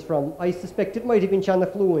townland he was from. I suspect it might have been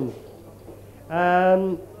Shanachloin.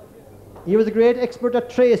 He was a great expert at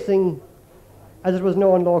tracing, as it was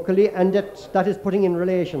known locally, and that is putting in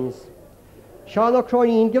relations. Sean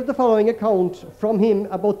O'Croneen gave the following account from him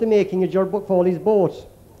about the making of Jerry Foley's boat.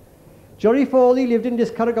 Jerry Foley lived in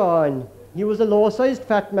Liscarrigan. He was a low-sized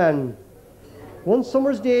fat man. One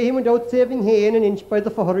summer's day he went out saving hay in an inch by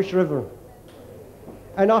the Faharish River.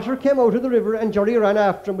 An otter came out of the river and Jerry ran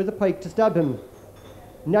after him with a pike to stab him.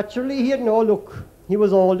 Naturally he had no luck. He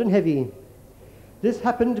was old and heavy. This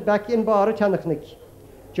happened back in Baratanachnik.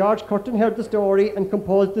 George Curtin heard the story and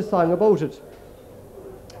composed the song about it.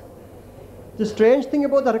 The strange thing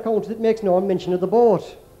about that account is it makes no mention of the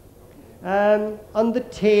boat. On the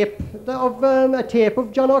tape a tape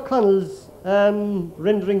of John O'Connell's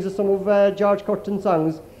renderings of some of George Curtin's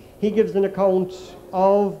songs, he gives an account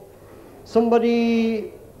of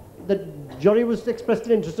somebody that Jerry was expressed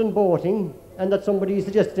an interest in boating, and that somebody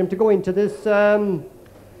suggested him to go into this.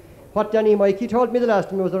 What Danny Mikey told me the last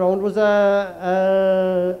time he was around was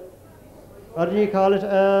what do you call it?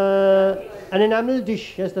 An enamel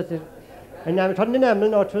dish. Yes, that's it. It wasn't enamel,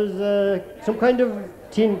 no, it was some kind of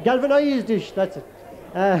tin, galvanized dish, that's it.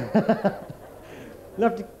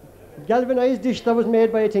 Galvanized dish that was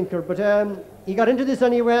made by a tinker, but he got into this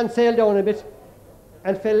anyway and sailed down a bit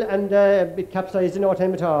and fell and it capsized in no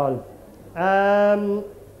time at all.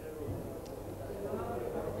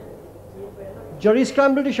 Jerry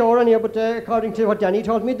scrambled ashore anyhow, but according to what Danny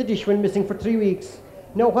told me, the dish went missing for 3 weeks.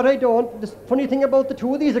 Now, the funny thing about the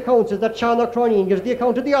two of these accounts is that Sean O'Croneen gives the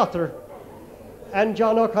account of the otter, and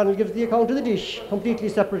John O'Connell gives the account of the dish completely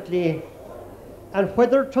separately. And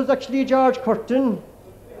whether it was actually George Curtin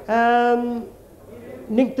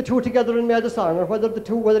linked the two together and made the song, or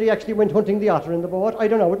whether he actually went hunting the otter in the boat, I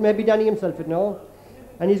don't know. It may be Danny himself would know.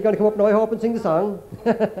 And he's going to come up now, I hope, and sing the song.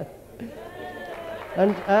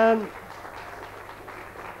 And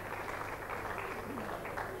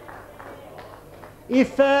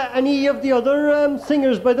if any of the other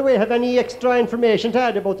singers, by the way, have any extra information to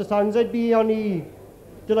add about the songs, I'd be only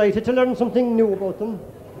delighted to learn something new about them.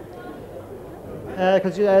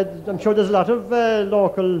 Because I'm sure there's a lot of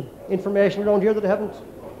local information around here that I haven't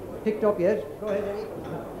picked up yet. Go ahead, Danny.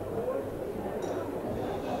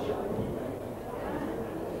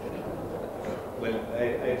 Well,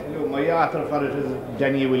 I tell you, my author for it is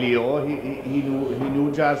Danny Willio. He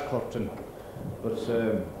knew George Curtin, but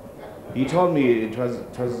he told me it was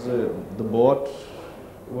the boat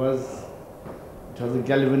was a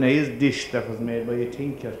galvanized dish that was made by a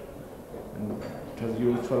tinker, and it was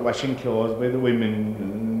used for washing clothes by the women,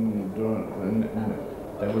 and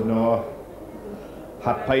there was no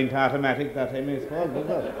hot pint automatic that time, I suppose, was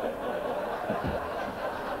there?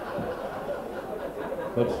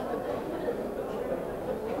 But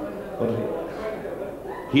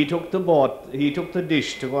he took the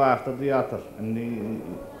dish to go after the otter, and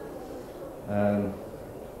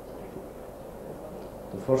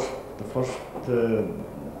the first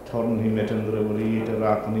turn he met in the river, he hit a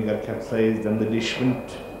rock and he got capsized, and the dish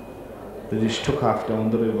took off down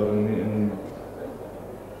the river, and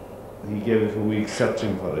he gave it a week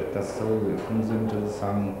searching for it. That's how it comes into the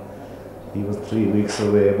song. He was 3 weeks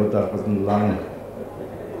away, but that wasn't long.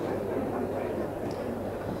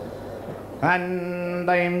 And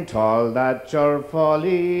I'm told that your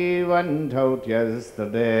Foley went out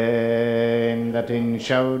yesterday, and that in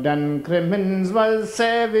Showdown Crimmins was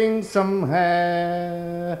saving some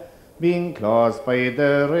hay. Being close by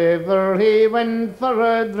the river, he went for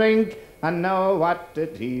a drink, and now what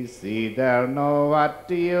did he see there? Now what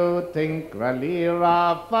do you think? Rally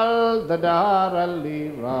raffle the da, rally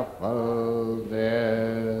raffle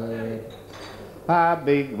there. A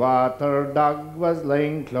big water dog was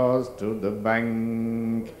lying close to the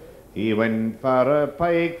bank. He went for a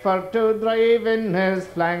pike for to drive in his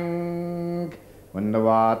flank. When the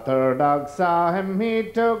water dog saw him, he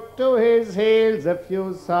took to his heels. If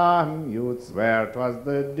you saw him, you'd swear 'twas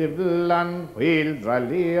the devil on wheels.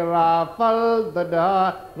 Rally raffle the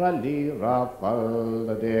da, rally raffle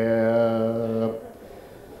the dear.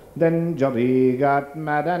 Then Jerry got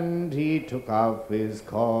mad and he took off his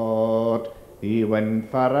coat. He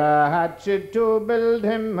went for a hatchet to build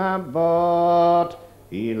him a boat.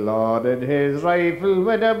 He loaded his rifle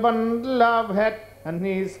with a bundle of hat, and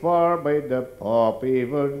he swore by the Pope he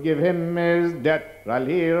would give him his death.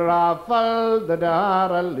 Rally raffle the da,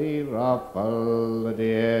 rally raffle the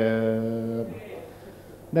dear.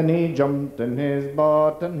 Then he jumped in his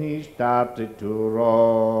boat and he started to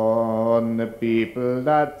run. The people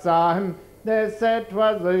that saw him, they said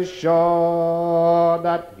 'twas a show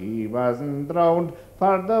that he wasn't drowned,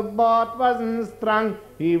 for the boat wasn't strong.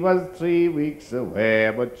 He was 3 weeks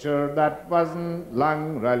away, but sure that wasn't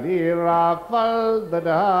long. Rally-raffle the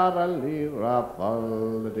da,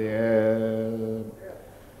 rally-raffle the day.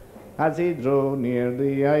 As he drew near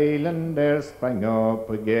the island, there sprang up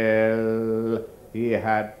a gale. He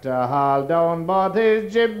had to haul down both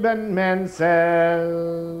his jib and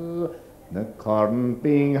mainsail. The current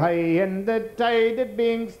being high and the tide it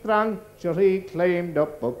being strong, sure he climbed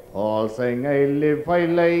up a pole, saying, I live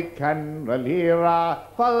while I can.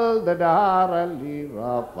 Rally-raffle the da,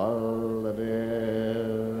 rally-raffle the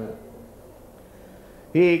day.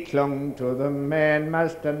 He clung to the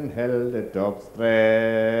mainmast and held it up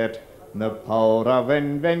straight. The power of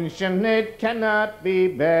invention, it cannot be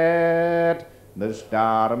bet. The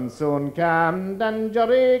storm soon calmed and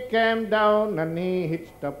Jerry came down, and he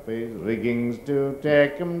hitched up his riggings to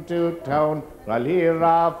take him to town.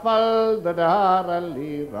 Rally-raffle the da,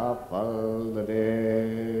 rally-raffle the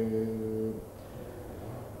day.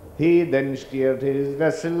 He then steered his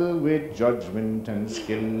vessel with judgment and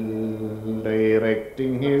skill,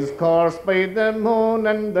 directing his course by the moon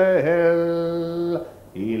and the hill.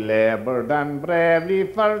 He laboured on bravely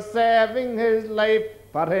for saving his life,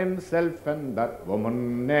 for himself and that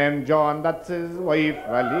woman named John, that's his wife.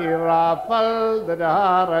 Rally-raffle the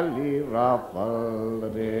da, rally-raffle the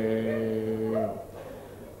day.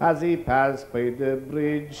 As he passed by the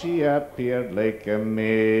bridge, he appeared like a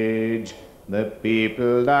mage. The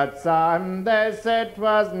people that saw him, they said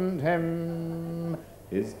 'twasn't him.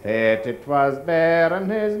 His pate it was bare,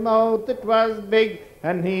 and his mouth it was big,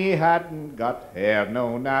 and he hadn't got hair,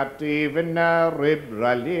 no, not even a rib.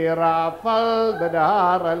 Rally-raffle the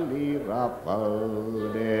da,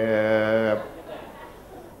 rally-raffle the.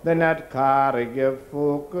 Then at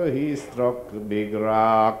Carrigafolk he struck a big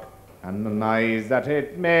rock, and the noise that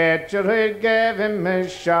it made, sure it gave him a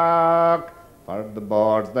shock. For the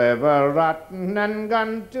boards they were rotten and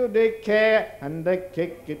gone to decay, and the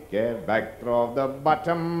kick it gave back drove the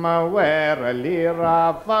bottom away.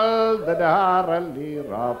 Rally-raffle the da,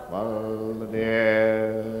 rally-raffle the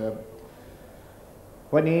day.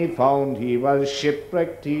 When he found he was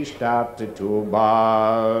shipwrecked, he started to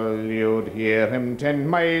bawl. You'd hear him 10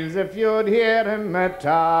 miles if you'd hear him at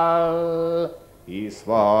all. He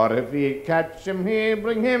swore if he'd catch him, he'd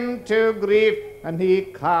bring him to grief, and he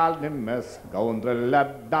called him a scoundrel, a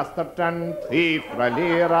dastard and thief.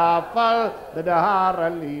 Rally-raffle the da,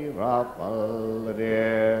 rally-raffle the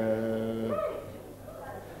day.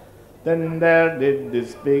 Then there did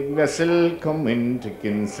this big vessel come into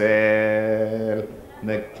Kinsale.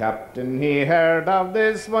 The captain, he heard of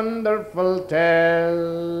this wonderful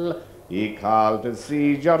tale. He called to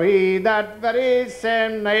see Jerry that very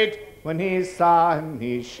same night. When he saw him,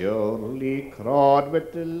 he surely crowed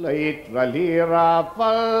with delight.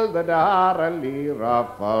 Rally-raffle the da,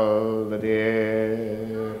 rally-raffle the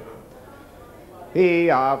day. He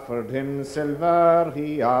offered him silver,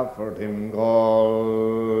 he offered him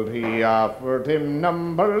gold, he offered him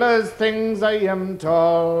numberless things, I am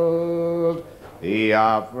told. He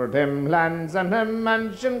offered him lands and a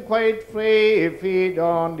mansion quite free, if he'd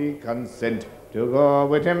only consent to go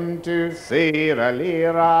with him to sea.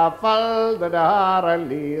 Rally-raffle the da,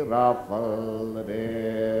 rally-raffle the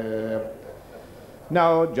day.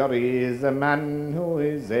 Now Jerry is a man who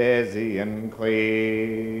is easy and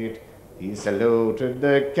quiet. He saluted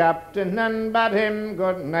the captain and bade him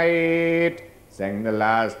good night. Sang the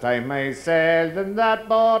last time I sailed in that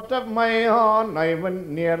boat of my own, I went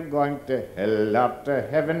near going to hell or to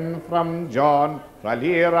heaven from John.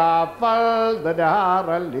 Rally-raffle the da,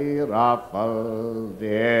 rally-raffle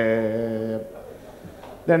the.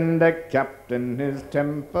 Then the captain his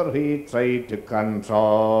temper he tried to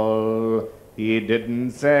control. He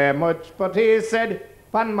didn't say much, but he said,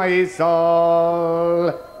 "'Pon my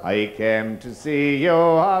soul, I came to see you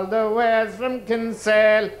all the ways from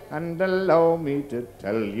Kinsale, and allow me to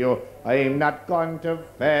tell you I'm not going to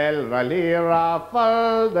fail.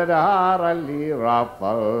 Rally-raffle the da,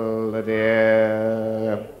 rally-raffle the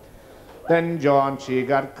day." Then John she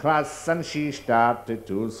got cross and she started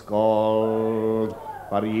to scold,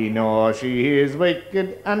 for ye know she is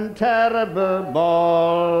wicked and terrible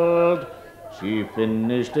bold. She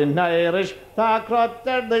finished in Irish, ta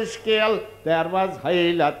crotter the scale. There was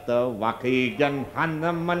Hyle at the Waukegan,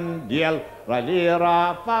 Hannam and Dale.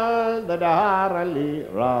 Rally-raffle the da,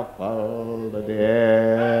 rally-raffle the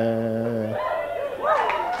day.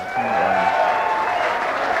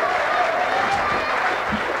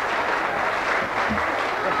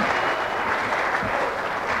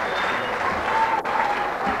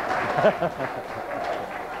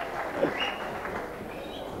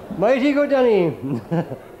 Mighty good, Danny.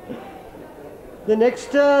 The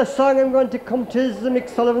next song I'm going to come to is the Mick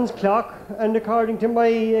Sullivan's Clock, and according to my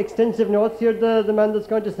extensive notes here, the man that's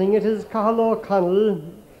going to sing it is Cathal O'Connell,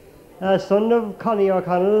 son of Connie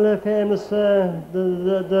O'Connell, famous,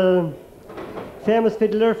 the famous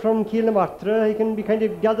fiddler from Keelamatra. He can be kind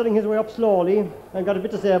of gathering his way up slowly. I've got a bit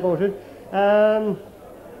to say about it.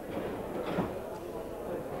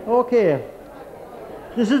 Okay.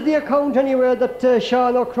 This is the account anyway that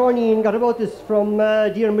Sean O'Croneen got about this from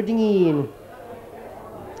Diarmuid Dineen.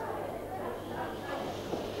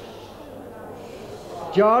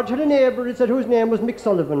 George had a neighbour, he said, whose name was Mick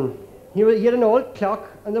Sullivan. He had an old clock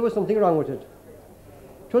and there was something wrong with it.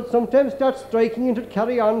 It would sometimes start striking and it would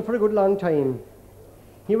carry on for a good long time.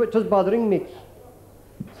 It was bothering Mick.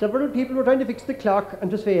 Several people were trying to fix the clock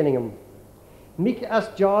and it was failing him. Mick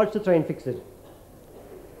asked George to try and fix it.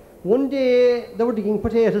 One day they were digging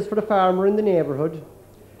potatoes for a farmer in the neighbourhood.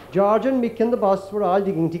 George and Mick and the boss were all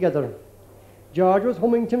digging together. George was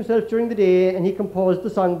humming to himself during the day and he composed the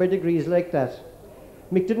song by degrees like that.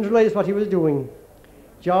 Mick didn't realise what he was doing.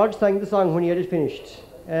 George sang the song when he had it finished.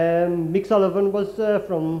 Mick Sullivan was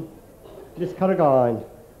from Liscarrigan.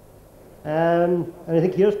 And I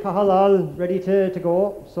think here's Cathal all ready to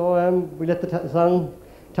go. So we let the song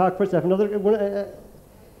talk for itself. Another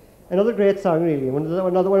great song, really. One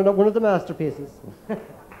of the masterpieces.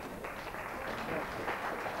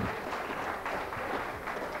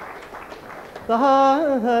 The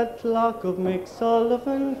hard clock of Mick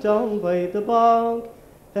Sullivan down by the bog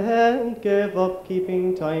and gave up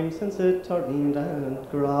keeping time since it turned and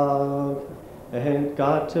grog. It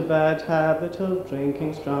got a bad habit of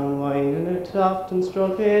drinking strong wine, and it often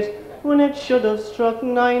struck 8 when it should have struck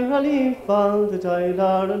 9. Rally fall the die,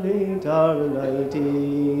 darrelly,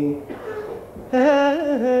 darrelly.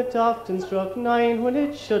 It often struck 9 when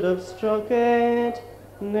it should have struck 8,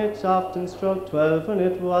 and it often struck 12 when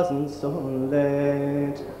it wasn't so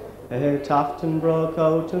late. It often broke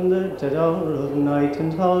out in the dead hour of night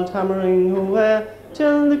and held hammering away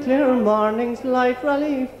till the clear morning's light.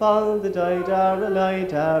 Rally fall the die, darrelly,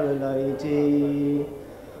 darrelly dee.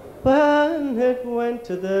 When it went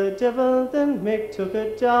to the devil, then Mick took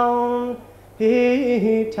it down.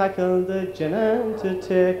 He tackled the Jenna to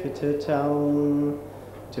take it to town,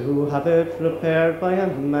 to have it repaired by a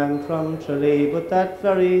man from Tralee. But that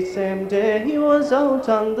very same day he was out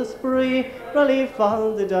on the spree. Rally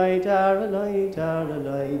fall the die, darrelly,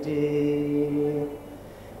 darrelly dee.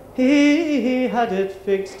 He had it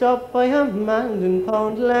fixed up by a man in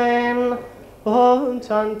Pound Lane,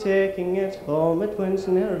 but on taking it home it went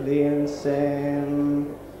nearly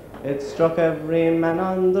insane. It struck every man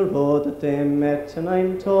on the road that they met, and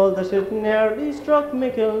I'm told that it nearly struck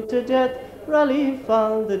Mickle to death. Rally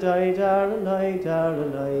fall the die, darrelly,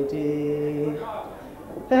 darrelly dee.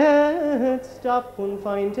 It stopped one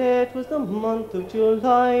fine day, it was the month of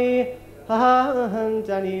July, and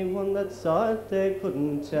anyone that saw it they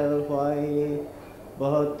couldn't tell why.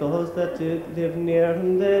 But those that did live near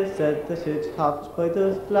him, they said that it hopped by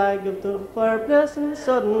the flag of the fireplace and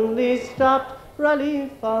suddenly stopped. Rally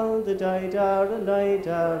fall the die, darrelly,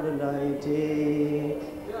 darrelly dee.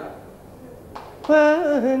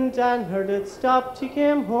 When Dan heard it stopped, he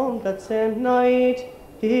came home that same night.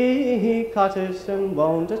 He caught it and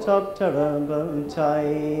wound it up terrible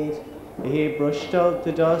tight. He brushed out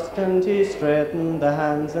the dust and he straightened the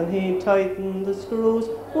hands and he tightened the screws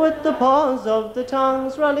with the paws of the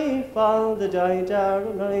tongs. Rally fall the die,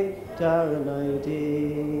 darrelly, darrelly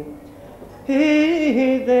dee.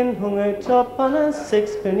 He then hung it up on a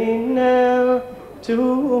 6-penny nail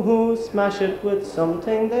to smash it with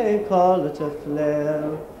something they call it a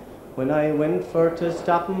flail. When I went for to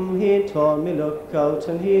stop him, he told me look out,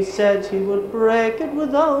 and he said he would break it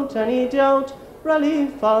without any doubt. Rally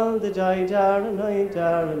fall the die, darrelly,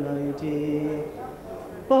 darrelly dee.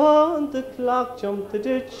 But the clock jumped the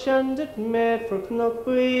ditch and it made for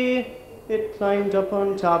Knuckby. It climbed up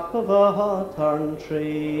on top of a hawthorn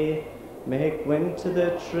tree. Mick went to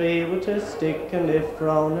the tree with a stick and a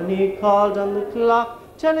frown, and he called on the clock,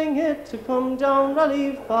 telling it to come down.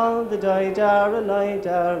 Rally fall the die, darrelly,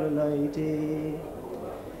 darrelly dee.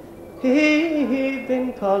 He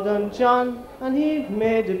then called on John, and he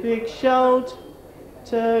made a big shout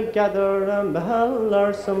to gather a mahal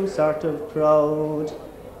or some sort of crowd.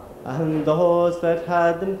 And those that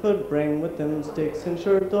had them could bring with them sticks, and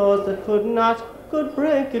sure those that could not could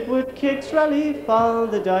break it with kicks. Rally fall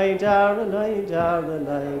the die, darrelly,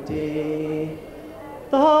 darrelly dee.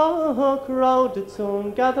 The whole crowd did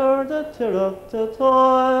soon gather the tirrup to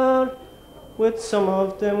Thor, with some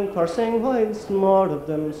of them cursing whilst more of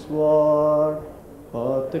them swore.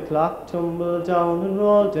 But the clock tumbled down and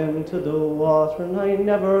rolled into the water, and I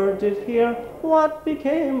never did hear what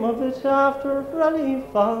became of it after Raleigh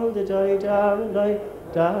fall did I,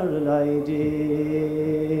 darrell I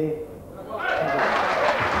dee.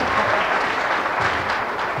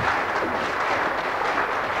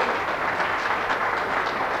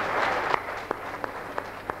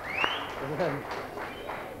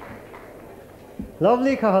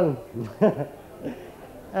 Lovely, Cathal.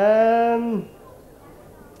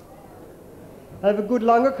 I have a good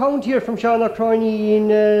long account here from Sean O'Crony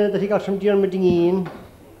that he got from Diarmid Ian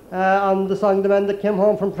on the song The Man That Came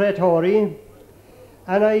Home from Praetory.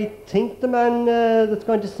 And I think the man that's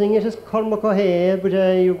going to sing it is Cormac O'Hare, but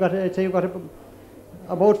I'd say you've got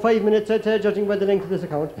about 5 minutes, I'd say, judging by the length of this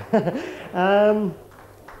account.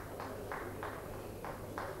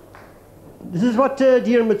 This is what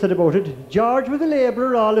Diarmid said about it. George was a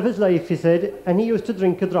labourer all of his life, he said, and he used to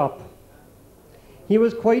drink a drop. He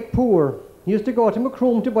was quite poor. He used to go to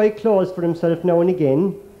Macroom to buy clothes for himself now and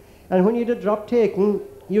again, and when he had a drop taken,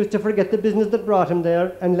 he used to forget the business that brought him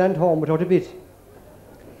there and land home without a bit.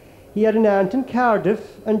 He had an aunt in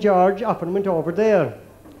Cardiff, and George often went over there.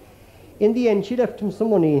 In the end, she left him some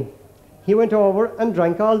money. He went over and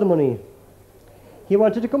drank all the money. He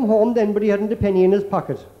wanted to come home then, but he hadn't a penny in his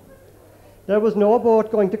pocket. There was no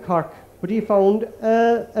boat going to Cork, but he found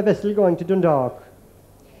a vessel going to Dundalk.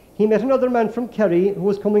 He met another man from Kerry who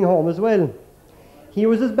was coming home as well. He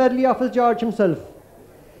was as badly off as George himself.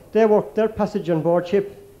 They worked their passage on board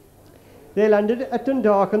ship. They landed at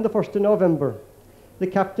Dundalk on the 1st of November. The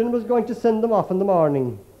captain was going to send them off in the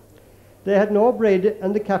morning. They had no bread,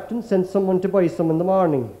 and the captain sent someone to buy some in the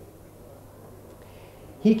morning.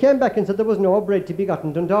 He came back and said there was no bread to be got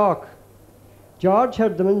in Dundalk. George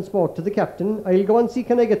heard them and spoke to the captain. I'll go and see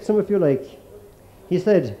can I get some if you like. He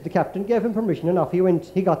said. The captain gave him permission and off he went.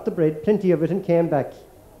 He got the bread, plenty of it, and came back.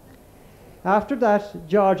 After that,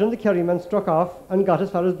 George and the Kerryman struck off and got as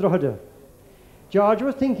far as Drogheda. George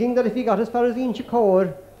was thinking that if he got as far as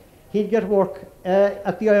Inchicore, he'd get work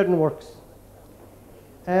at the ironworks.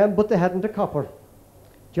 But they hadn't a copper.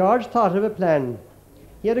 George thought of a plan.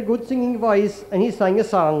 He had a good singing voice, and he sang a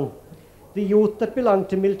song, The Youth That Belonged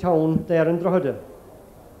to Milltown, there in Drogheda.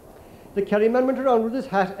 The Kerryman went around with his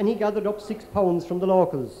hat, and he gathered up £6 from the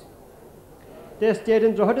locals. They stayed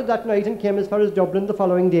in Drogheda that night and came as far as Dublin the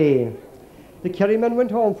following day. The Kerryman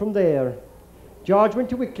went home from there. George went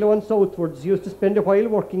to Wicklow and southwards. He used to spend a while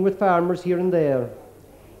working with farmers here and there.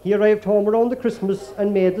 He arrived home around the Christmas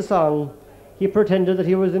and made the song. He pretended that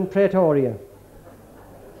he was in Praetoria.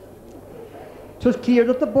 It was clear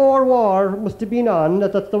that the Boer War must have been on,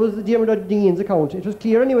 that was Diarmid Dean's account. It was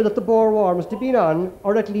clear anyway that the Boer War must have been on,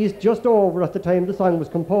 or at least just over at the time the song was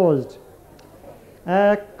composed.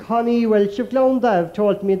 Connie Welch of Clowndav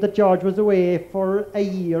told me that George was away for a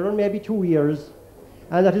year or maybe 2 years,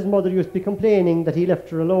 and that his mother used to be complaining that he left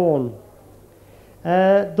her alone.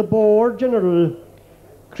 The Boer General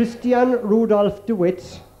Christian Rudolf de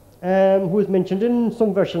Witt, who is mentioned in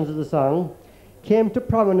some versions of the song, came to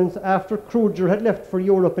prominence after Kruger had left for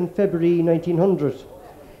Europe in February 1900.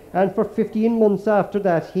 And for 15 months after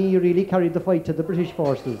that, he really carried the fight to the British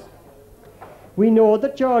forces. We know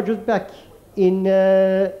that George was back in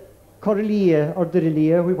Correlia, or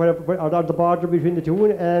Dirilia, or the border between the two,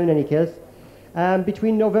 in any case,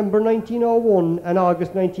 between November 1901 and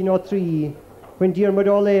August 1903, when Diarmid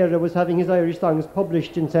O'Leary was having his Irish songs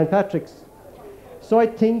published in St. Patrick's. So I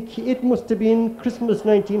think it must have been Christmas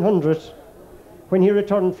 1900 when he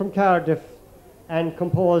returned from Cardiff and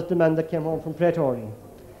composed The Man That Came Home from Praetory.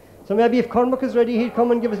 So maybe if Cormac is ready, he'd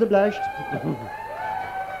come and give us a blast.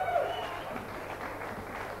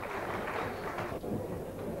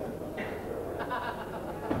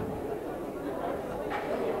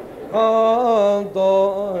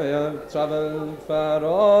 Although I have travelled far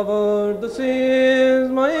over the seas,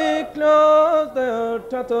 my clothes they are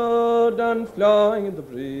tattered and flying in the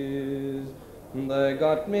breeze. They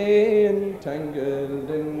got me entangled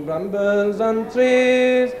in brambles and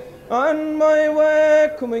trees, on my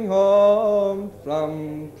way coming home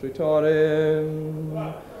from Praetoria.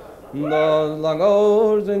 Those long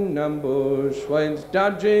hours in ambush, whilst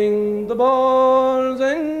dodging the balls,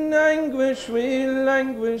 in anguish we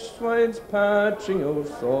languished, whilst patching our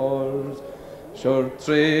sores. Sure,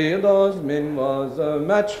 3 of those men was a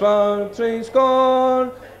match for 60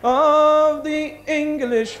 of the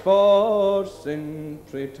English force in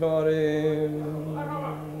Praetoria.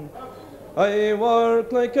 I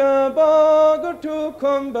worked like a bogger to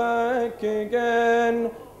come back again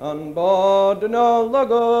on board an old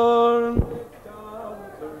lugger.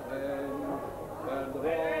 Where the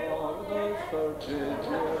waters surged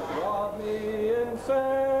brought me in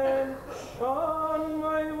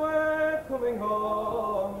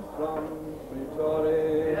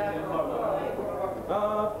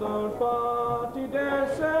after 40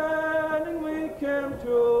 days sailing we came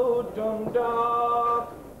to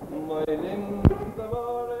Dundalk. My limbs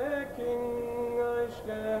were aching, I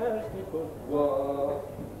scarcely could walk,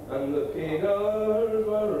 and the Peters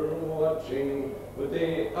were watching with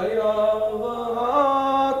the eye of a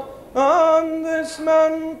hawk on this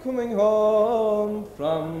man coming home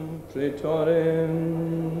from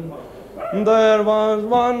Praetorian. There was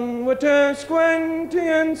one with a squint, he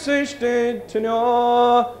insisted to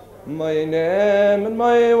know my name and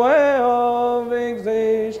my way of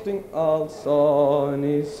existing also, and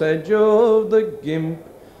he said you've the gimp,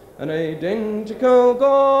 an identical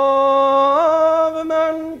go of a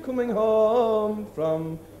man coming home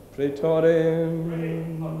from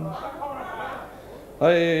Praetorian.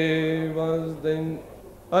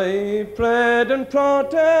 I prayed and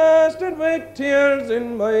protested with tears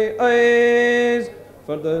in my eyes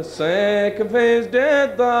for the sake of his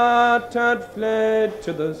death that had fled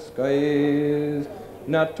to the skies.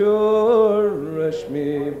 Not to rush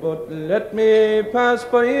me, but let me pass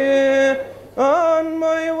by on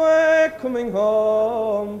my way coming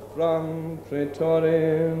home from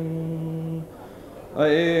Praetorian.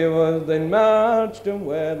 I was then marched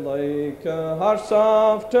away like a horse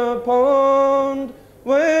off to pound,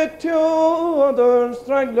 with 2 other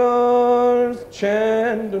stragglers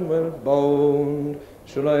chained and well bound.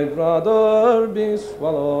 Should I'd rather be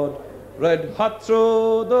swallowed red hot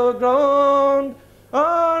through the ground,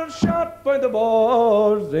 or shot by the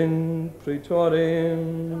Boers in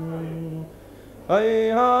Praetorian. I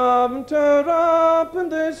haven't a rap in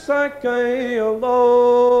this sack,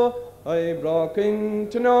 although I broke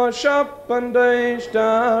into no shop and I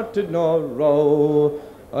started no row.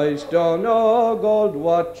 I stole no gold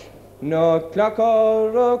watch, no clock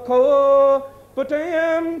or a co, but I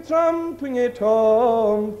am tramping it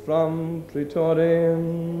home from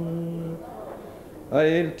Praetorian.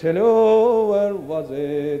 I'll tell you where was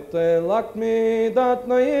it they locked me that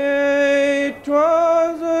night.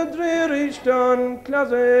 'Twas a dreary stone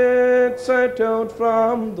closet set out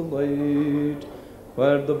from the light,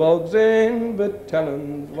 where the bugs in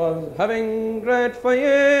battalions was having great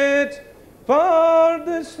fights for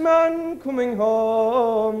this man coming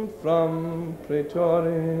home from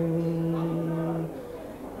Praetorian.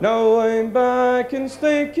 Now I'm back in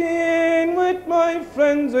staking with my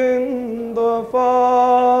friends in the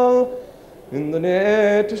fall, in the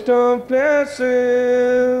neatest of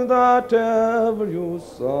places that ever you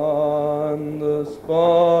saw, in the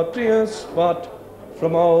sportiest spot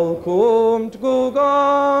from old Coombe to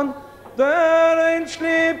Gogon. There I'll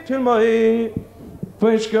sleep till my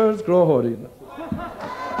whiskers grow hoary.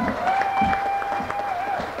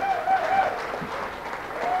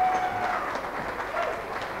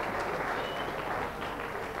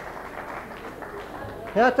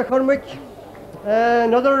 That's Cormac.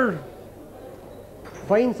 Another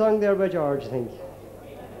fine song there by George, I think.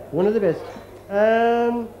 One of the best.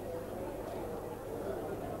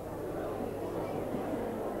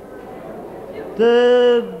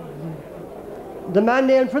 The man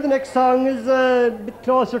named for the next song is a bit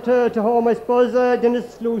closer to home, I suppose.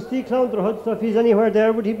 Dennis Lucy, Clownderhood, so if he's anywhere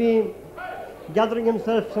there, would he be gathering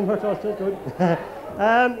himself somewhere close to it? Good.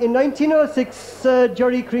 In 1906,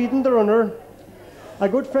 Jerry Creedon, the runner, a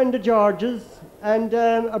good friend of George's, and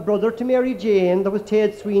a brother to Mary Jane, that was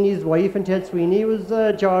Ted Sweeney's wife, and Ted Sweeney was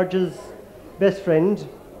George's best friend.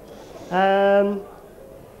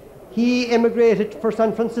 He emigrated for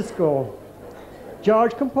San Francisco.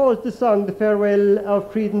 George composed the song, The Farewell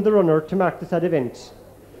of Creedon the Runner, to mark the sad event.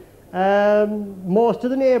 Most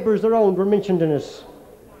of the neighbours around were mentioned in it.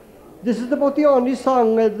 This is about the only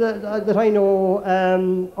song that I know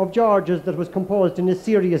of George's that was composed in a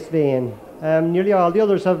serious vein. Nearly all the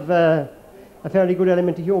others have a fairly good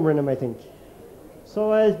element of humour in them, I think.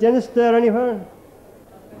 So is Dennis there anywhere?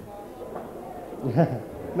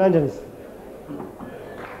 Man, Dennis.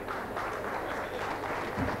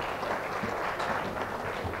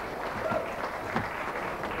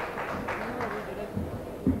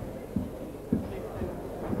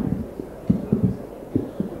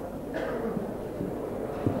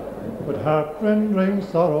 Heart-rending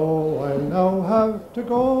sorrow, I'll now have to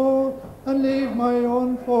go and leave my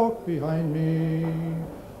own folk behind me.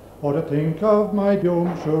 Oh, to think of my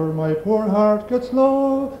doom, sure my poor heart gets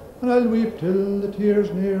low, and I'll weep till the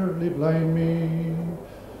tears nearly blind me.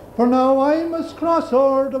 For now I must cross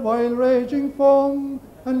o'er the wild raging foam,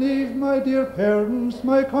 and leave my dear parents,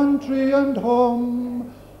 my country and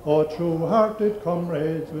home. Oh, true-hearted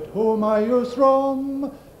comrades with whom I used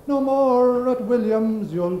roam, no more at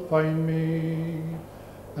Williams you'll find me.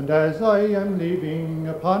 And as I am leaving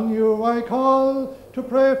upon you I call, to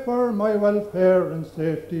pray for my welfare and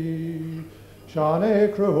safety.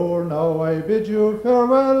 Shawnee Cruhoor, now I bid you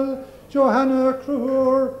farewell, Johanna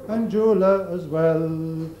Cruhoor and Jula as well,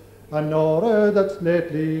 and Nora that's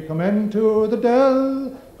lately come into the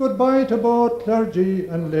dell. Goodbye to both clergy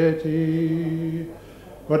and laity.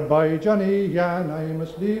 Goodbye, Johnny Yan, I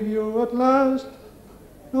must leave you at last.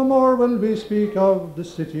 No more will we speak of the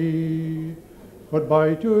city.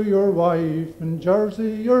 Goodbye to your wife and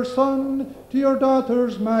Jersey, your son, to your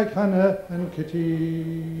daughters Mag, Hannah and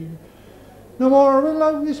Kitty. No more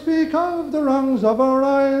will we speak of the wrongs of our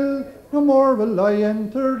isle, no more will I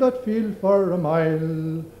enter that field for a mile.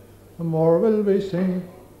 No more will we sing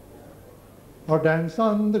or dance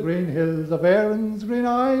on the green hills of Erin's green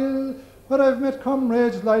isle, where I've met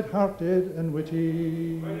comrades light-hearted and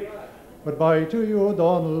witty. Goodbye to you,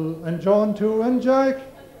 O'Donnell, and John too, and Jack.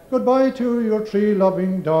 Goodbye to your three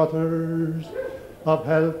loving daughters. Of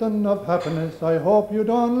health and of happiness I hope you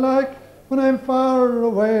don't lack, when I'm far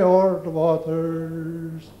away o'er the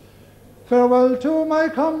waters. Farewell to my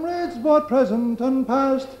comrades, both present and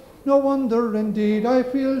past. No wonder indeed I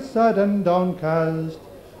feel sad and downcast.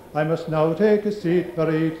 I must now take a seat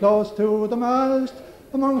very close to the mast,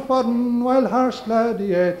 among fodden while harsh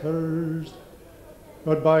gladiators.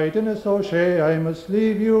 Goodbye, Dennis O'Shea, I must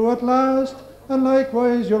leave you at last, and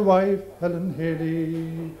likewise your wife, Helen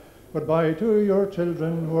Haley. Goodbye to your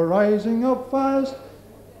children who are rising up fast.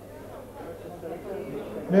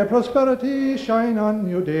 May prosperity shine on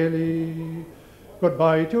you daily.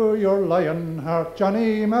 Goodbye to your lion heart,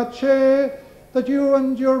 Johnny Matche, that you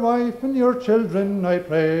and your wife and your children, I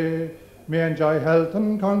pray, may enjoy health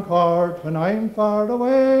and concord when I'm far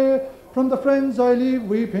away from the friends I leave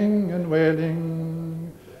weeping and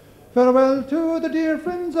wailing. Farewell to the dear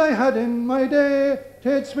friends I had in my day,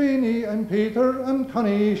 Ted Sweeney and Peter and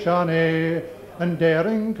Connie Shawnee, and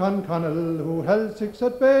daring Con Connell who held six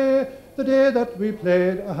at bay the day that we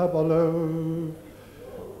played a Habaloo.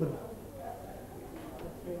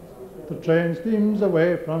 The train steams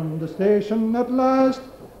away from the station at last,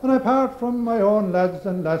 and I part from my own lads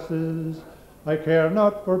and lasses. I care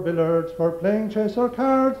not for billiards, for playing chess or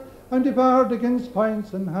cards, I'm debarred against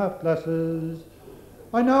pints and half-glasses.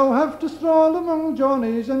 I now have to stroll among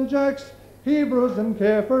Johnnies and Jacks, Hebrews and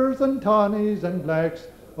Kafirs and Tawnies and Blacks.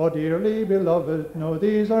 Oh dearly beloved, no,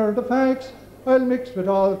 these are the facts, I'll mix with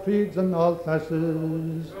all creeds and all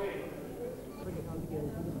classes.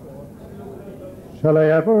 Shall I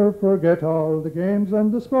ever forget all the games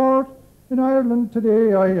and the sport? In Ireland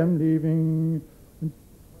today I am leaving,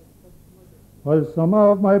 while some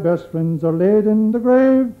of my best friends are laid in the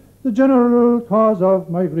grave, the general cause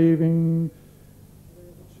of my grieving.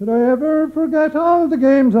 Should I ever forget all the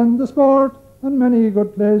games and the sport, and many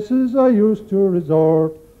good places I used to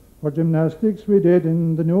resort? For gymnastics we did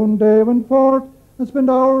in the noonday when forth, and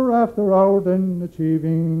spend hour after hour then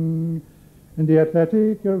achieving. In the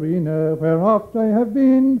athletic arena where oft I have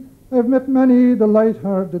been, I've met many the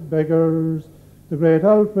light-hearted beggars. The great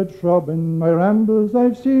Alfred Shrub in my rambles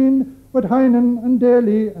I've seen, with Heinen and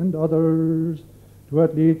Daly and others. To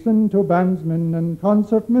athletes and to bandsmen and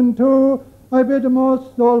concertmen too, I bid a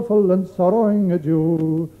most doleful and sorrowing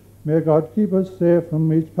adieu. May God keep us safe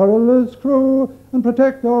from each perilous crew, and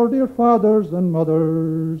protect our dear fathers and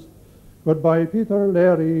mothers. Goodbye, Peter,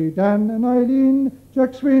 Larry, Dan and Eileen,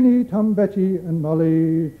 Jack Sweeney, Tom, Betty and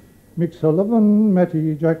Molly, Mick Sullivan,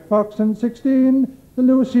 Metty, Jack Fox and 16, the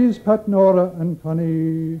Lucys, Pat, Nora and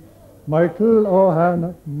Connie, Michael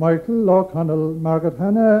O'Connell, Margaret,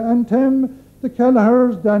 Hannah and Tim, the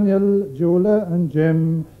Kelleher's, Daniel, Jula and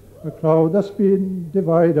Jim, a crowd that's been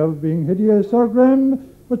divide of being hideous or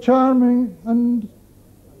grim, but charming and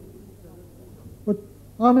but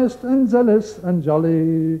honest and zealous and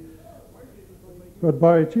jolly.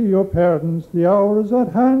 Goodbye to your parents, the hour is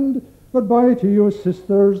at hand. Goodbye to you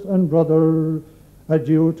sisters and brother.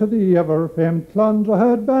 Adieu to the ever-famed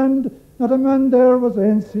Clondrahead band. Not a man there was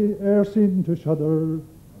e'er seen to shudder.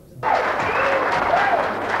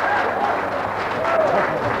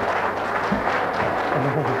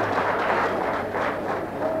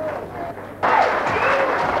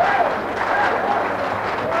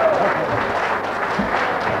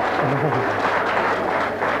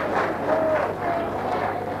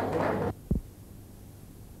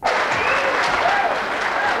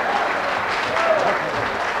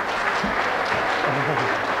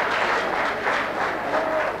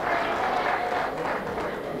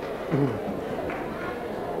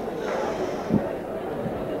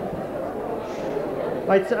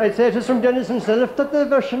 I'd say it is from Dennis himself that the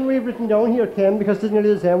version we've written down here came, because it's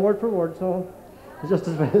nearly the same word for word, so it's just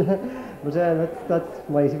as well. But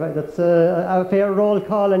that's a fair roll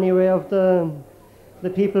call anyway of the the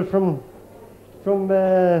people from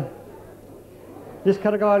this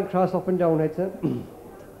Carrigaline Cross up and down, I'd say.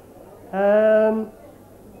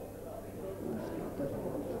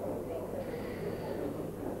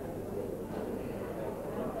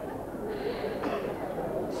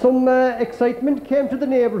 Some excitement came to the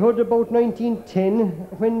neighbourhood about 1910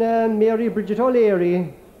 when Mary Bridget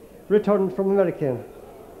O'Leary returned from America.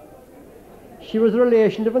 She was a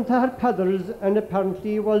relation of Antahar Padders and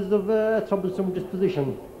apparently was of a troublesome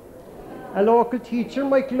disposition. A local teacher,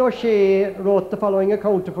 Michael O'Shea, wrote the following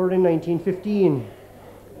account of her in 1915.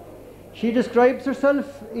 She describes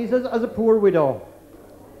herself as a poor widow.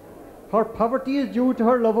 Her poverty is due to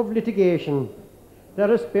her love of litigation. There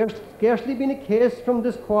has scarcely been a case from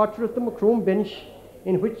this quarter at the Macroom bench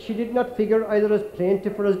in which she did not figure either as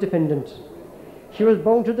plaintiff or as defendant. She was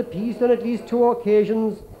bound to the peace on at least 2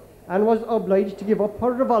 occasions and was obliged to give up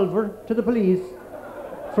her revolver to the police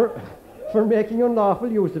for making unlawful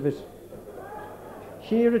use of it.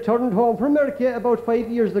 She returned home from America about 5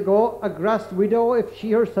 years ago, a grassed widow if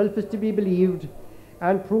she herself is to be believed,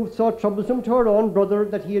 and proved so troublesome to her own brother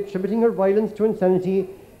that he, attributing her violence to insanity,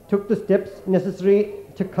 took the steps necessary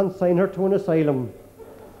to consign her to an asylum.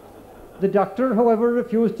 The doctor, however,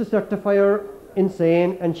 refused to certify her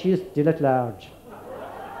insane, and she is still at large.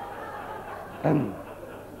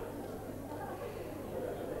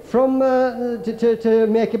 To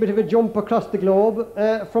make a bit of a jump across the globe,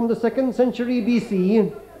 from the 2nd century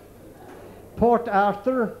BC, Port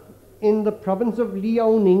Arthur in the province of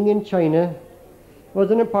Liaoning in China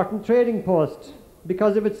was an important trading post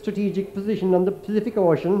because of its strategic position on the Pacific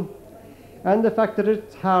Ocean and the fact that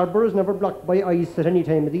its harbour is never blocked by ice at any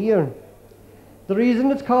time of the year. The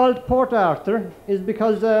reason it's called Port Arthur is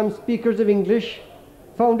because speakers of English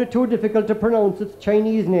found it too difficult to pronounce its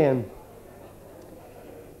Chinese name.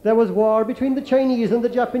 There was war between the Chinese and the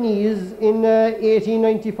Japanese in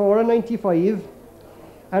 1894 and 95,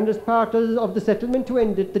 and as part of the settlement to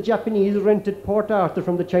end it, the Japanese rented Port Arthur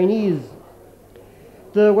from the Chinese.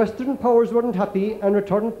 The Western powers weren't happy and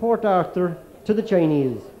returned Port Arthur to the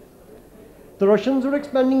Chinese. The Russians were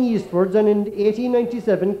expanding eastwards and in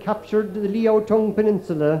 1897 captured the Liaotung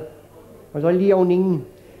Peninsula, or Liaoning,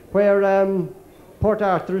 where Port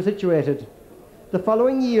Arthur is situated. The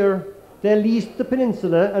following year, they leased the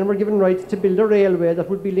peninsula and were given rights to build a railway that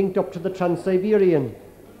would be linked up to the Trans-Siberian.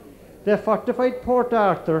 They fortified Port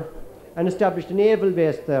Arthur and established a naval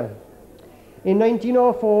base there. In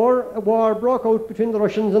 1904, a war broke out between the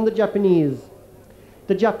Russians and the Japanese.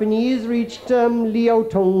 The Japanese reached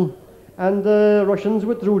Liaotung and the Russians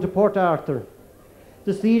withdrew to Port Arthur.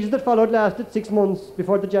 The siege that followed lasted 6 months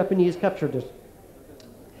before the Japanese captured it.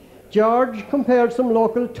 George compared some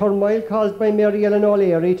local turmoil caused by Mary Ellen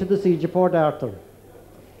O'Leary to the siege of Port Arthur.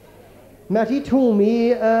 Matty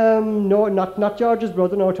Toomey, not George's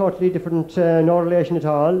brother, no, totally different, no relation at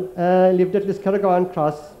all, lived at Liscarrigaline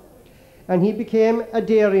Cross, and he became a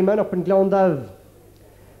dairyman up in Glondav.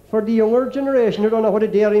 For the younger generation who don't know what a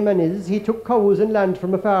dairyman is, he took cows and land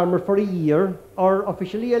from a farmer for a year, or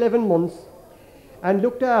officially 11 months, and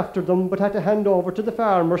looked after them, but had to hand over to the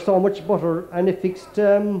farmer so much butter and a fixed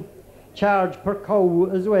charge per cow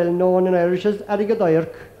as well, known in Irish as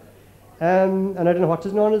Arigadayark. And I don't know what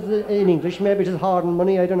is known as in English, maybe it is Harden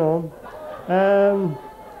money, I don't know.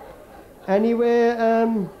 Anyway,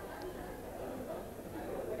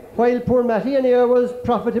 while poor Matty anyway was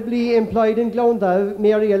profitably employed in Glondav,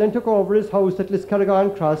 Mary Ellen took over his house at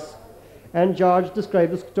Liscarrigaline Cross, and George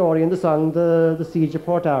described the story in the song, The Siege of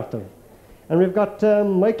Port Arthur. And we've got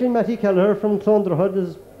Michael Matty Kelleher from Clonderhood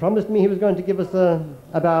has promised me he was going to give us a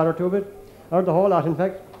bar or two of it, or the whole lot in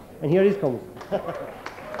fact, and here he comes.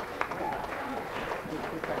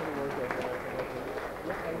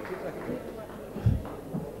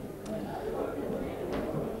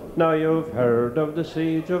 Now you've heard of the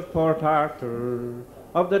siege of Port Arthur,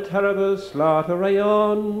 of the terrible slaughter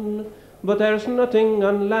ayon, but there's nothing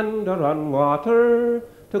on land or on water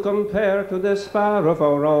to compare to the spar of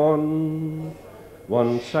our own.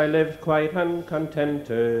 Once I lived quite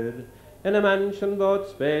uncontented in a mansion both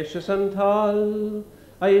spacious and tall.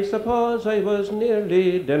 I suppose I was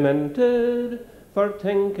nearly demented for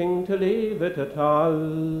thinking to leave it at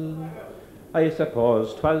all. I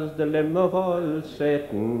suppose 'twas the limb of old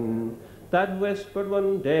Satan that whispered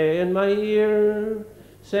one day in my ear,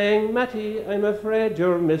 saying, Matty, I'm afraid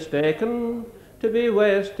you're mistaken to be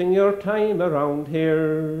wasting your time around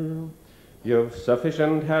here. You've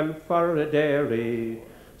sufficient help for a dairy,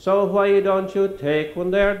 so why don't you take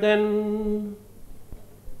one there then?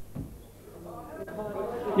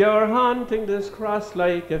 You're haunting this cross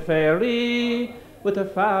like a fairy, with a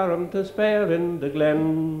farm to spare in the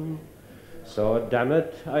glen. So damn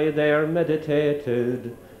it, I there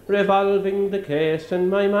meditated, revolving the case in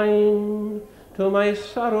my mind. To my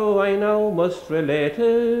sorrow I now must relate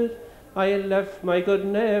it, I left my good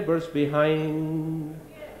neighbours behind.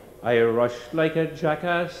 I rushed like a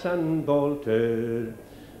jackass and bolted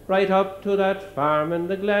right up to that farm in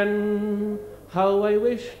the glen. How I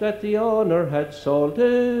wish that the owner had sold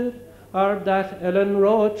it, or that Ellen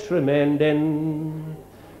Roach remained in.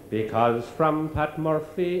 Because from Pat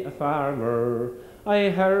Murphy, a farmer, I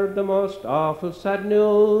heard the most awful sad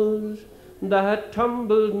news that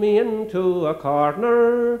tumbled me into a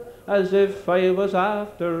corner as if I was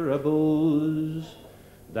after a booze.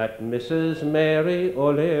 That Mrs. Mary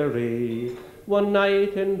O'Leary one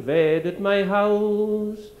night invaded my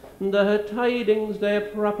house. The tidings they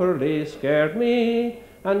properly scared me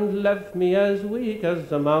and left me as weak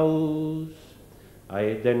as a mouse.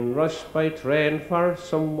 I then rushed by train for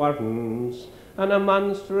some warrants and a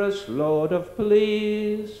monstrous load of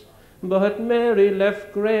police, but Mary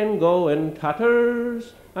left Grango in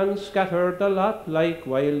tatters and scattered the lot like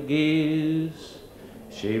wild geese.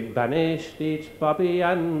 She banished each bobby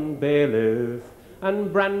and bailiff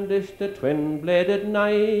and brandished the twin-bladed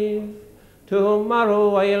knife.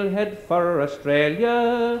 Tomorrow I'll head for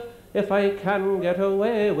Australia if I can get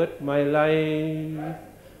away with my life.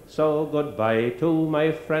 So goodbye to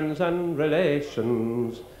my friends and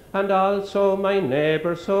relations, and also my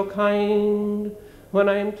neighbours so kind. When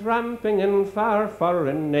I'm tramping in far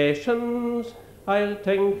foreign nations, I'll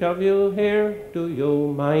think of you here, do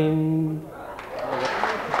you mind?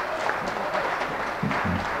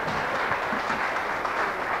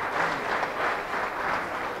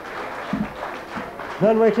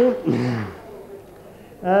 Well, Michael,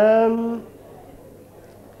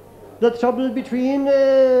 the trouble between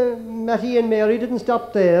Matty and Mary didn't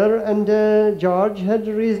stop there, and George had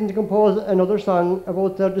reason to compose another song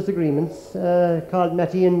about their disagreements called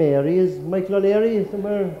Matty and Mary. Is Michael O'Leary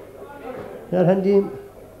somewhere there handy?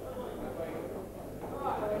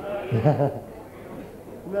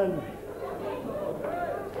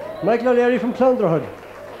 Michael O'Leary from Clonderhood.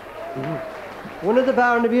 One of the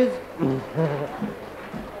Barnabys.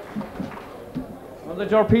 Well, the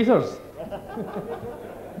George Peters.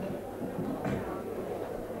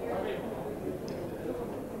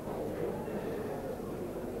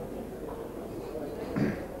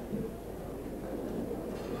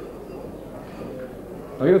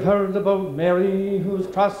 I've heard about Mary, who's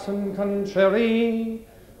cross and contrary,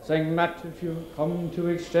 saying, Matt, if you come to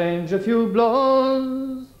exchange a few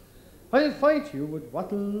blows, I'll fight you with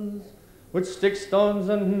wattles, with sticks, stones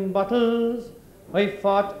and bottles. I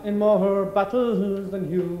fought in more battles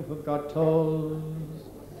than you have got toes.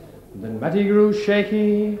 And then Matty grew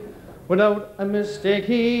shaky, without a mistake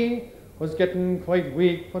he was getting quite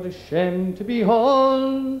weak, but ashamed to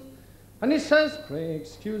behold. And he says, pray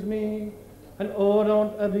excuse me, and oh,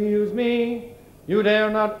 don't abuse me. You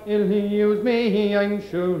dare not illy use me, I'm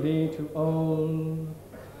surely too old.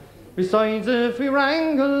 Besides, if we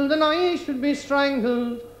wrangled, and I should be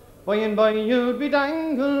strangled, by and by you'd be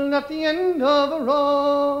dangled at the end of a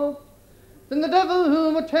rope. Then the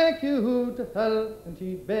devil would take you to hell, and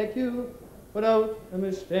he'd beg you, without a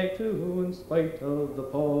mistake too, in spite of the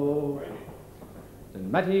Pope.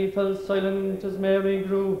 Then Matty fell silent as Mary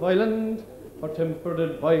grew violent, her temper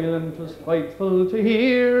did violent was frightful to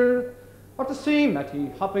hear, or to see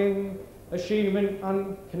Matty hopping as she went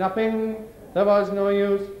on knapping. There was no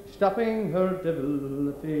use stopping her devil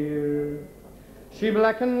of fear. She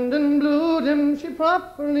blackened and blued him, she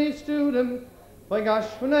properly stewed him. By gosh,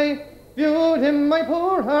 when I viewed him, my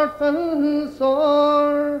poor heart fell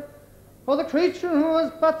sore. For the creature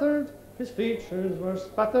was battered, his features were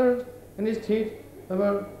spattered, and his teeth they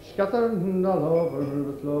were scattered all over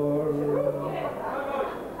the floor.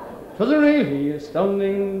 'Twas really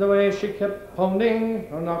astounding the way she kept pounding,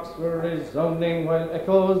 her knocks were resounding while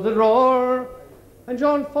echoes did roar. And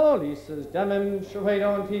John Foley says, damn him, sure why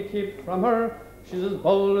don't he keep from her? She's as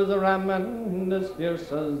bold as a ram and as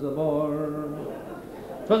fierce as a boar.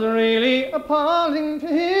 'Twas really appalling to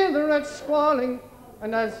hear the wretch squalling,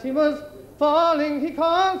 and as he was falling he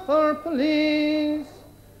called for police.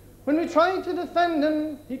 When we tried to defend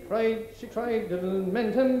him, he cried, she cried, devil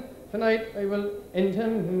meant him. Tonight I will end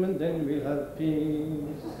him, and then we'll have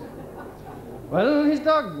peace. Well, his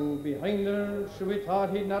dog moved behind her, sure we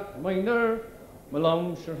thought he'd not mind her.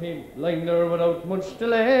 Malone, sure he'd blind her without much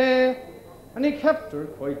delay. And he kept her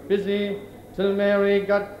quite busy, till Mary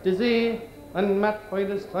got dizzy, and Matt by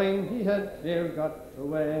this time he had clear got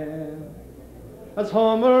away. As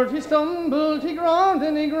homeward he stumbled, he groaned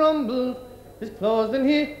and he grumbled, his clothes then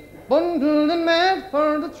he bundled and made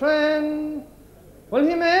for the train. Well,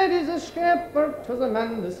 he made his escape, but 'twas a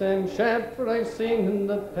man the same shape, for I seen in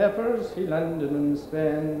the papers he landed in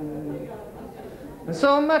Spain. And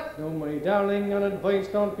so, Matt, no, my darling, on advice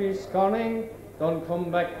don't be scorning, don't come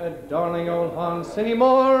back a darling old haunts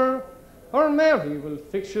anymore, or Mary will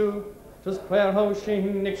fix you, 'twas queer how she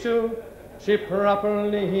nicks you, she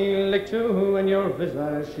properly licked you, and your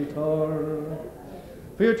visage she tore.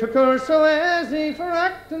 For you took her so easy, for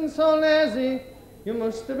acting so lazy, you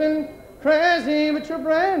must have been crazy with your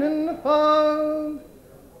brain in the fog.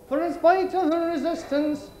 For in spite of her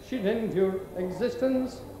resistance, she'd end your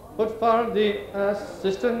existence, but for the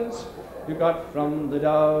assistance you got from the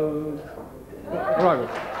dog. Right.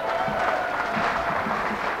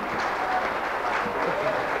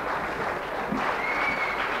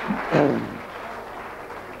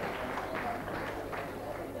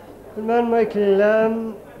 Good man, Michael.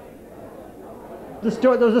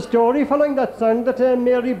 There was a story following that song that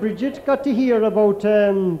Mary Bridget got to hear about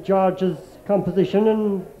George's composition,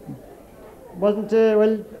 and wasn't,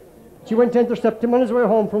 well, she went to intercept him on his way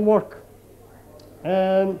home from work.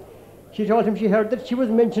 She told him she heard that she was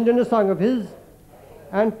mentioned in a song of his,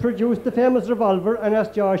 and produced the famous revolver and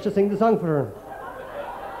asked George to sing the song for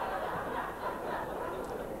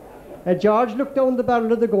her. George looked down the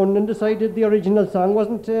barrel of the gun and decided the original song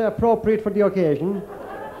wasn't appropriate for the occasion.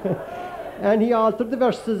 And he altered the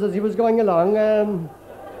verses as he was going along,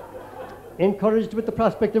 encouraged with the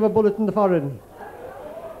prospect of a bullet in the forehead.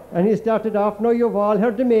 And he started off, "Now you've all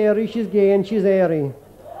heard of Mary, she's gay and she's airy."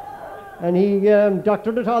 And he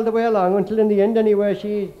doctored it all the way along until in the end anyway,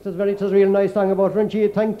 it was a real nice song about her, and she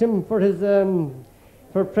thanked him for his,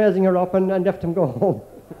 for praising her up and left him go home.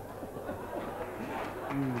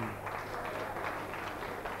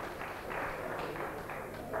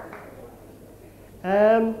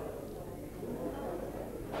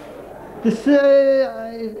 This,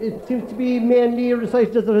 it seems to be mainly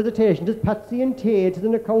recited as a recitation. This Patsy and Tate is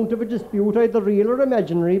an account of a dispute, either real or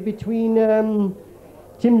imaginary, between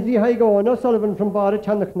Timsy Hygone O'Sullivan from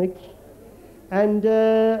Bardachanachnick and,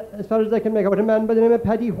 as far as I can make out, a man by the name of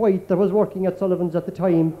Paddy White that was working at Sullivan's at the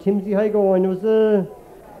time. Timsy Hygone was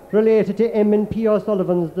related to M&P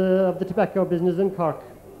O'Sullivan's of the tobacco business in Cork.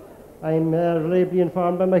 I'm reliably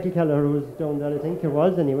informed by Michael Keller, who was down there, I think he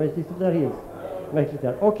was anyway. There he is.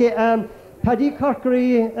 Okay, Paddy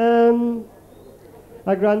Corkery,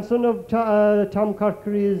 a grandson of Tom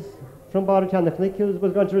Corkery's from Bardachanachnick, who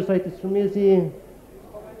was going to recite this for me. Is he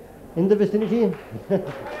in the vicinity?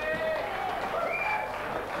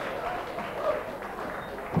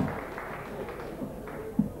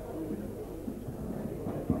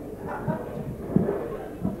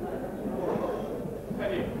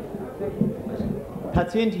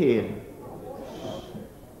 Patsy and Tate.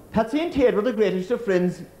 Patsy and Tate were the greatest of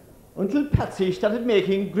friends until Patsy started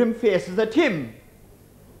making grim faces at Tim.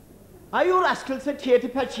 "Are you rascal," said Tate to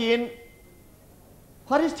Patsy,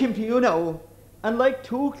 "what is Tim to you now?" And like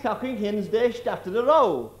two clucking hens, they started a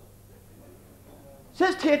row.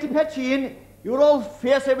 Says Tate to Patsy, "Your old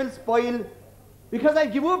face I will spoil, because I'll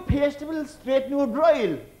give you a paste that will straighten your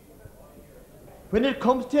broil. When it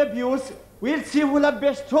comes to abuse, we'll see who'll have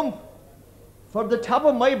best trump. For the top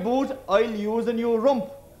of my boot, I'll use a new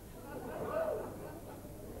rump."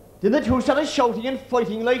 Then the two started shouting and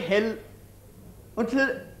fighting like hell,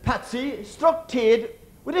 until Patsy struck Tate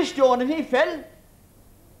with a stone and he fell.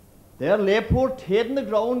 There lay poor Tate on the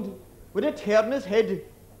ground with a tear in his head,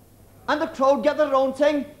 and the crowd gathered round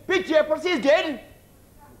saying, "Big Japers, he's dead."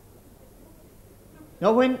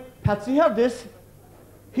 Now when Patsy heard this,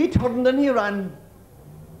 he turned and he ran.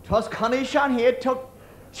 'Twas Connie Shanhay took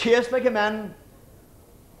chase like a man.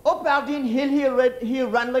 Up Aberdeen Hill he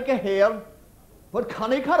ran like a hare, but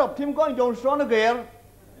Connie caught up to him going down Stranagare.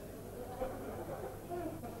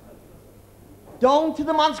 Down to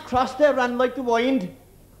the man's cross they ran like the wind.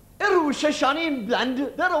 Erusha, Shani and Bland,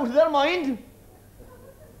 they're out of their mind.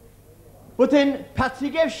 But then Patsy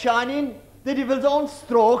gave Shani the devil's own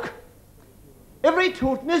stroke. Every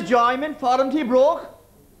tooth in his jaw meant for him he broke.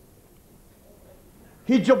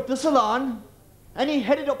 He jumped the salon and he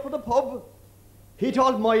headed up for the pub. He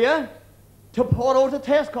told Maya to pour out a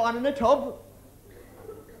taste corn in a tub.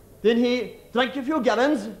 Then he drank a few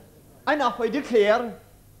gallons, and off I declare,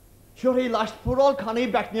 sure he lashed poor old Connie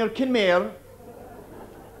back near Kinmare.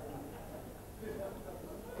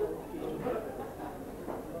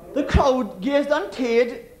 The crowd gazed on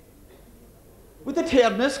Tate with the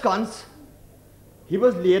tear in his sconce. He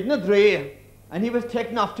was laid in a dray, and he was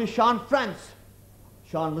taken off to Sean France.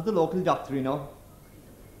 Sean was the local doctor, you know.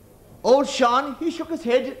 Old Sean, he shook his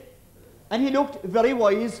head, and he looked very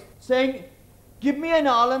wise, saying, "Give me an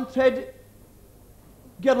awl and thread,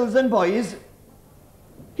 girls and boys.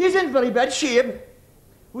 He's in very bad shape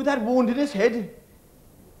with that wound in his head.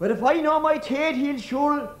 But if I know my Tate, he'll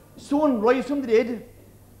sure soon rise from the dead.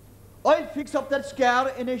 I'll fix up that scar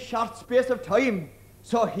in a short space of time.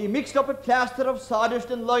 So he mixed up a plaster of sawdust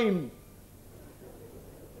and lime.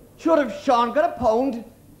 Sure, if Sean got a pound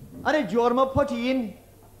and a Jorma put in,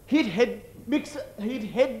 he'd head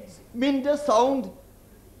mend the sound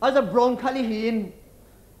as a brown Calliheen.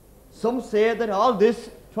 Some say that all this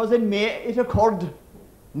 'twas in May it occurred.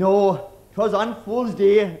 No, 'twas on Fool's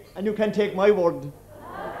Day, and you can take my word.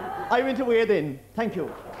 I went away then. Thank you.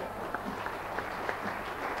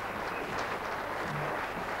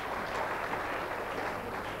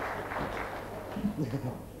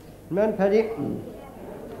 Man, Paddy.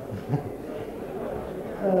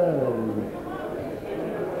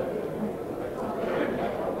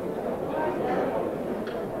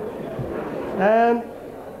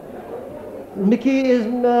 Mickey is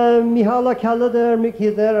Mihala Kalla there. Mickey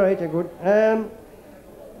is there, right? Good.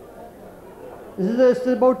 This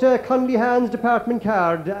is about Conley Hand's department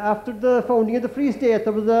card. After the founding of the Free State,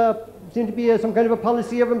 there was seemed to be some kind of a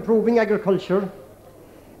policy of improving agriculture.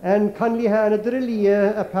 And Conley Hand at the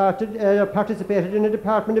Relay participated in a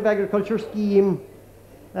Department of Agriculture scheme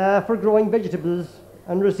for growing vegetables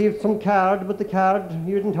and received some card, but the card,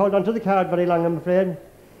 he didn't hold on to the card very long, I'm afraid.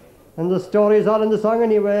 And the story is all in the song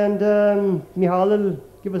anyway, and Mihal will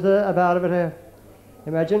give us a bar of it, I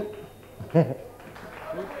imagine.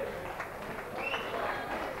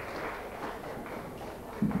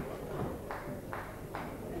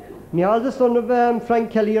 Mihal is the son of Frank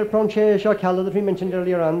Kelly or Shaw Calla that we mentioned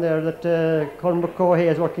earlier on there, that Cormac Cohay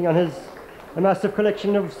is working on a massive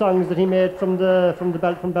collection of songs that he made from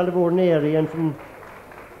Ballybourne area and from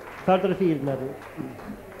further afield maybe.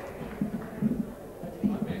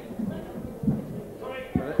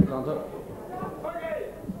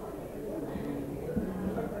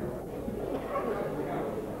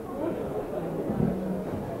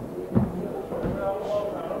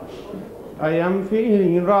 I am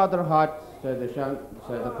feeling rather hot, said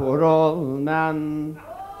the poor old man.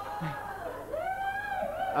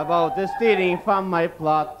 About the stealing from my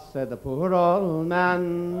plot, said the poor old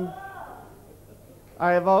man.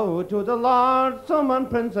 I vow to the Lord, some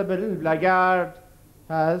unprincipled blackguard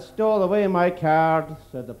has stole away my card,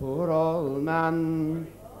 said the poor old man.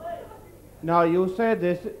 Now you say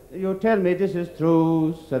this, you tell me this is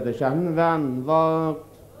true, said the Shan Van Vogt.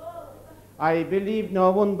 I believe no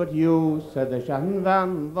one but you, said the Shan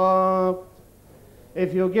Van Vogt.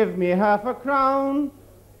 If you give me half a crown,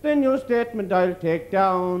 then your statement I'll take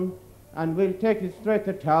down, and we'll take it straight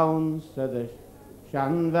to town, said the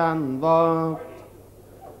Shan Van Vogt.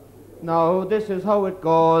 Now this is how it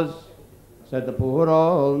goes, said the poor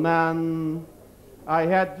old man. I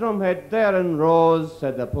had drumhead there in rows,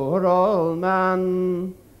 said the poor old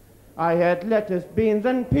man. I had lettuce, beans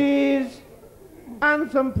and peas,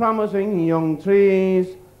 and some promising young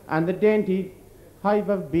trees, and the dainty hive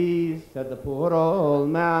of bees, said the poor old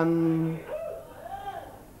man.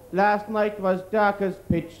 Last night was dark as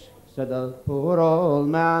pitch, said the poor old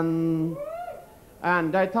man,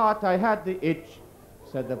 and I thought I had the itch,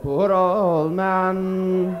 said the poor old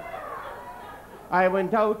man. I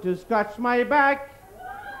went out to scratch my back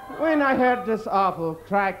when I heard this awful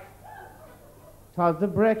crack. 'Twas the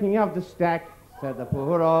breaking of the stack, said the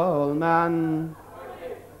poor old man.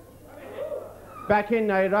 Back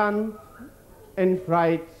in I ran in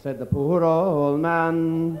fright, said the poor old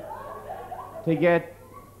man, to get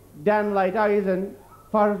Dan light eyes and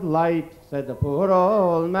for light, said the poor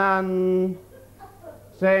old man,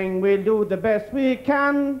 saying we'll do the best we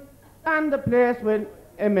can and the place will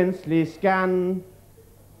immensely scan.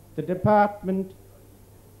 The department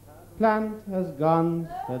plant has gone,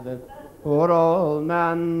 said the poor old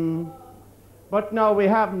man. But now we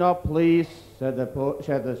have no police, said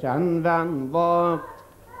the Shan Van Vogt.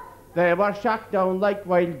 They were shot down like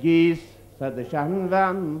wild geese, said the Shan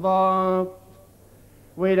Van Vogt.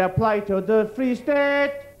 We'll apply to the Free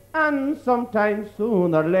State, and sometime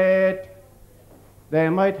soon or late, they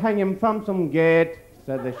might hang him from some gate,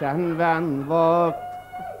 said the Shan Van Vogt.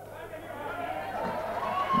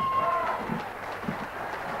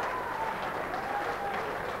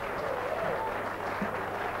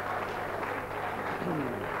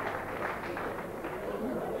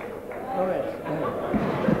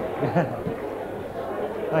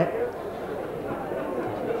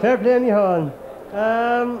 Fair play, Mihan.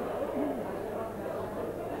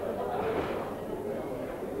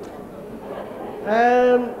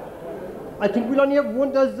 I think we'll only have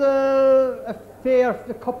one. There's a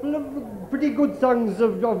couple of pretty good songs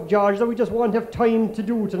of George that we just won't have time to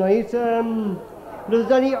do tonight. If there's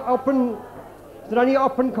there any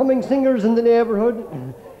up-and-coming singers in the neighbourhood?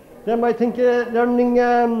 They might think learning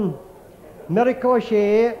Merrick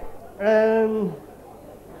O'Shea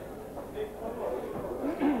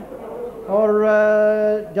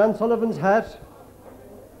or John Sullivan's Hat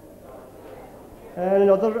and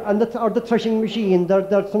or the Threshing Machine.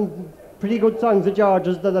 There's some pretty good songs of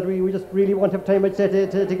George's that we just really won't have time, I'd say,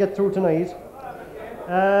 to get through tonight.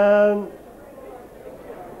 Then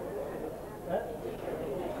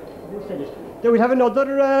we'll have another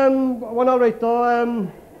one, all right, though.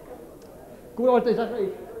 Good, is that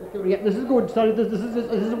right? Yeah, this is good. Sorry, this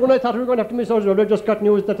is one I thought we were going to have to miss out. I just got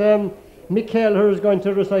news that Mick Kelleher is going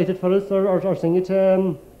to recite it for us or sing it.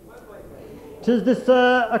 Tis this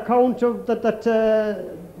account of that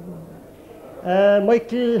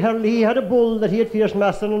Michael Hurley, he had a bull that he had fierce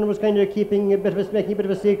massing and was kind of making a bit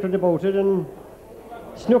of a secret about it, and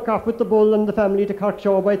snuck off with the bull and the family to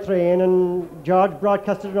Corkshaw by train, and George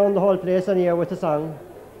broadcasted around the whole place anyhow with a song.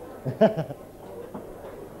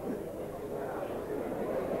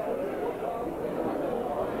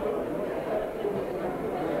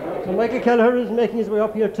 So Michael Kelleher is making his way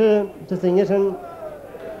up here to sing it, and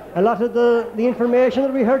a lot of the information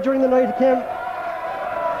that we heard during the night came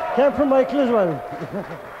from Michael as well.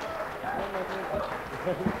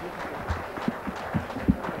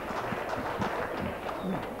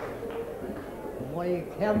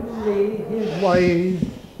 Mike Henry, his wife,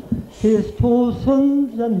 his 2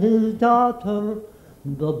 sons and his daughter,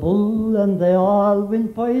 the bull, and they all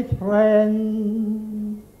went by his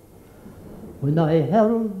friend. When I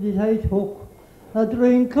heard it, I took a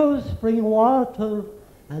drink of spring water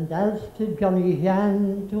and asked Johnny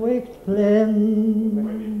Yan to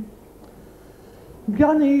explain.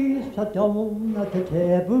 Johnny sat down at the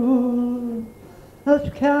table,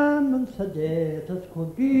 as calm and sedate as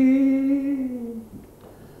could be,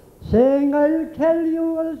 saying, I'll tell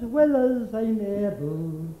you as well as I'm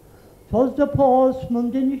able, 'twas the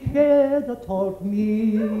postman in shade that taught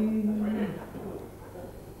me.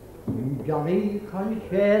 Johnny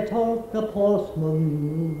Conche taught the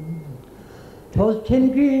postman, 'twas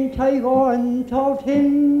Tim Green Tyrone taught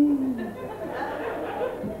him.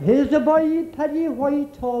 Here's a boy Paddy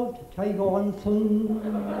White taught Tyrone's son,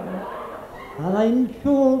 and I'm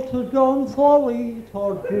sure 'twas John Foley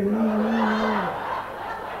taught him.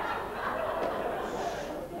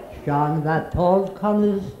 John that taught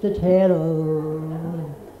Connors the tailor,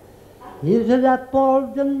 here's a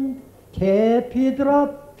lapboard and tape he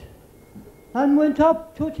dropped, and went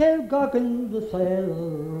up to tell Goggin the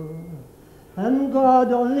sailor, and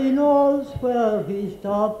God only knows where he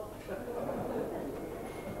stopped.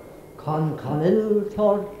 Con Connell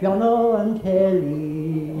taught Jono and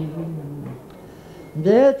Haley,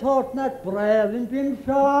 they taught Nat Brave and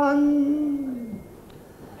Brimshawn.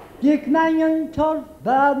 Dick Mannion taught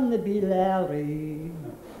Barnaby Larry,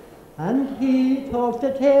 and he taught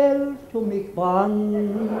the tale to Mick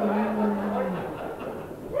Bond.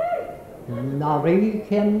 Norrie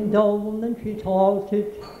came down and she taught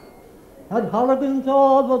it, and Horrigan's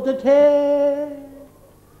over the tale.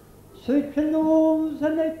 Such a nose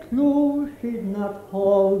and a clue she'd not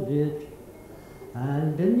hold it,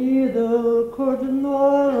 and neither Curtin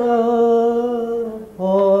nor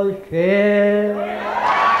O'Shea.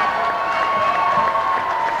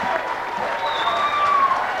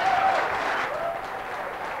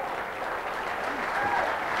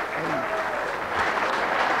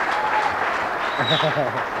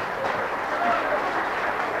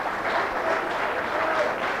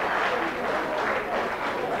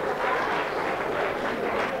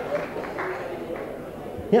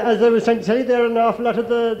 Yeah, as I was trying to tell you there, an awful lot of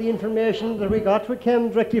the information that we got came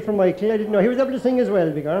directly from Michael. I didn't know he was able to sing as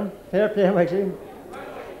well, Bigger. Fair play, Michael.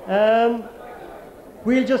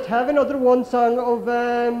 We'll just have another one song of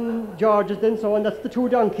George's then, so, and that's the 2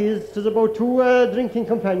 donkeys. There's about 2 drinking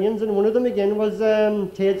companions, and one of them again was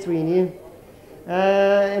Ted Sweeney.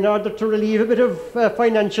 In order to relieve a bit of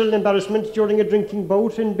financial embarrassment during a drinking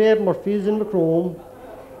bout in Babe Murphy's in Macroom,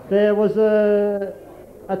 there was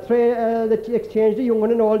that exchanged a young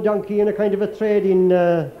and an old donkey in a kind of a trade-in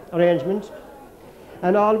arrangement,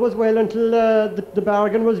 and all was well until the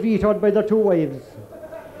bargain was vetoed by their 2 wives,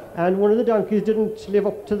 and one of the donkeys didn't live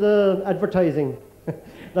up to the advertising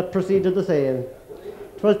that preceded the sale.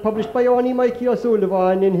 It was published by Oni Mikey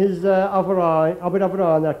O'Sullivan in his Abid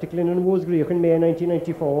Avran article in Woos Greek in May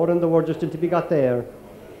 1994, and the words are still to be got there.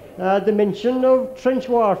 The mention of trench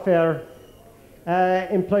warfare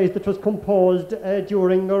implies that it was composed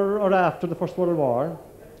during or after the First World War.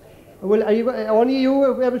 Well, are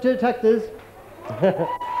you able to attack this?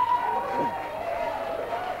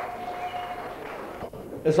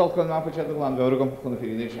 Is all come up with the one Gorgum from the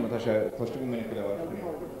Federation, but I shall first to communicate.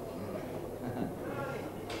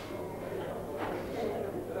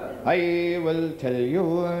 I will tell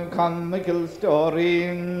you a comical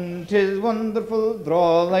story, 'tis wonderful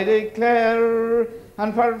droll I declare,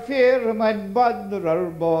 and for fear I might bother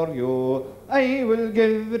or bore you, I will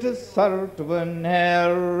give it a sort of an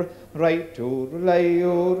air. Right to lay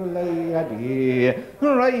or lay a day,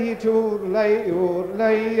 right to lay or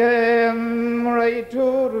lay right to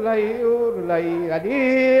lay or lay a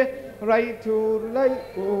day, right to lay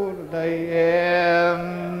or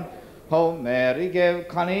lay How Mary gave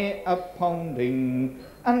Connie a pounding,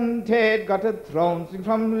 and Ted got a trouncing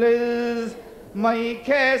from Liz. My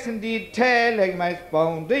case indeed tail like my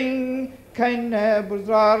spounding, kind neighbours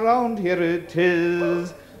are round here it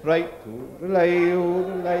is. Right to lay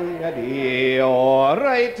a day, oh,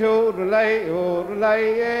 right to lay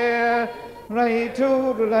right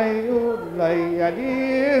to lay a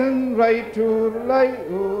day, right to lay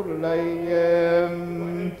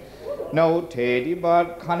Now Teddy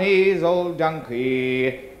bought Connie's old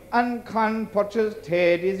donkey, and Con purchased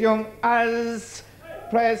Teddy's young ass.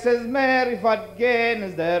 Presses Mary, what gain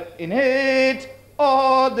is there in it?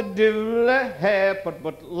 Oh, the devil a hairput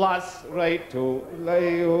but loss. Right to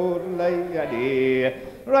lay a day,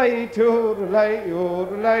 right to lay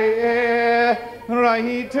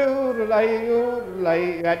right to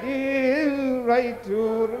lay a day, right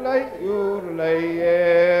to lay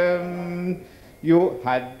You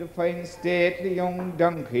had to find stately young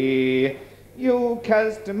donkey, you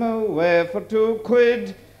cast him away for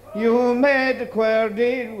 £2. You made a queer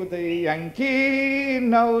deal with the Yankee,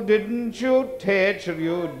 now didn't you, Ted? Sure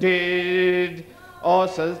you did. Oh,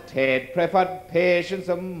 says Ted, preferred patience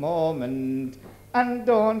a moment, and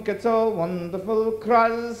don't get so wonderful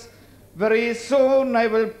cross. Very soon I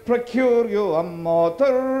will procure you a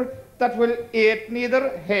motor that will eat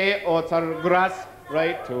neither hay, oats or grass.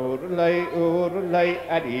 Right to lay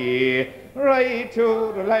a day, right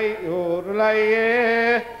to lay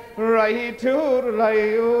right to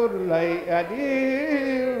lay a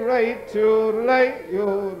day, right to lay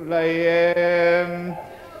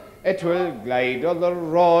It will glide on the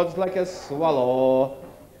roads like a swallow,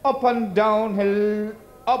 up and down hill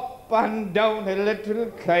it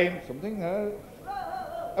will climb something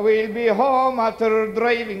We'll be home after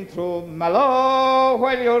driving through Mallow,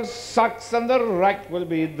 while your socks and the rack will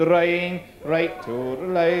be drying. Right to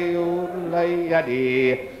lay a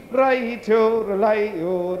day, right to lay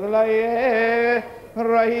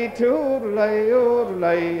right to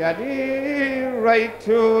lay a day, right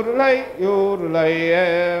to lay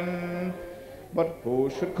But who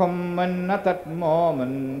should come in at that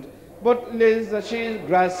moment but Liz, as she's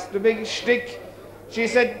grasped a big stick. She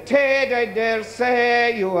said, Ted, I dare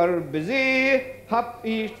say you are busy. Hop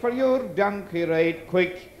east for your donkey right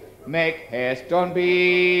quick. Make haste, don't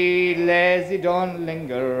be lazy, don't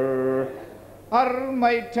linger, or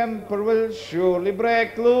my temper will surely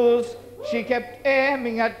break loose. She kept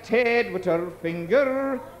aiming at Ted with her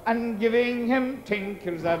finger and giving him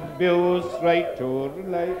tinkers abuse. Right to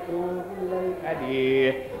lay a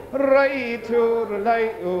day, right to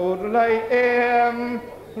lay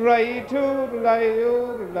right to lay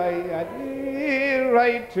a day,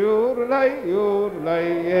 right to lay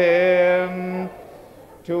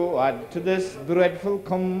To add to this dreadful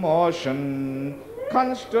commotion,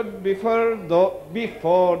 Con stood before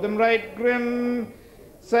them right grim,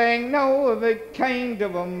 saying now of a kind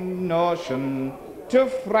of a notion to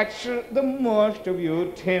fracture the most of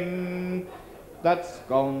you, Tim. That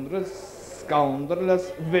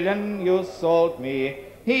scoundrelous villain you sold me,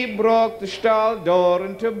 he broke the stall door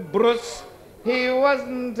into Bruce. He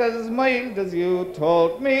wasn't as mild as you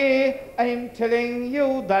told me, I'm telling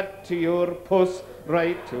you that to your puss.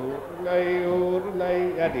 Right to lay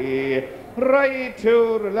a day, right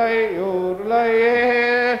to lay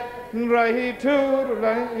right to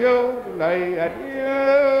lay a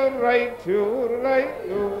day, right to lay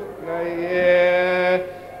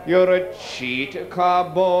You're a cheat, a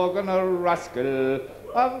carbog and a rascal,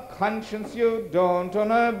 of conscience you don't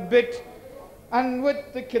own a bit. And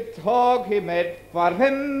with the kit hog he made for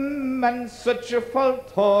him, and such a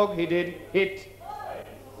fault hog he did hit.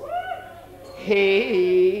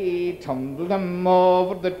 He tumbled him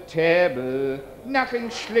over the table, knocking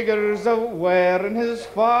schliggers aware in his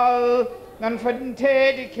fall. And when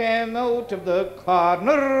Teddy came out of the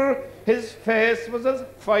corner, his face was as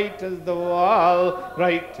white as the wall.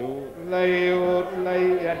 Right to lay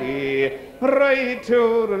a day, right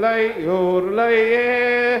to lay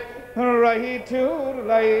right to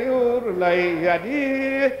lay a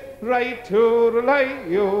day, right to lay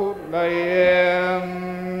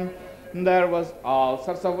There was all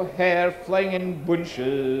sorts of hair flying in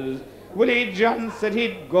bunches. Willie John said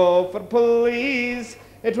he'd go for police.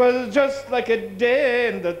 It was just like a day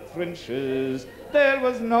in the trenches. There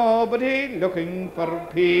was nobody looking for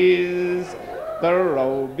peace. The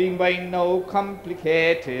road being by no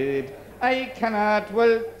complicated, I cannot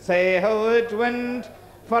well say how it went,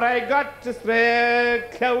 for I got a stray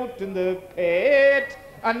clout in the pate,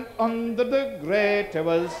 and under the grate I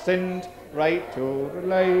was sent right to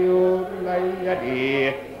rely,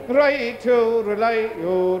 right to rely,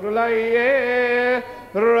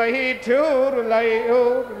 right to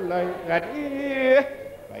rely,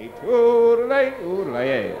 right to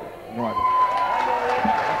rely.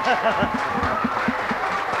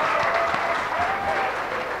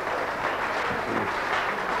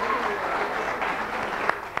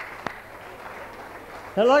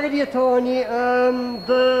 Hello, Tony.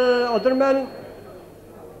 The other man,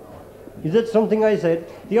 is it something I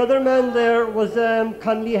said? The other man there was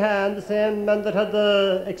Conley Han, the same man that had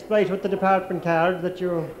the exploit with the department card that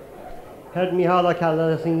you heard me holla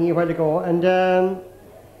calla singing a while ago. And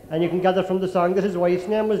you can gather from the song that his wife's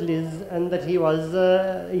name was Liz and that he was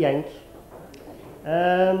a Yank.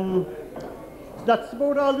 So that's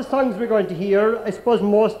about all the songs we're going to hear. I suppose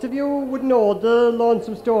most of you would know the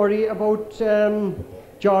lonesome story about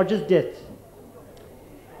George's death.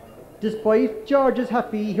 Despite George's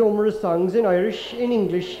happy, humorous songs in Irish, in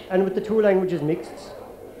English, and with the two languages mixed,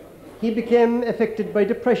 he became affected by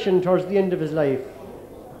depression towards the end of his life.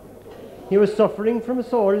 He was suffering from a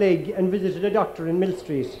sore leg and visited a doctor in Mill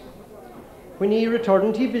Street. When he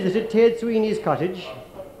returned, he visited Ted Sweeney's cottage.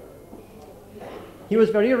 He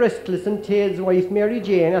was very restless, and Ted's wife, Mary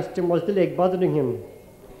Jane, asked him was the leg bothering him.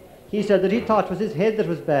 He said that he thought it was his head that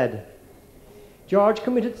was bad. George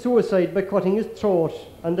committed suicide by cutting his throat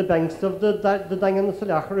on the banks of the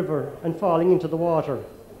Dangan River and falling into the water.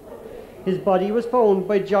 His body was found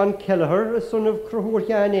by John Kelleher, a son of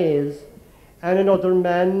Crahurchan A's, and another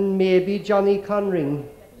man, maybe Johnny Conring,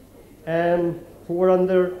 who were on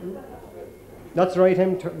their, that's right,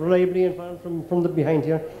 I'm reliably informed from the behind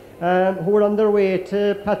here, who were on their way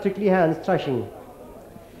to Patrick Lehan's thrashing.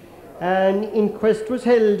 An inquest was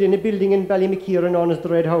held in a building in Ballymakeera known as the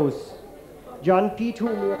Red House. John P.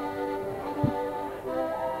 Toomey.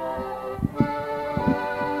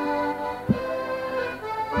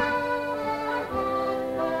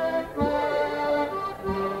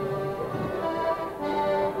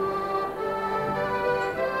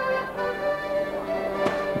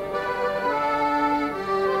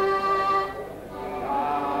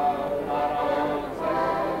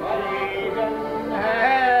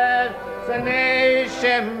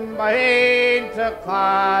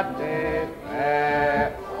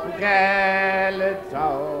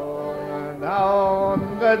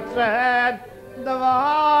 Down the tread, the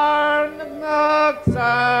warm knocks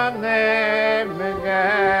on him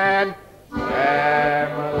again.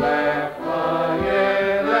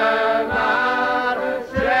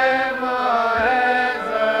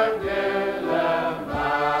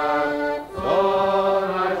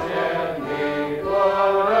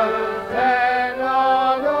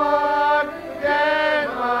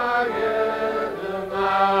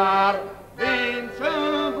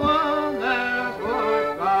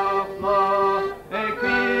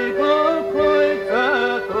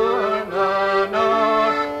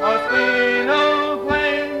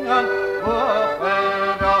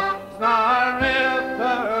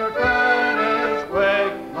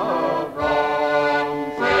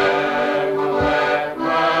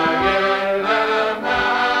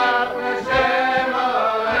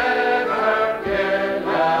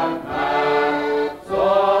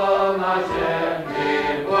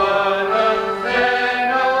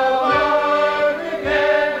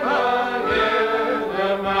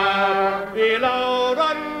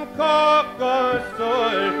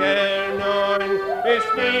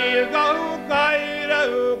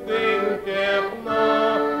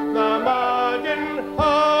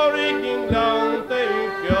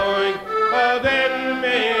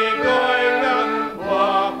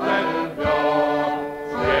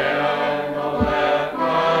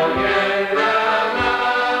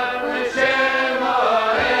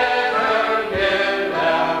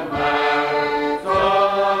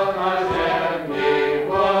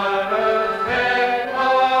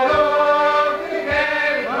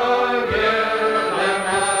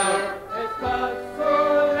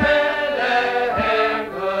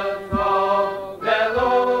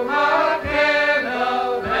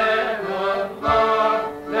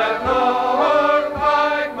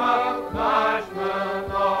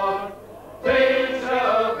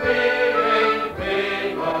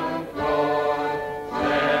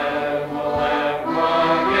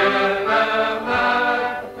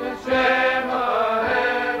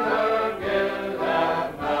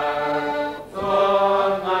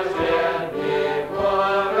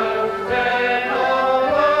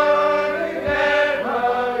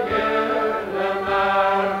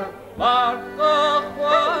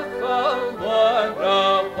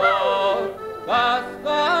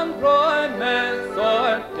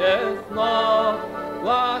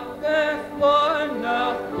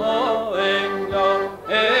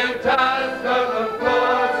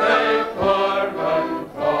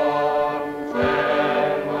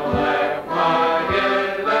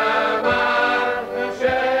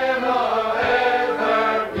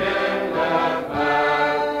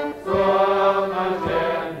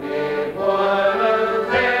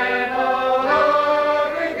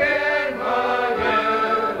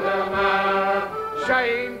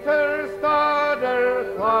 Sheinter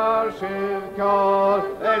stodder quarshir call,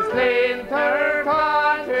 as linter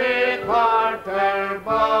tante quarter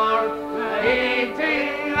bar,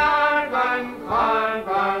 eating argon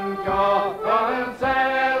con jaw, on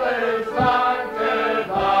sailors started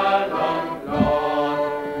the long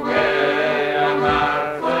lawn. Yeah,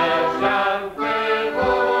 Martha shall be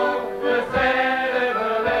home, the sailor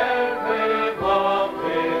will every walk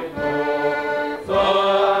it go. So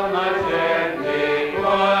much ending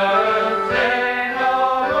was in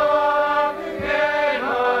all of the game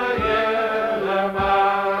of yellow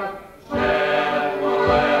man. Shall we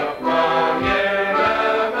work for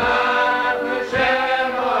yellow man? Shall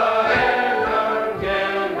we ever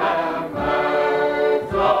get a man?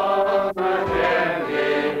 So much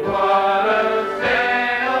ending was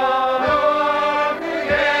in all of the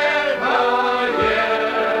game of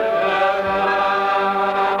yellow man.